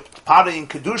of Egypt. Parai in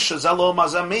Kedusha, Zelo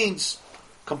Mazah means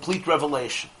complete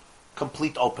revelation,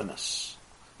 complete openness.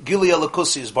 Gilia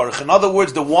Lakusi is Baruch. In other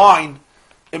words, the wine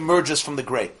emerges from the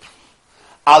grape.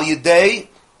 Al Yedei,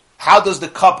 how does the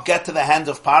cup get to the hand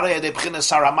of Parai? Yedei B'chinas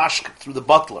Saramashkim, through the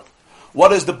butler.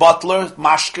 What is the butler?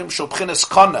 Mashkim, Shol B'chinas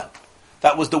Kana.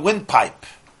 That was the windpipe.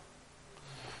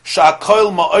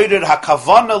 Sha'akoil ma'oirer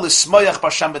hakavana l'smoyach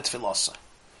b'Hashem b'tfilasa.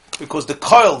 Because the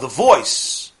koil, the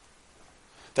voice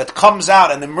that comes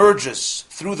out and emerges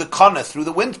through the kana, through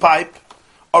the windpipe,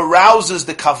 arouses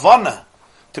the kavana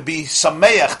to be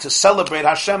sameach, to celebrate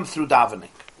Hashem through davening.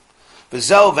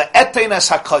 V'zel ve'eteines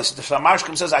hakos. The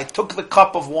Shamarshkim says, I took the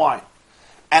cup of wine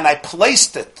and I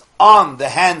placed it on the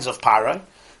hands of Parai.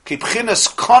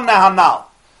 Kibchinas kana hanal.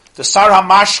 The Sar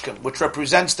HaMashkim, which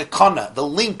represents the kana, the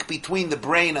link between the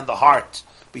brain and the heart,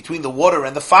 between the water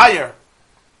and the fire.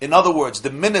 In other words,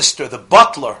 the minister, the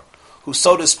butler, who,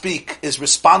 so to speak, is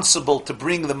responsible to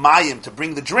bring the mayim, to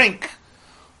bring the drink,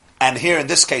 and here in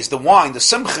this case, the wine, the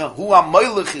simcha,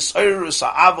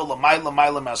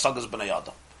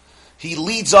 he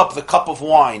leads up the cup of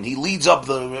wine, he leads up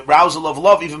the arousal of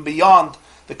love, even beyond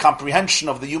the comprehension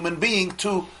of the human being,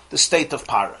 to the state of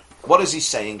para. What is he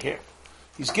saying here?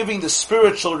 He's giving the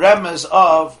spiritual remez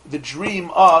of the dream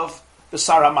of the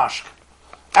Sar HaMashkim.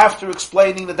 After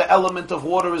explaining that the element of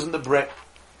water is in the brain,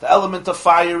 the element of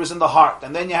fire is in the heart,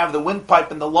 and then you have the windpipe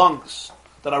and the lungs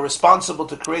that are responsible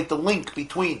to create the link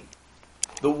between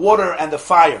the water and the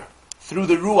fire, through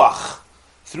the ruach,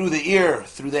 through the ear,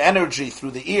 through the energy,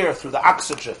 through the ear, through the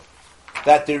oxygen,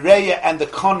 that the reya and the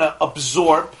kana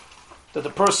absorb, that the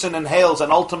person inhales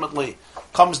and ultimately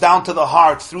comes down to the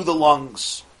heart through the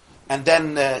lungs, and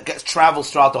then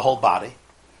travels throughout the whole body.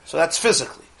 So that's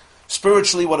physically.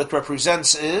 Spiritually, what it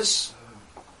represents is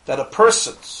that a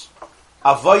person's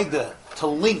avodah to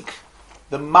link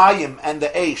the mayim and the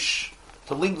eish,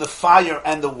 to link the fire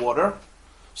and the water.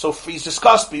 So he's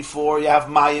discussed before, you have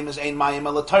mayim is ein mayim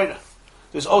el Torah.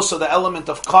 There's also the element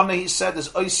of kana, he said, is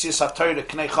oisius ha-Torah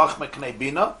k'nei chachma k'nei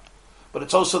bina, but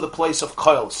it's also the place of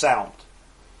koil, sound.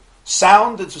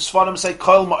 Sound, it's Sfarim say,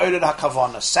 koil ma'ored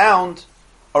ha-kavana. Sound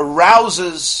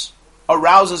arouses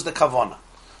the kavana.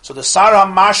 So the Sar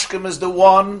HaMashkim is the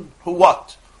one who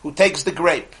what? Who takes the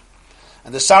grape.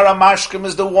 And the Sar HaMashkim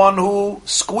is the one who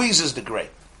squeezes the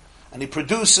grape. And he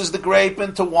produces the grape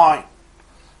into wine.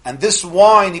 And this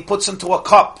wine he puts into a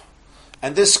cup.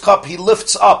 And this cup he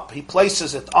lifts up, he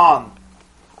places it on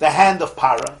the hand of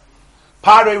Para.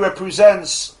 Para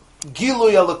represents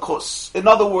Gilui Elikus. In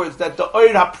other words, that the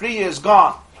Oir HaPriya is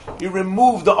gone. You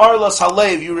remove the Arlas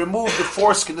Halev, you remove the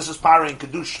foreskin. This is Para in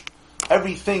Kedusha.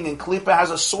 Everything in Klippa has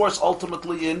a source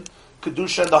ultimately in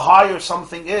Kedusha, and the higher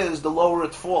something is, the lower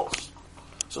it falls.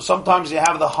 So sometimes you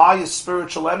have the highest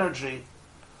spiritual energy.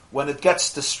 When it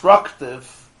gets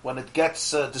destructive, when it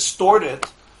gets distorted,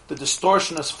 the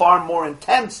distortion is far more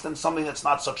intense than something that's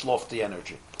not such lofty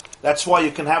energy. That's why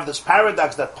you can have this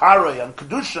paradox that Parai and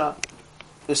Kedusha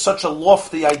is such a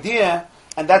lofty idea,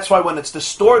 and that's why when it's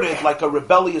distorted, like a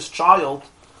rebellious child,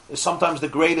 is sometimes the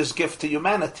greatest gift to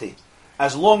humanity.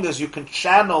 As long as you can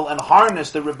channel and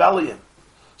harness the rebellion.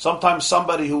 Sometimes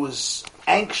somebody who is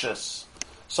anxious,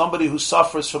 somebody who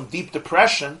suffers from deep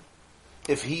depression,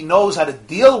 if he knows how to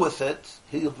deal with it,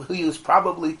 he is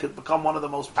probably could become one of the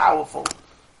most powerful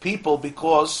people,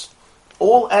 because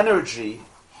all energy,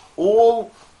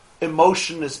 all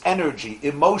emotion is energy.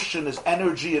 Emotion is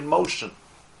energy in motion.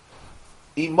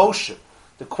 Emotion.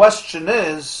 The question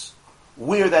is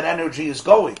where that energy is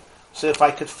going. So if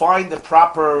I could find the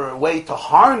proper way to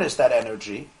harness that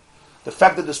energy, the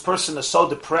fact that this person is so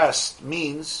depressed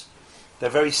means they're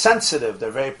very sensitive,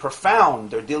 they're very profound,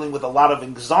 they're dealing with a lot of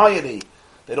anxiety,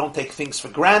 they don't take things for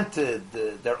granted,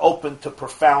 they're open to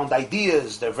profound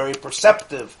ideas, they're very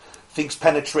perceptive, things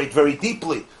penetrate very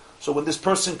deeply. So when this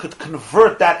person could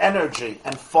convert that energy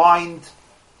and find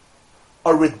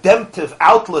a redemptive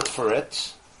outlet for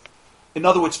it, in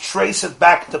other words, trace it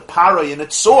back to Para in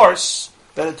its source,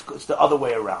 then it's the other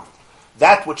way around.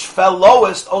 That which fell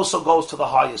lowest also goes to the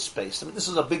highest space. I mean, this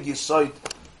is a big yesod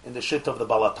in the shit of the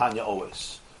Balatanya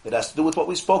always. It has to do with what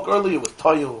we spoke earlier with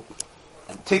Toyu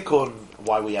and Tikkun,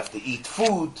 why we have to eat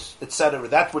food, etc.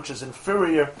 That which is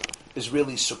inferior is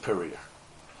really superior.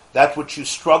 That which you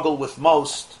struggle with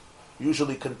most,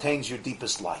 usually contains your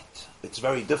deepest light. It's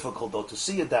very difficult, though, to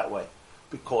see it that way,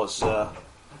 because the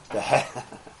head,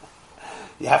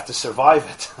 you have to survive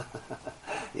it.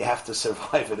 You have to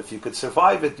survive it. If you could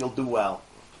survive it, you'll do well.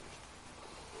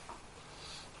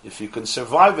 If you can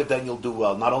survive it, then you'll do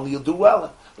well. Not only you'll do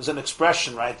well, there's an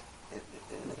expression, right?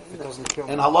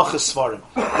 In halachas svarim,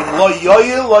 lo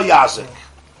yoyil lo yazik.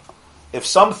 If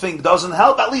something doesn't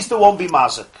help, at least it won't be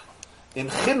mazik. In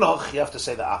chinuch, you have to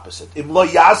say the opposite. Im lo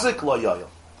yazik lo yoyil.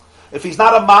 If he's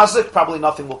not a mazik, probably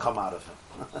nothing will come out of him.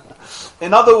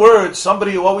 In other words,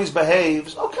 somebody who always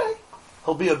behaves, okay,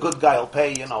 he'll be a good guy. He'll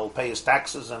pay, he'll pay his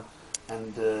taxes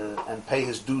and pay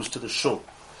his dues to the shul.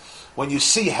 When you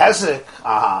see hezek,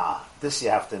 this you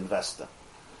have to invest in.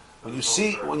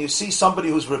 When you see somebody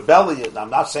who's rebellious, I'm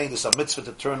not saying this is a mitzvah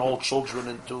to turn all children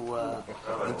into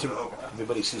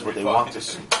everybody sees what they want to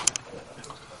see.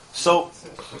 So,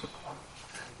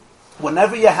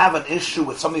 whenever you have an issue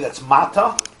with something that's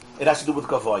mata, it has to do with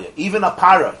gavoya. Even a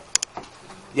para.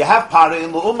 You have para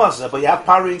in Lu'umazah, but you have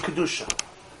para in Kedusha.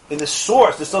 In the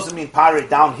source, this doesn't mean para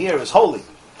down here is holy.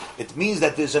 It means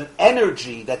that there's an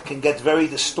energy that can get very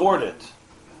distorted.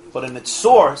 But in its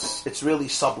source, it's really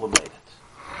sublimated.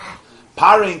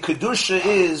 Para in Kedusha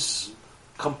is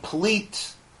a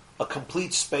complete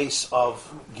space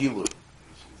of gilui,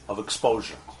 of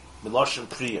exposure. Miloshen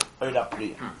priya, oida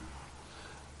priya.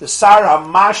 The Sar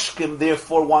HaMashkim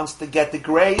therefore wants to get the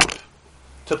grape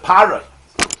to para.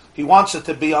 He wants it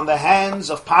to be on the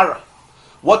hands of para.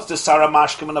 What's the Sar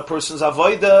HaMashkim in a person's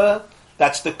avoida?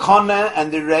 That's the kona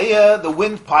and the reya, the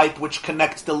windpipe, which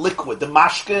connects the liquid, the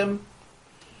mashkim,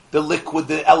 the liquid,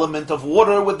 the element of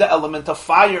water with the element of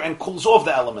fire, and cools off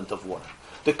the element of water.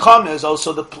 The kona is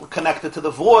also connected to the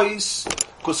voice,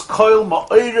 because koil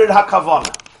ma'oirid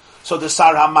hakavana. So the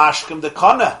Sar HaMashkim, the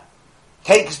kona,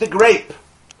 takes the grape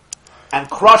and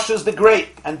crushes the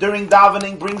grape, and during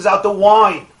davening brings out the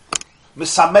wine.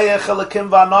 Misameach elakim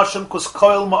va'anoshim, because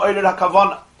koil ma'oirid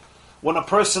hakavana. When a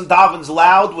person davens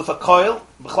loud with a koil,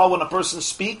 when a person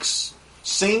speaks,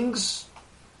 sings,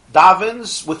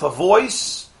 davens with a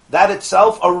voice, that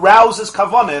itself arouses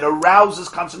kavanah, it arouses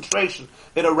concentration,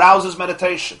 it arouses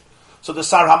meditation. So the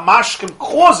Sar HaMashkim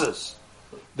causes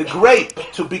the grape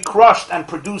to be crushed and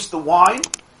produce the wine,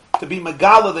 to be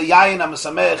megala the yayin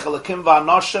ha'mesamech elakim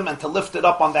va'anoshim, and to lift it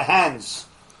up on the hands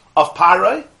of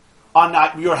Parai.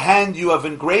 On your hand you have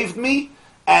engraved me,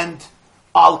 and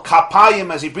al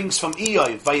kapayim, as he brings from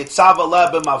Iyov, vayitzav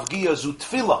aleh b'mavgiya zu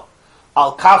tefillah.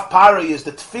 Al kaf Parai is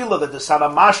the tefillah that the Sar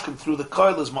HaMashkim through the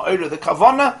koil is ma'ira the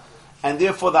kavana, and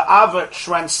therefore the aver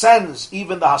transcends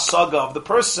even the hasaga of the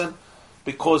person,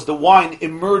 because the wine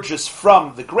emerges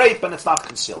from the grape and it's not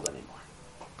concealed anymore.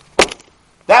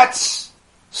 That's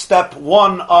step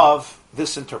one of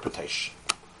this interpretation.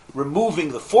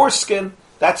 Removing the foreskin,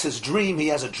 that's his dream. He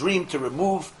has a dream to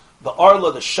remove the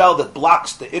arla, the shell that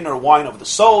blocks the inner wine of the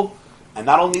soul. And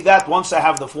not only that, once I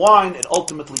have the wine, it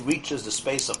ultimately reaches the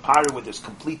space of para where there's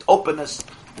complete openness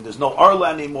and there's no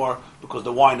arla anymore, because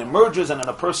the wine emerges, and in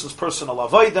a person's personal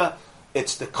avodah,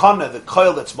 it's the kana, the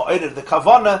koil that's ma'oder, the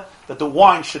kavana, that the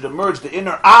wine should emerge, the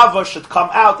inner ava should come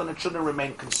out, and it shouldn't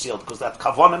remain concealed, because that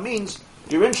kavana means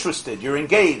you're interested, you're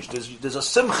engaged, there's a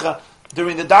simcha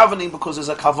during the davening, because there's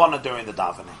a kavana during the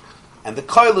davening. And the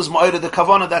koil is ma'oder, the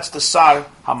kavana, that's the Sar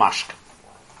HaMashkim.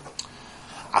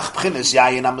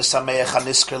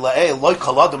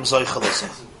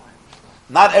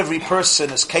 Not every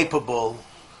person is capable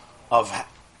of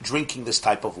drinking this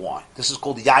type of wine. This is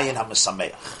called yayin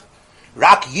ha'mesameach.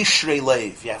 Rak yishrei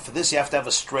leiv. Yeah, for this you have to have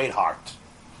a straight heart.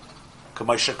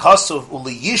 K'moshe kasav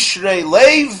uli yishrei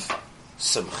leiv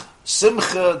simcha.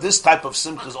 Simcha, this type of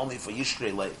simcha is only for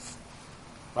yishrei leiv.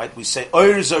 Right? We say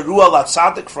Oir Zarua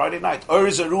Latzadik Friday night. Oir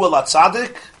Zarua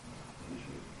Latzadik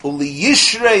uli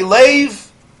yishrei leiv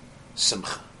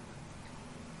simcha.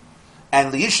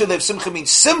 And the yishrei leiv simcha means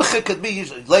simcha could be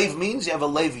leiv means you have a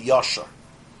leiv yashar.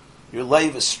 Your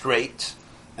leiv is straight,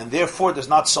 and therefore there's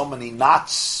not so many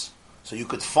knots, so you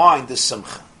could find this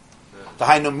simcha.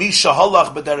 What's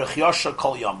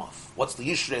the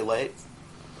yishrei leiv?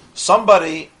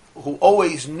 Somebody who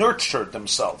always nurtured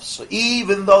themselves. So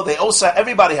even though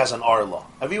everybody has an arla,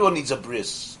 everyone needs a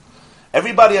bris,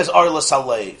 everybody has arla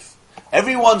salev,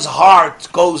 everyone's heart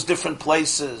goes different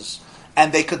places,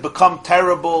 and they could become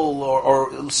terrible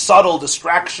or subtle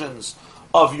distractions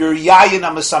of your yayin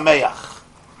ha'mesameach.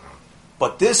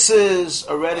 But this is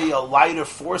already a lighter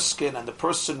foreskin, and the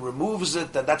person removes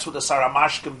it, and that's what the Sar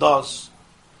HaMashkim does.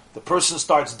 The person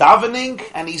starts davening,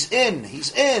 and he's in,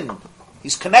 he's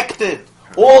connected.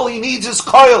 All he needs is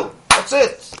koil. That's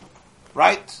it.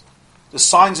 Right? the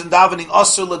signs in davening,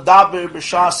 Asur ledaber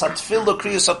b'shas hatfilah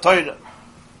kriyas haTorah.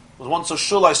 Was once a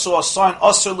shul, I saw a sign,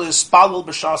 Asur leispalel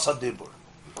b'shas hadibur.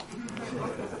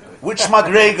 Which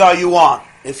madrega are you on?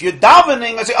 If you're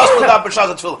davening, I say, Asur ledaber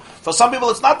b'shas hatfilah. For some people,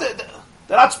 it's not, they're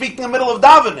not speaking in the middle of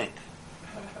davening.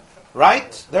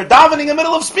 Right? They're davening in the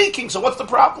middle of speaking, so what's the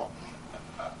problem?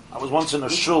 I was once in a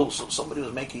shul, so somebody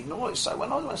was making noise. I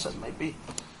went over and I said, maybe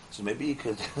you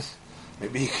could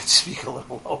speak a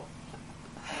little low.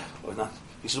 Or not.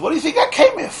 He says, what do you think I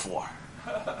came here for?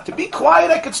 To be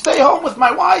quiet, I could stay home with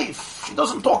my wife. She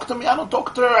doesn't talk to me, I don't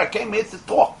talk to her. I came here to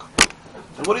talk.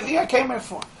 And what do you think I came here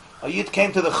for? A Yid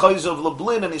came to the Chayz of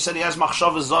Lublin and he said he has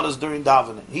machshavas zaras during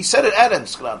davening. He said it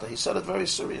ernst, he said it very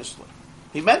seriously.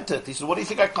 He meant it. He said, what do you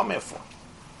think I come here for?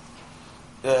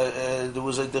 There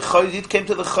was the Yid came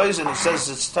to the Chayz and he says,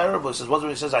 it's terrible. He says, what?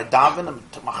 He says, I daven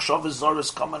and machshavas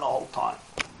zaras coming the whole time.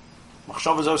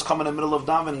 Machshavas zaras coming in the middle of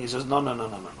davening. He says, no.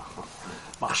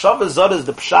 Machshavas zaras is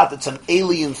the pshat, it's an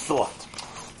alien thought.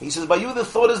 He says, by you the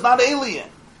thought is not alien.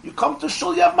 You come to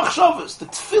shul, you have machshavas. The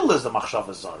tefillah is the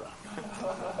machshavas zara.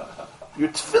 Your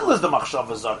tefillah is the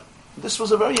machshavas zara. This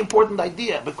was a very important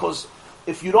idea because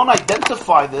if you don't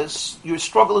identify this, your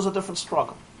struggle is a different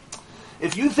struggle.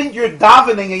 If you think you're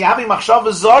davening and you're having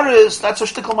machshavas zaras, that's a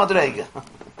shtickle madrega.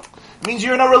 It means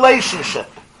you're in a relationship.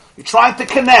 You're trying to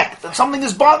connect, and something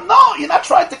is bond. No, you're not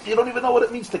trying to. You don't even know what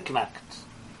it means to connect.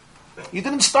 You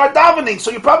didn't start davening, so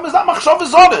your problem is not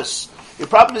machshavas zaras. Your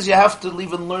problem is you have to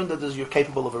even learn that you're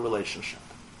capable of a relationship.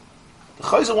 The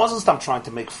Chayzer wasn't trying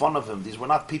to make fun of him. These were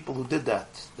not people who did that.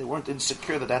 They weren't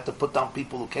insecure that they had to put down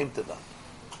people who came to them.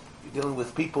 You're dealing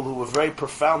with people who were very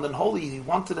profound and holy. He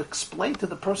wanted to explain to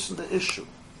the person the issue.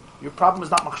 Your problem is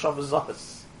not machshavas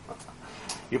zaras.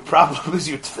 Your problem is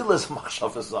your tefillah is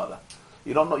machshavas zara.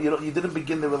 You don't know. You didn't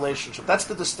begin the relationship. That's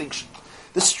the distinction.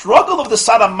 The struggle of the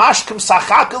Sara Mashkim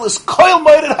Sachakel is koil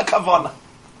moired hakavana.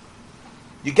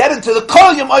 You get into the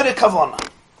koil moired kavana.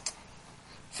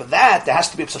 For that, there has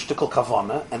to be a shtickle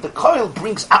kavana, and the koil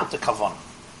brings out the kavana.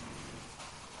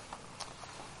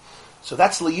 So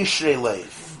that's liyishrei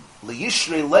leiv.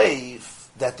 Liyishrei leiv,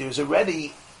 that there's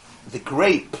already the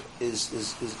grape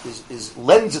is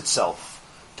lends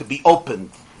itself to be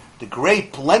opened. The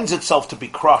grape lends itself to be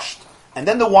crushed. And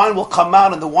then the wine will come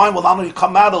out, and the wine will not only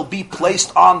come out, it'll be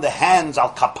placed on the hands,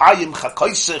 al kapayim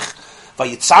chakoisich,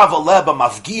 vayitzav aleh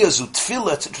b'mavgiya zu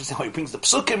tefillah. It's interesting how he brings the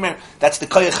psukim here. That's the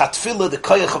koyach ha-tefillah, the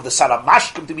koyach of the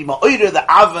saramashkim, to be ma'oyer, the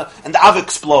ava, and the ava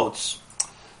explodes.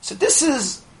 So this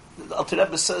is, the Alter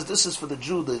Rebbe says, this is for the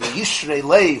Jew, the yishrei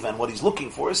leiv, and what he's looking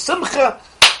for is simcha.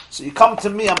 So you come to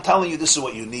me, I'm telling you, this is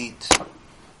what you need.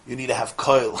 You need to have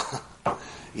koil.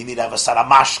 You need to have a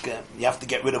saramashkim. You have to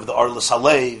get rid of the orlas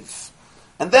halev.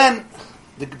 And then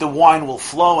the wine will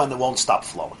flow and it won't stop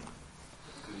flowing.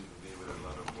 Could even be with a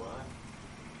lot of wine.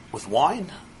 With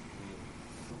wine?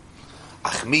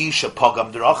 Achmisha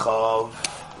pogam drachav.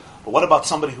 But what about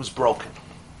somebody who's broken?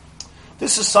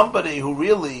 This is somebody who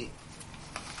really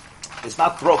is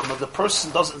not broken, but the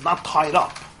person is not tied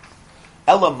up.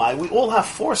 Elamai, we all have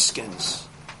foreskins.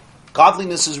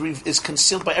 Godliness is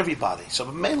concealed by everybody.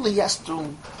 So mainly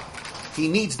he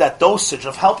needs that dosage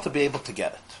of help to be able to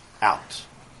get it out.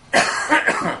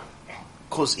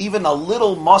 Because even a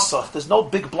little masach, there's no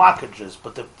big blockages,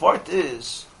 but the part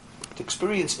is, to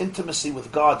experience intimacy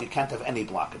with God, you can't have any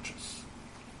blockages.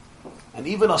 And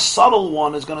even a subtle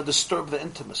one is going to disturb the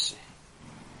intimacy.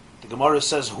 The Gemara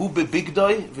says, Hu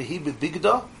bebigdai, v'hi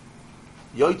bebigda,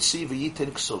 yoitzi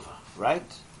v'yiten ksuva. Right?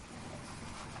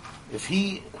 If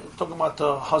he, talking about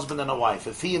a husband and a wife,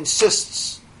 if he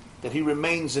insists that he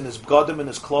remains in his bgadim, in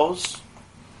his clothes,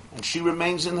 and she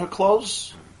remains in her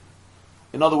clothes,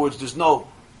 in other words, there's no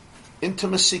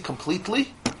intimacy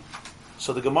completely.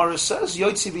 So the Gemara says,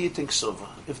 Yoitzi v'yitin ksuva.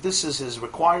 If this is his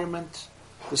requirement,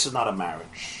 this is not a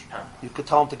marriage. You could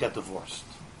tell him to get divorced.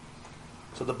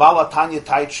 So the Baal HaTanya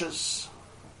teaches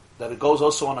that it goes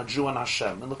also on a Jew and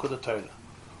Hashem. And look at the Torah.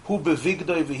 Hu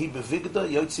bevigda v'hi bevigda,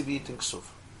 Yoitzi v'yitin ksuva.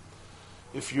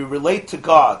 If you relate to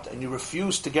God and you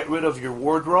refuse to get rid of your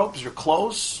wardrobes, your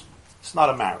clothes, it's not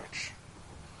a marriage.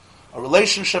 A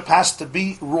relationship has to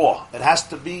be raw. It has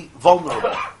to be vulnerable.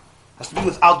 It has to be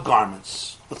without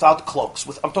garments, without cloaks.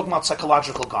 I'm talking about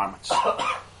psychological garments.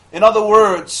 In other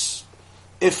words,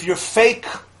 if you're fake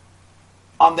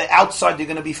on the outside, you're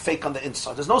going to be fake on the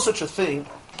inside. There's no such a thing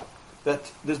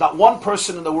that there's not one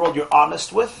person in the world you're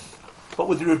honest with, but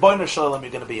with your Rebbeinu Shalom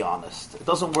you're going to be honest. It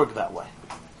doesn't work that way.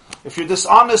 If you're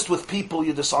dishonest with people,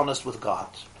 you're dishonest with God.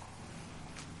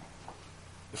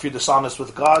 If you're dishonest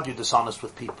with God, you're dishonest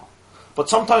with people. But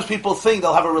sometimes people think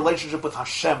they'll have a relationship with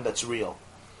Hashem that's real.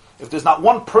 If there's not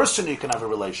one person you can have a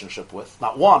relationship with,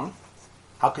 not one,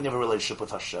 How can you have a relationship with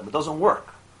Hashem? It doesn't work.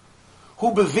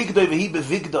 Hu bevigda v'hi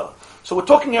bevigda. So we're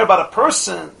talking here about a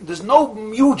person, there's no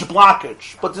huge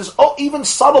blockage, but there's even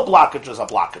subtle blockages are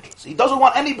blockages. He doesn't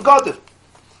want any begadim.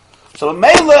 So in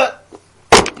Mela,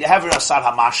 you have your Asar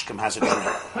HaMashkim has a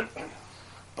dream.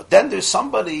 But then there's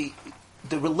somebody,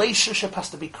 the relationship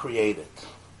has to be created.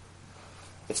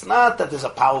 It's not that there's a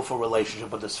powerful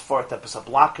relationship, but there's four types of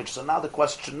blockage. So now the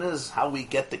question is how we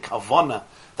get the kavana,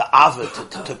 the avid,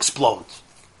 to explode.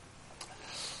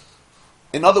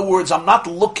 In other words, I'm not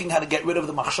looking how to get rid of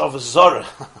the machshava zara.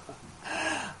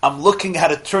 I'm looking how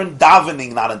to turn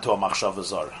davening not into a machshava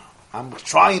zara. I'm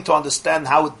trying to understand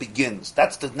how it begins.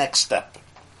 That's the next step.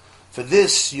 For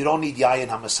this, you don't need yayin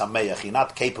hamasameach. You're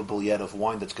not capable yet of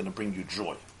wine that's going to bring you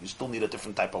joy. You still need a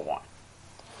different type of wine.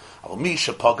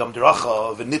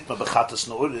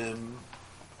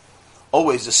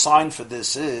 Always the sign for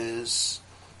this is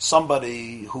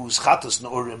somebody whose chatas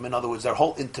na'urim, in other words, their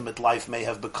whole intimate life may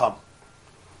have become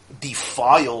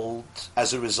defiled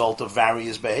as a result of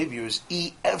various behaviors.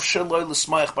 It's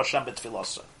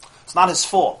not his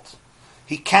fault.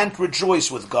 He can't rejoice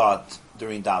with God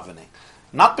during davening.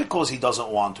 Not because he doesn't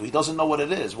want to. He doesn't know what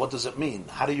it is. What does it mean?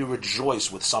 How do you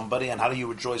rejoice with somebody and how do you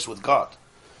rejoice with God?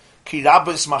 There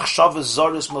are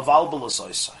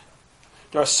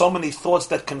so many thoughts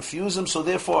that confuse him, so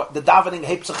therefore the davening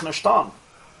hebt sich nicht an.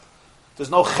 There's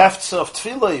no cheftze of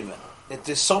tefillah even.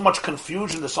 There's so much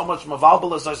confusion, there's so much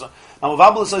mavalbalas. Now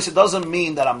mavalbalas doesn't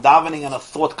mean that I'm davening and a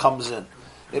thought comes in.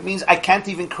 It means I can't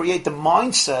even create the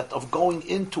mindset of going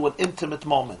into an intimate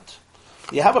moment.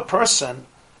 You have a person,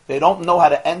 they don't know how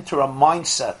to enter a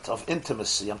mindset of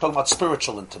intimacy. I'm talking about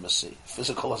spiritual intimacy,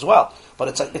 physical as well. But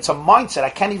it's a mindset. I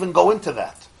can't even go into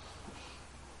that.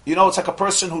 You know, it's like a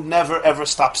person who never ever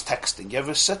stops texting. You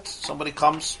ever sit? Somebody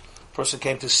comes. Person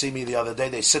came to see me the other day.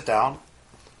 They sit down.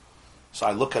 So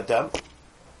I look at them,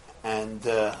 and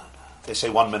they say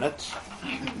 1 minute.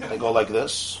 They go like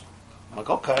this. I'm like,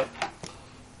 okay.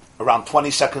 Around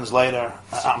 20 seconds later,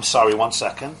 I'm sorry, 1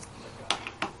 second.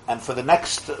 And for the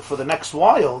next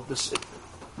while,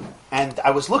 and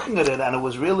I was looking at it, and it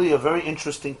was really a very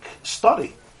interesting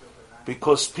study,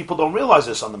 because people don't realize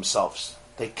this on themselves.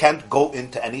 They can't go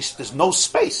into any. There's no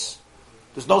space.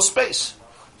 There's no space.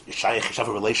 You have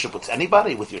a relationship with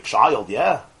anybody, with your child,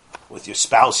 yeah. With your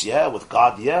spouse, yeah. With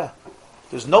God, yeah.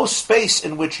 There's no space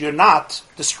in which you're not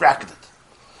distracted.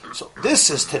 So this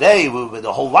is today,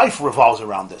 the whole life revolves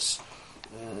around this.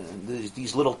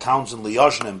 These little towns in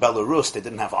Lyozhny and Belarus, they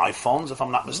didn't have iPhones, if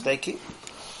I'm not mistaken.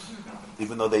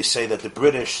 Even though they say that the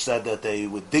British said that they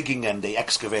were digging and they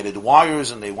excavated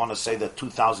wires, and they want to say that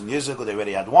 2,000 years ago they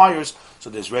already had wires. So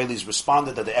the Israelis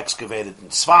responded that they excavated in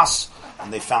Sfas,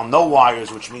 and they found no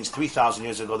wires, which means 3,000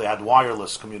 years ago they had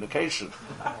wireless communication.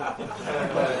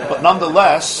 But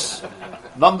nonetheless,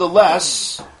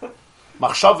 machshavas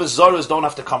zoras don't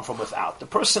have to come from without. The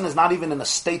person is not even in a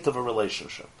state of a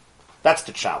relationship. That's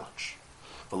the challenge.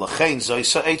 For this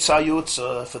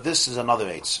is another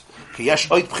eitz.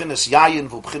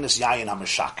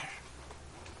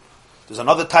 There's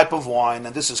another type of wine,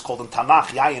 and this is called in Tanakh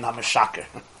yayin hameshaker.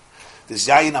 There's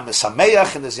yayin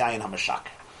hamesameach and there's yayin hameshaker.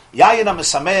 Yayin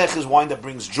hamesameach is wine that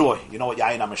brings joy. You know what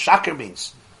yayin hameshaker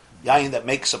means? Yayin that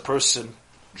makes a person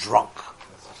drunk.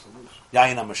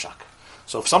 Yayin hameshaker.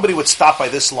 So if somebody would stop by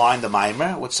this line, the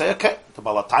Maimer would say, okay, the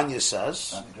Baal HaTanya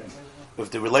says, if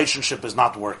the relationship is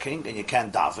not working and you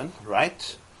can't daven,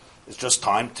 right? It's just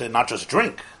time to not just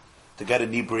drink, to get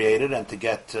inebriated and to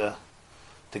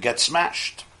get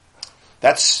smashed.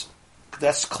 That's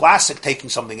classic taking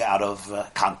something out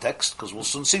of context, because we'll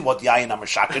soon see what yayin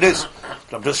hameshak it is.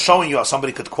 But I'm just showing you how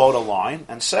somebody could quote a line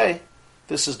and say,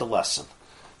 this is the lesson.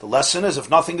 The lesson is if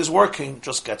nothing is working,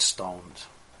 just get stoned.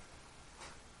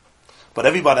 But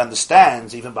everybody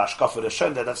understands, even Bashkafir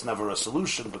Hashem, that that's never a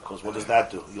solution, because what does that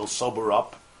do? You'll sober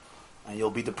up and you'll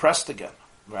be depressed again,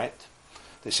 right?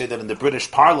 They say that in the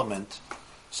British Parliament,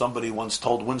 somebody once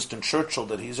told Winston Churchill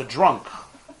that he's a drunk,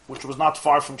 which was not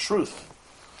far from truth.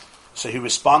 So he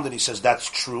responded, he says, that's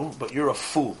true, but you're a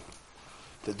fool.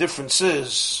 The difference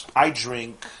is, I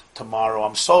drink, tomorrow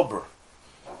I'm sober.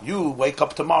 You wake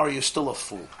up tomorrow, you're still a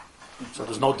fool. So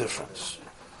there's no difference.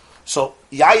 So,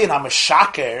 yayin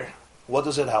hameshaker, what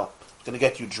does it help? It's going to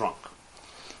get you drunk.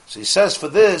 So he says, for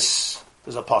this,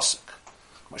 there's a pasuk.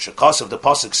 Mashakasav, the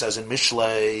pasuk says in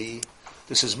Mishlei,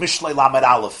 this is Mishlei Lamed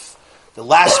Aleph, the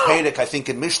last perek, I think,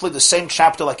 in Mishlei, the same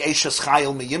chapter like Eishes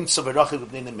Chayil Meyimtza V'Rachiv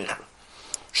B'nei Michra.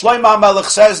 Shlomo HaMelech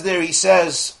says there, he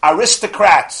says,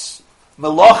 aristocrats,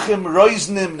 melachim,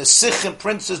 roiznim, nesichim,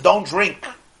 princes don't drink.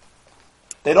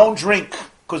 They don't drink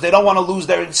because they don't want to lose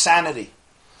their insanity.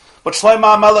 But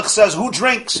Shlomo HaMelech says, who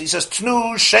drinks? He says,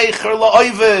 Tnu Sheicher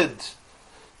La'ovid.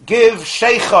 Give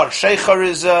Sheicher. Sheicher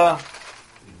is huh?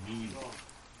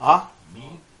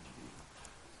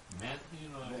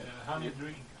 Honey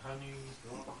drink, honey.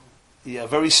 Yeah,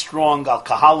 very strong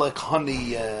alcoholic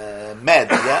honey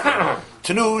med. Yeah.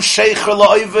 Tnu Sheicher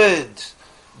La'ovid.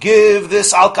 Give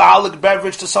this alcoholic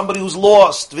beverage to somebody who's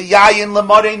lost. V'yayin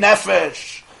L'marei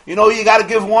nefesh. You know who you got to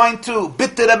give wine to?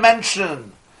 Bitter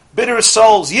mention. Bitter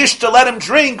souls. Yishta, let him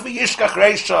drink. V'yishkach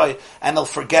reishai. And he'll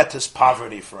forget his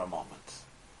poverty for a moment.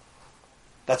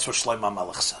 That's what Shlomo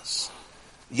HaMelech says.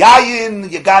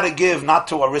 Yayin, you got to give not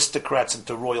to aristocrats and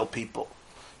to royal people.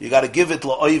 You got to give it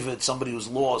la'ovid, somebody who's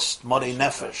lost, marei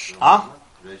nefesh. Huh?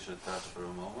 Reisha touch for a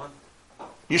moment.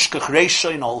 Yishkach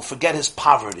reishai, he'll forget his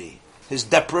poverty, his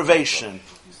deprivation.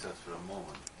 He said for a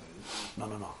moment. No.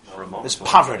 For a moment. His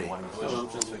poverty.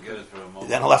 Just forget it for a moment.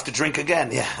 Then he'll have to drink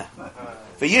again, yeah.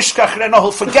 V'yishkach reishai,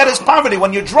 he'll forget his poverty.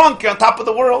 When you're drunk, you're on top of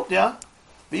the world, yeah?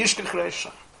 V'yishkach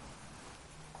reishai.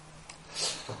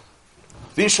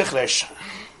 V'yishkach reishai.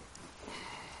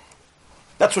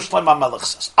 That's what Shlomo HaMelech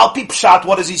says. Al pi pshat,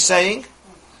 what is he saying?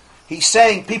 He's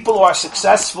saying people who are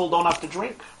successful don't have to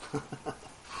drink.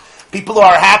 People who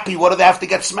are happy, what do they have to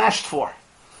get smashed for?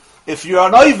 If you're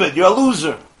an oivid, you're a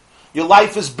loser. Your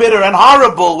life is bitter and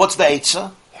horrible. What's the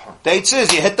eitzah? The eitzah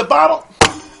is you hit the bottle.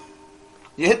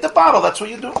 You hit the bottle, that's what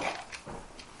you do.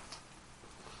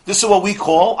 This is what we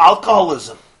call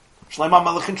alcoholism. Shlomo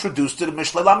HaMelech introduced it in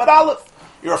Mishlei Lamed Aleph.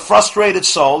 You're a frustrated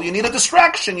soul. You need a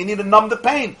distraction. You need to numb the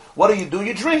pain. What do?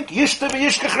 You drink. Yishta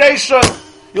v'yishkach reisha.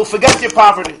 You'll forget your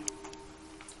poverty.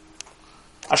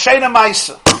 Ashena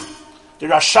Maisa. The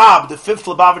Rashab, the fifth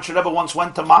Lubavitcher Rebbe, once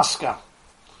went to Moscow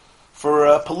for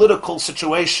a political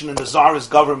situation in the Tsarist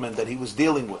government that he was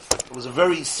dealing with. It was a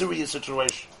very serious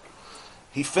situation.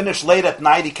 He finished late at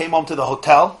night. He came home to the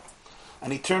hotel,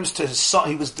 and he turns to his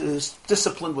son. His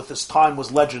discipline with his time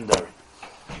was legendary.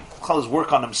 His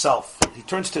work on himself. He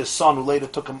turns to his son, who later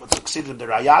succeeded in the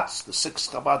Rayatz, the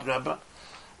sixth Chabad Rebbe,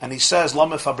 and he says, "Lo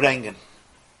me fabrengen.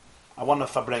 I want to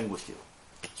fabreng with you."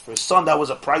 For his son, that was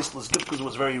a priceless gift because it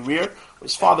was very rare.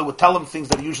 His father would tell him things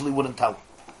that he usually wouldn't tell him.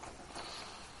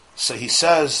 So he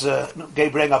says, "Go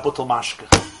bring a butel mashke.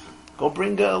 Go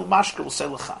bring a mashke. We'll say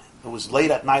l'chaim." It was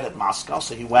late at night at Moscow,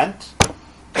 so he went.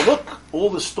 Look, all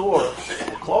the stores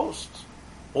were closed.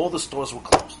 All the stores were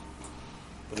closed.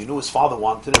 But he knew his father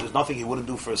wanted it. There's nothing he wouldn't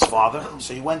do for his father.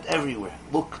 So he went everywhere.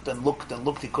 Looked and looked and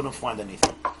looked. He couldn't find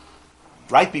anything.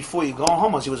 Right before he go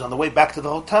home, as he was on the way back to the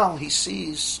hotel, he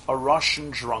sees a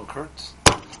Russian drunkard,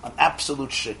 an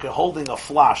absolute shikar, holding a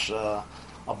flash, a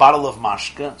bottle of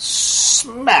mashke,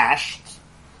 smashed.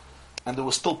 And there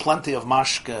was still plenty of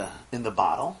mashke in the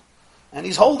bottle. And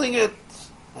he's holding it.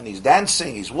 And he's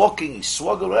dancing, he's walking, he's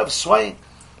swaying.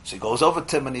 So he goes over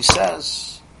to him and he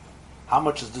says, "How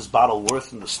much is this bottle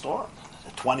worth in the store?"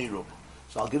 20 ruble.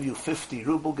 So I'll give you 50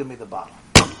 ruble, give me the bottle.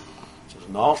 He says,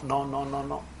 no.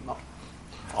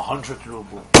 100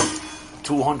 ruble,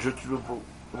 200 ruble.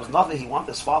 There was nothing he wanted,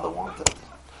 his father wanted.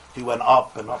 He went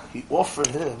up and up. He offered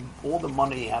him all the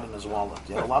money he had in his wallet.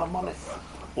 He had a lot of money.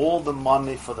 All the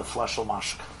money for the fleshel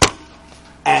mashke.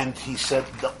 And he said,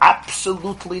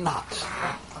 absolutely not.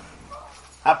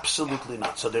 Absolutely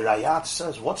not. So the Rayat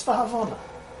says, what's the Havana?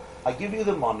 I give you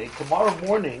the money. Tomorrow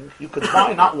morning, you could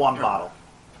buy not one bottle.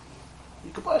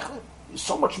 You could buy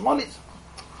so much money.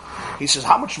 He says,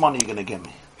 how much money are you going to give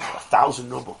me? 1,000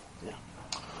 ruble. Yeah.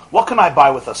 What can I buy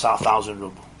with us 1,000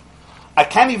 ruble? I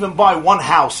can't even buy one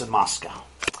house in Moscow.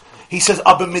 He says,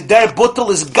 aber mit der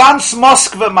Bottle is ganz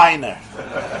Moskva meiner.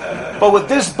 But with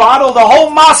this bottle, the whole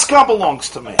Moscow belongs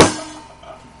to me.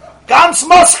 Ganz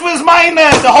Moskva is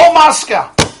meine, the whole Moscow.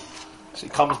 So he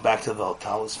comes back to the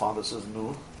hotel. His father says,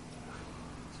 "Nu,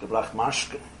 gebracht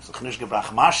mashke." He says, "Nicht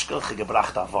gebracht mashke, ich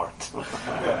gebracht a Wort."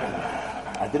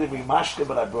 I didn't bring mashke,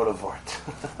 but I brought a Wort.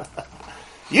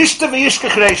 Yishte v'yishke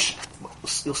chreish.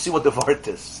 You'll see what the Wort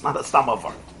is. It's not a stam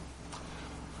Wort.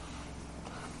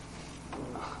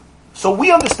 So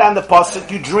we understand the pasuk,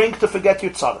 you drink to forget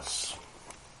your tzaras.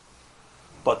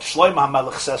 But Shlomo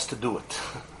HaMelech says to do it.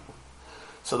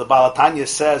 So the Baal HaTanya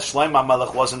says Shlomo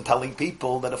HaMelech wasn't telling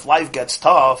people that if life gets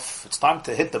tough, it's time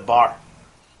to hit the bar.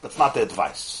 That's not the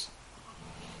advice.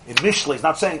 In Mishlei, he's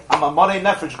not saying, I'm a marei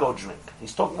nefesh, go drink.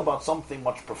 He's talking about something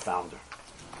much profounder.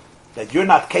 That you're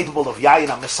not capable of yayin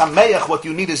ha-mesameach, what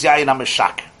you need is yayin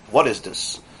ha-meshak. What is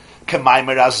this?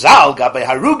 K'maymer azal gabe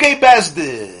harugei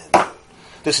bezdin.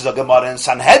 This is a Gemara in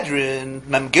Sanhedrin,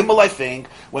 Mem Gimel, I think,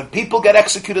 when people get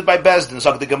executed by Bezdin.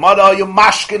 So the Gemara, you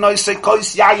mashkin, I say,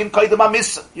 kois yayin koidem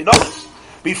amisa. You know this.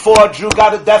 Before a Jew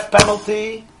got a death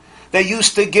penalty, They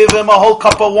used to give him a whole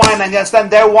cup of wine, and yes, then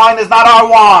their wine is not our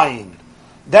wine.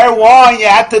 Their wine you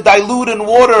had to dilute in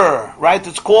water, right?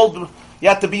 It's called, you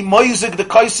had to be moizig, the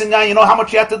kaisin, you know how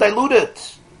much you had to dilute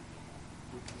it?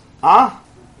 Huh?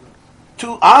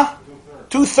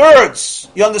 2/3.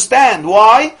 You understand?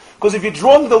 Why? Because if you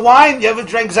drunk the wine, you ever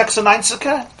drank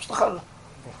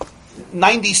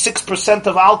 96%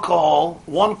 of alcohol,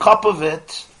 1 cup of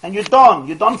it, and you're done.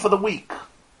 You're done for the week.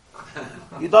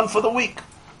 You're done for the week.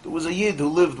 There was a Yid who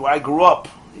lived where I grew up.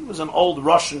 He was an old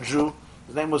Russian Jew.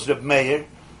 His name was Reb Meir.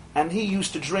 And he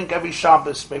used to drink every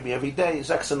Shabbos, maybe every day.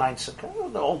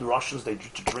 The old Russians, they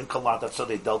used to drink a lot. That's how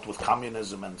they dealt with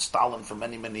communism and Stalin for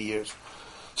many, many years.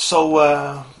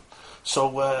 So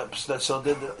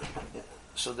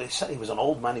they said he was an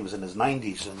old man. He was in his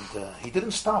 90s, and he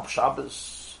didn't stop.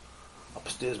 Shabbos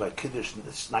upstairs by Kiddush,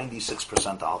 it's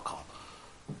 96% alcohol.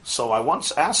 So I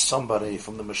once asked somebody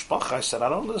from the mishpacha. I said, I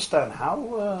don't understand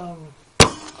how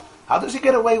does he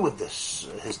get away with this?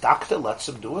 His doctor lets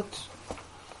him do it.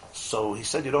 So he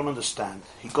said, you don't understand.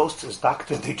 He goes to his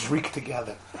doctor, they drink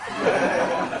together.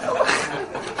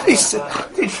 He said,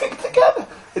 they drink together.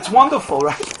 It's wonderful,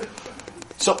 right?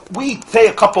 So we say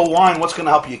a cup of wine, what's going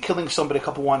to help you? Killing somebody, a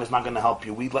cup of wine is not going to help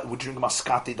you. We drink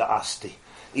Mascati da Asti.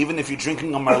 Even if you're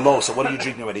drinking a Merlot, so what are you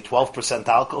drinking already? 12%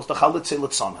 alcohol? It's the Chalitze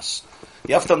Litzonas.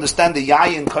 You have to understand the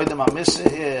Yayin Koidem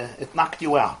HaMissa here, it knocked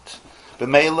you out.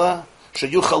 B'meila,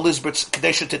 Sheyuchal Lizbert,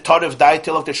 Kadesha Titarev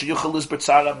Daitilov, Sheyuchal Lizbert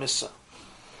Tzara Missa.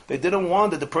 They didn't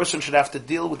want that the person should have to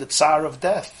deal with the tsar of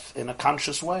death in a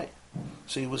conscious way.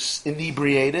 So he was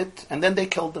inebriated, and then they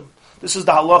killed him. This is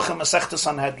the halacha Masechta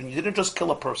Sanhedrin. You didn't just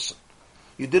kill a person.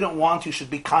 You didn't want, you should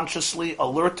be consciously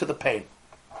alert to the pain.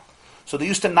 So they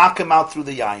used to knock him out through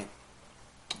the yayin.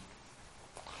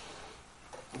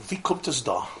 Vikumtas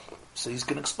da. So he's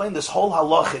going to explain this whole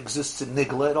halacha exists in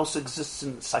Nigla. It also exists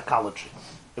in psychology,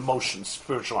 emotions,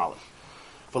 spirituality.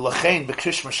 V'lachein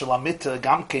b'krishma shalamita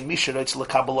gamkein misharetz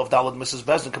lekabel of dalad Mrs.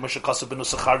 Bezdin k'mesha kasav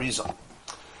b'nusach Harizal.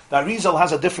 The Harizal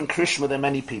has a different krishma than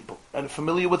many people. Are you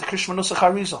familiar with krishma nusach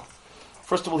Harizal?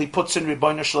 First of all, he puts in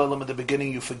Rebbeinu Shalom at the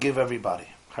beginning. You forgive everybody.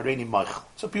 Hareini Meichel.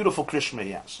 It's a beautiful krishma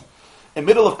he has. In the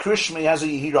middle of krishma, he has a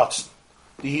Yehiratzen.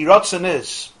 The Yehiratzen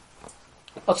is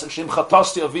Shim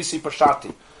Chatasti Avisi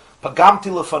Pashati Pagamti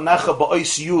Lefanecha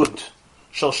Ba'ois Yud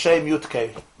Shal Shem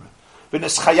Yudkei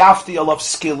V'nes Chayavti Alav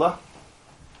Skila.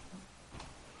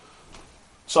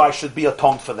 So I should be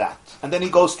atoned for that. And then he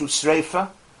goes through Sreifa,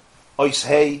 Ois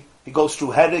Hei, he goes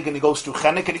through Herig, and he goes through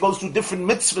Chenek, and he goes through different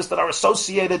mitzvahs that are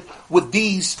associated with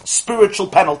these spiritual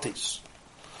penalties.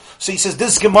 So he says,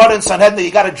 this Gemara in Sanhedrin, you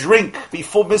got to drink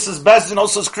before Mrs. Bezdin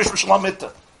also is Krishma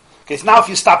Shalomita. Okay, so now if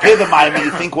you stop here the Mayim and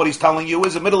you think what he's telling you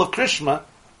is in the middle of Krishma,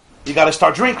 you got to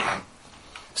start drinking.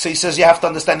 So he says you have to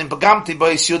understand in Pagamti,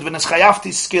 Ba'is Yud, V'nes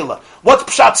Chayavti, Skila. What's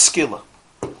Pshat Skila?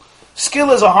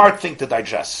 Skila is a hard thing to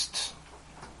digest,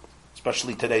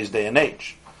 especially today's day and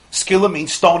age. Skilla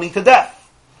means stoning to death.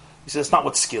 He says it's not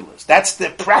what skill is. That's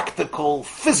the practical,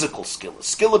 physical skill.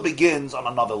 Skilla begins on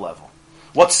another level.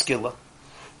 What's skilla?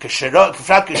 Skilla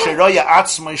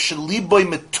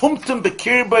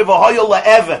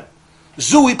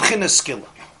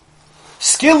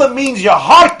means your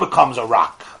heart becomes a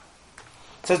rock.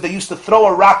 It says they used to throw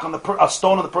a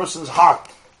stone on the person's heart.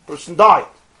 The person died.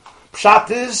 Pshat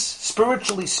is,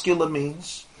 spiritually, skilla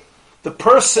means the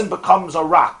person becomes a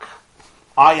rock.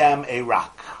 I am a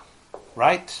rock.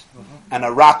 Right? Mm-hmm. And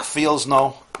a rock feels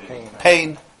no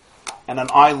pain. And an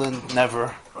island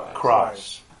never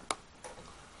cries.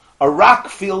 A rock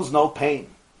feels no pain.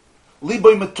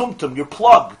 Liboy metumtum, you're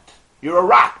plugged. You're a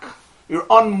rock. You're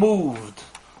unmoved.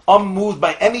 Unmoved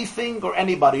by anything or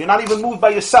anybody. You're not even moved by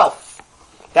yourself.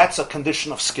 That's a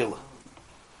condition of skilla.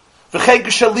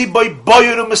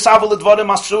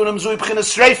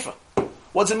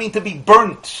 What does it mean to be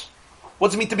burnt? What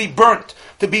does it mean to be burnt?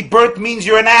 To be burnt means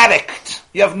you're an addict.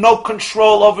 You have no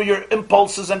control over your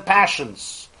impulses and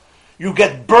passions. You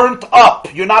get burnt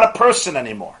up. You're not a person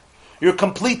anymore. You're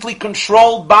completely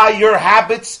controlled by your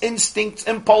habits, instincts,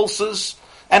 impulses,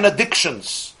 and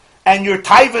addictions. And your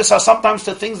taivas are sometimes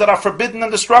to things that are forbidden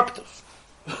and destructive.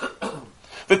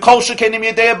 The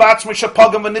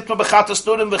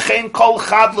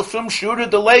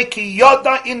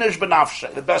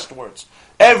best words.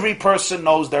 Every person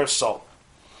knows their soul.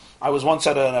 I was once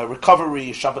at a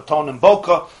recovery Shabbaton in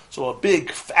Boca, so a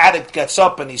big addict gets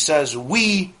up and he says,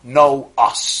 we know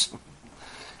us.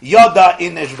 Yada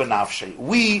inish benafshe.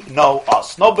 We know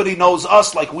us. Nobody knows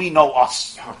us like we know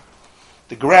us.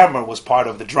 The grammar was part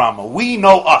of the drama. We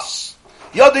know us.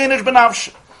 Yada inish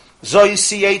benafshe. Zoi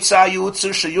siyetza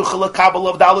yutzir sheyuchel kabel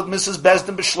of dalad Mrs.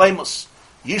 Bezdin b'shleimus.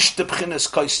 Yishtebchines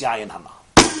kois yayin hana.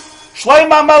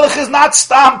 Shlomo Melech is not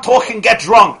stam talking, get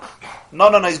drunk. No,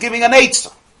 he's giving an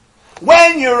eitzah.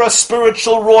 When you're a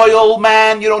spiritual royal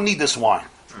man, you don't need this wine.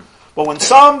 But when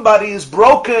somebody is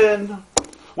broken,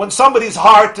 when somebody's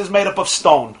heart is made up of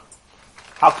stone,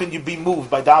 how can you be moved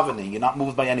by davening? You're not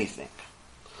moved by anything.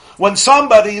 When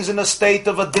somebody is in a state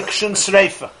of addiction,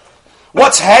 sreifa.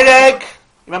 What's hereg?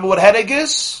 Remember what hereg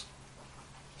is?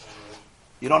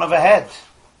 You don't have a head.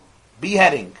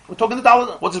 Beheading. We're talking to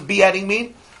Dalit. What does beheading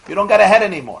mean? You don't got a head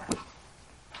anymore.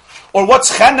 Or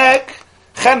what's chenek?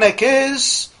 Chenek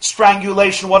is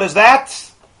strangulation. What is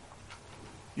that?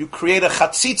 You create a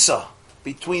chatzitza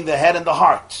between the head and the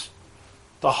heart.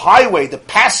 The highway, the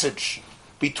passage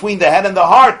between the head and the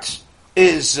heart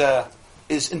is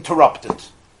interrupted.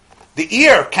 The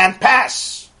ear can't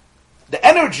pass. The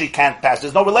energy can't pass.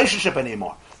 There's no relationship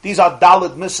anymore. These are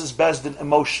Dalit Mrs. Bezdin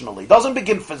emotionally. It doesn't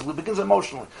begin physically, it begins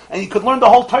emotionally. And you could learn the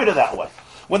whole Torah that way.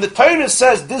 When the Torah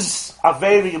says this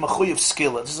averi mechuyev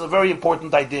skila, this is a very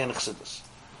important idea in Chassidus.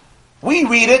 We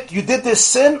read it, you did this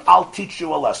sin, I'll teach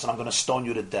you a lesson. I'm going to stone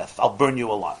you to death. I'll burn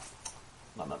you alive.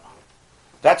 No.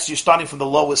 That's, you're starting from the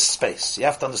lowest space. You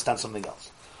have to understand something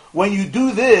else. When you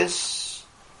do this,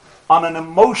 on an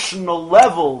emotional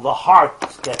level, the heart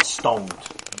gets stoned.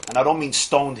 And I don't mean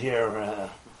stoned here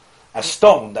as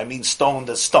stoned. I mean stoned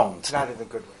as stoned. Not in a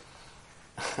good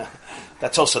way.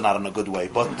 That's also not in a good way,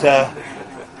 but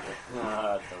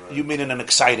you mean in an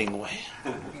exciting way.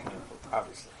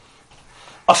 Obviously.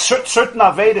 A certain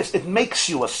Avedis, it makes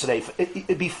you a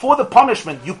sreifa. Before the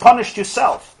punishment, you punished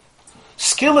yourself.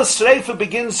 Skila sreifa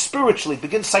begins spiritually,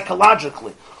 begins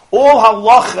psychologically. All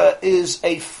halacha is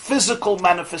a physical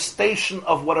manifestation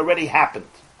of what already happened.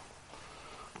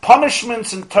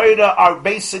 Punishments in Torah are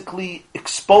basically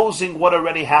exposing what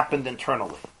already happened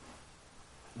internally.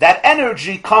 That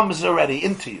energy comes already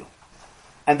into you.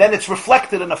 And then it's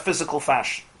reflected in a physical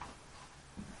fashion.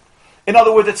 In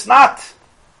other words, it's not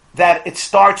that it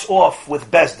starts off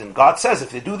with Bezdin. God says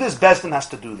if they do this, Bezdin has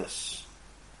to do this.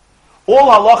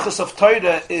 All halachas of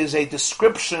Torah is a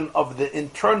description of the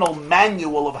internal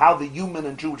manual of how the human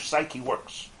and Jewish psyche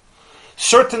works.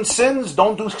 Certain sins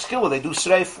don't do skilla, they do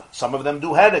sreifa. Some of them do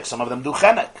hedek, some of them do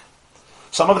chenek.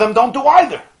 Some of them don't do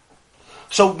either.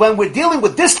 So when we're dealing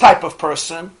with this type of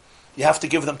person, you have to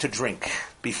give them to drink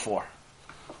before.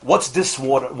 What's this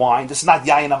wine? This is not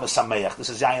yayin ha-mesameach, this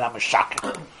is yayin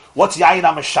ha-meshaker. What's yayin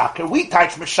ha-meshaker? We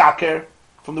touch meshaker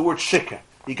from the word shikr.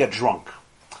 You get drunk.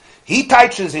 He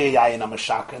touches here yayin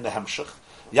ha-meshaker in the hemshech.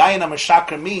 Yayin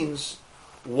ha-meshaker means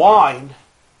wine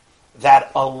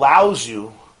that allows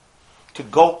you to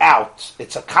go out.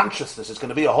 It's a consciousness. It's going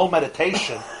to be a whole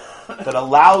meditation that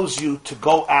allows you to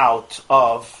go out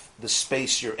of the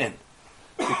space you're in.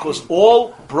 Because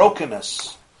all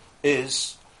brokenness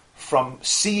is from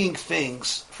seeing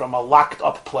things from a locked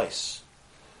up place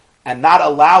and not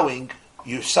allowing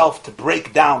yourself to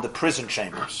break down the prison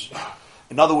chambers.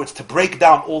 In other words, to break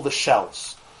down all the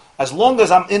shells. As long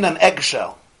as I'm in an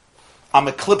eggshell, I'm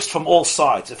eclipsed from all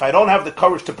sides. If I don't have the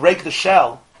courage to break the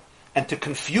shell and to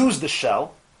confuse the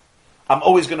shell, I'm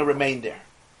always going to remain there.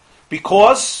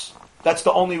 Because that's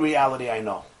the only reality I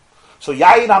know. So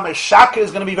Yayin HaMeshaka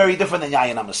is going to be very different than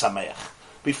Yayin HaMesameach.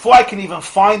 Before I can even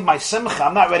find my simcha,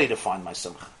 I'm not ready to find my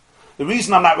simcha. The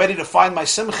reason I'm not ready to find my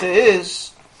simcha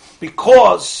is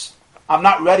because I'm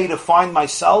not ready to find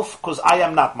myself because I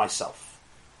am not myself.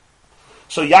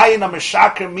 So Yayin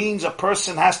HaMeshaka means a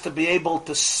person has to be able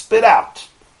to spit out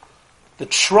the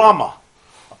trauma.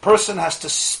 A person has to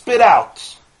spit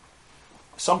out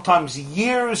sometimes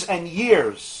years and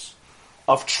years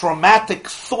of traumatic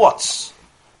thoughts,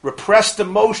 repressed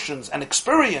emotions and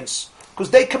experience, because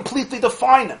they completely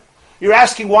define him. You're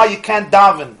asking why you can't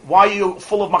daven, why you're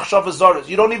full of machshavas zaras.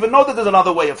 You don't even know that there's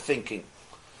another way of thinking.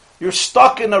 You're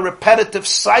stuck in a repetitive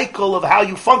cycle of how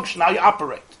you function, how you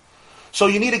operate. So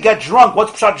you need to get drunk.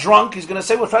 What's pshat drunk? He's going to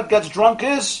say what pshat gets drunk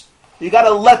is, you got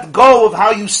to let go of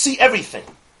how you see everything.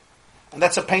 And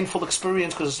that's a painful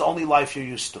experience because it's the only life you're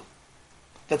used to.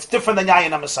 That's different than Yayin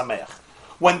HaMesameach.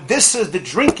 When this is the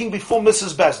drinking before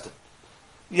Mrs. Bezdin,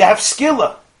 you have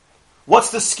skilla.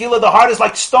 What's the skilla? The heart is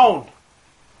like stone.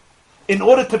 In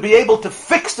order to be able to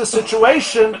fix the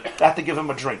situation, they have to give him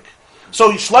a drink.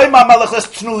 So Shlomo HaMelech says,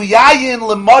 Tnu yayin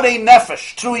lemodei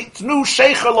nefesh, tnu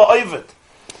shecher la'ovid,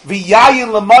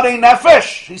 v'yayin lemodei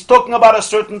nefesh. He's talking about a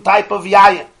certain type of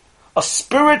yayin, a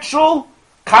spiritual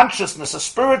consciousness, a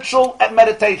spiritual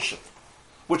meditation,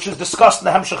 which is discussed in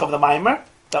the Hemshech of the Maimer,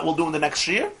 that we'll do in the next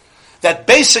year, that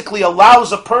basically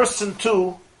allows a person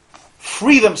to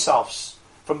free themselves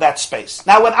from that space.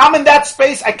 Now, when I'm in that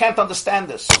space, I can't understand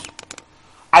this.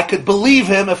 I could believe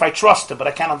him if I trust him, but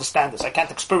I can't understand this. I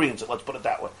can't experience it, let's put it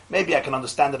that way. Maybe I can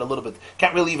understand it a little bit.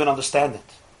 Can't really even understand it.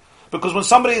 Because when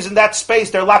somebody is in that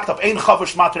space, they're locked up. In the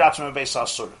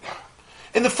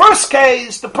first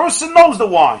case, the person knows the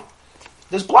wine.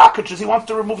 There's blockages, he wants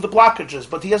to remove the blockages,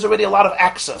 but he has already a lot of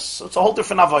access. So it's a whole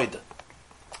different avodah.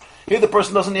 Here the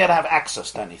person doesn't yet have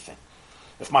access to anything.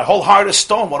 If my whole heart is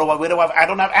stone, I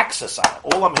don't have access on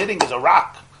it. All I'm hitting is a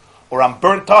rock, or I'm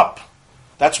burnt up.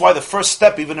 That's why the first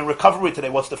step, even in recovery today,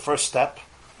 what's the first step?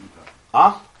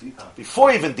 Huh? Detox.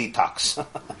 Before even detox.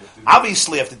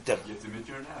 Obviously, you have to admit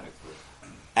you're an addict.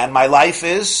 And my life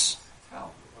is?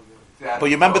 Hell. But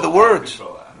you remember the word?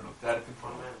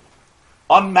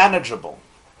 Unmanageable.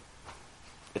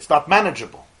 It's not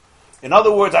manageable. In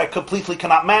other words, I completely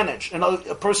cannot manage.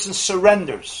 A person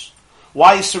surrenders.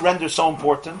 Why is surrender so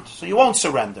important? So you won't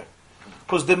surrender.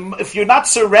 Because if you're not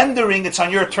surrendering, it's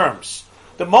on your terms.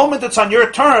 The moment it's on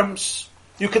your terms,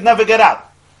 you could never get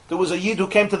out. There was a Yid who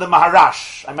came to the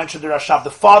Maharash. I mentioned the Rashab,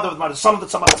 the father of the son of the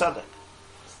Tzemach Tzedek.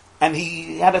 And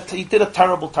he did a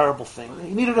terrible, terrible thing.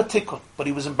 He needed a tikkun, but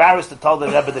he was embarrassed to tell the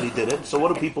Rebbe that he did it. So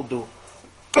what do people do?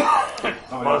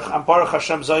 I'm Baruch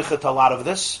Hashem Zoicha to a lot of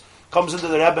this. Comes into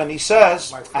the Rebbe and he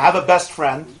says, I have a best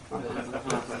friend.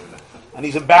 And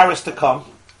he's embarrassed to come.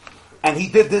 And he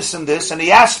did this and this. And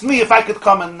he asked me if I could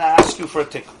come and ask you for a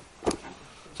tikkun.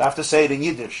 So I have to say it in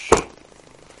Yiddish.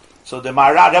 So the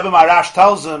Rebbe Maharash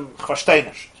tells him, ich verstehe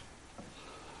nicht.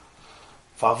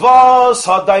 Favos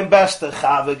hat dein beste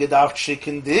Chave gedacht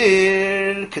schicken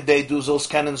dir, kedei du sollst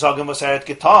kennen sagen, was hat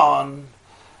getan.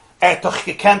 Hat doch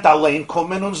gekannt allein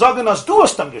kommen und sagen, als du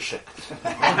hast ihm geschickt.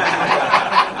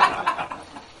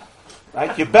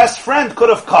 Right? Your best friend could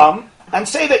have come and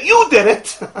say that you did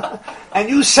it, and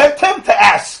you sent him to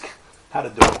ask how to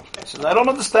do it. He says, I don't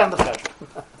understand the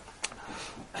cheshbon.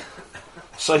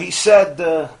 So he said,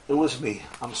 it was me.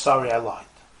 I'm sorry I lied.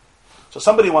 So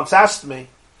somebody once asked me,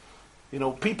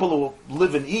 people who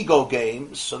live in ego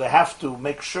games, so they have to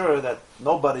make sure that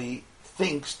nobody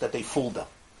thinks that they fooled them.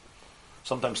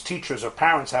 Sometimes teachers or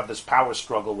parents have this power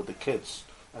struggle with the kids,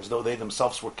 as though they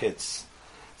themselves were kids.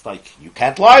 It's like, you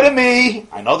can't lie to me,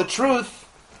 I know the truth.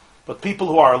 But people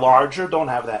who are larger don't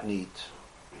have that need.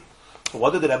 So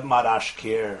what did the Rebbe Maharash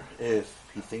care if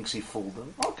he thinks he fooled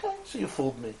him? Okay, so you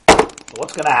fooled me. So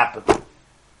what's going to happen?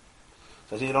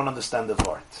 Says you don't understand the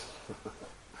part.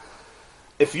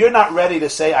 If you're not ready to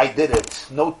say, I did it,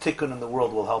 no tikkun in the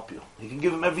world will help you. You can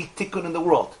give him every tikkun in the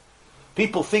world.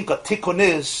 People think a tikkun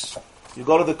is, you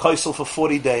go to the Kaisel for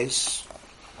 40 days,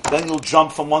 then you'll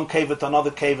jump from one cave to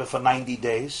another cave for 90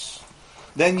 days,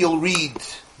 then you'll read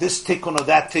this tikkun or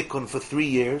that tikkun for 3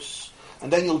 years,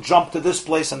 and then you'll jump to this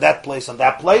place and that place and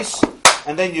that place,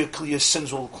 and then your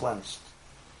sins will cleanse.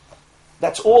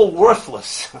 That's all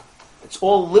worthless. It's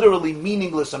all literally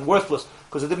meaningless and worthless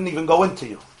because it didn't even go into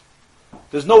you.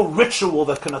 There's no ritual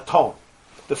that can atone.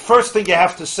 The first thing you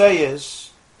have to say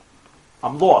is,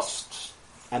 I'm lost,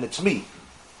 and it's me.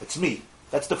 It's me.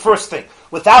 That's the first thing.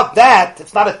 Without that,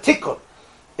 it's not a tikkun.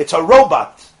 It's a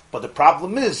robot. But the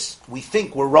problem is, we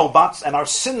think we're robots, and our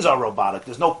sins are robotic.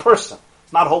 There's no person.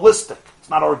 It's not holistic. It's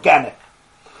not organic.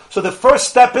 So the first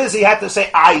step is he had to say,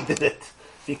 I did it.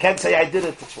 If you can't say I did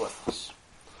it, it's worthless.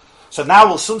 So now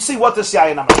we'll soon see what this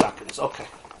Yayin HaMashak is. Okay.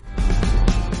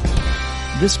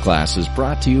 This class is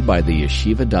brought to you by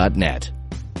theyeshiva.net.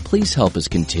 Please help us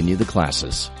continue the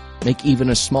classes. Make even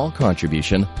a small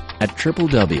contribution at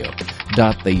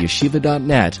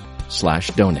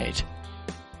www.theyeshiva.net/donate.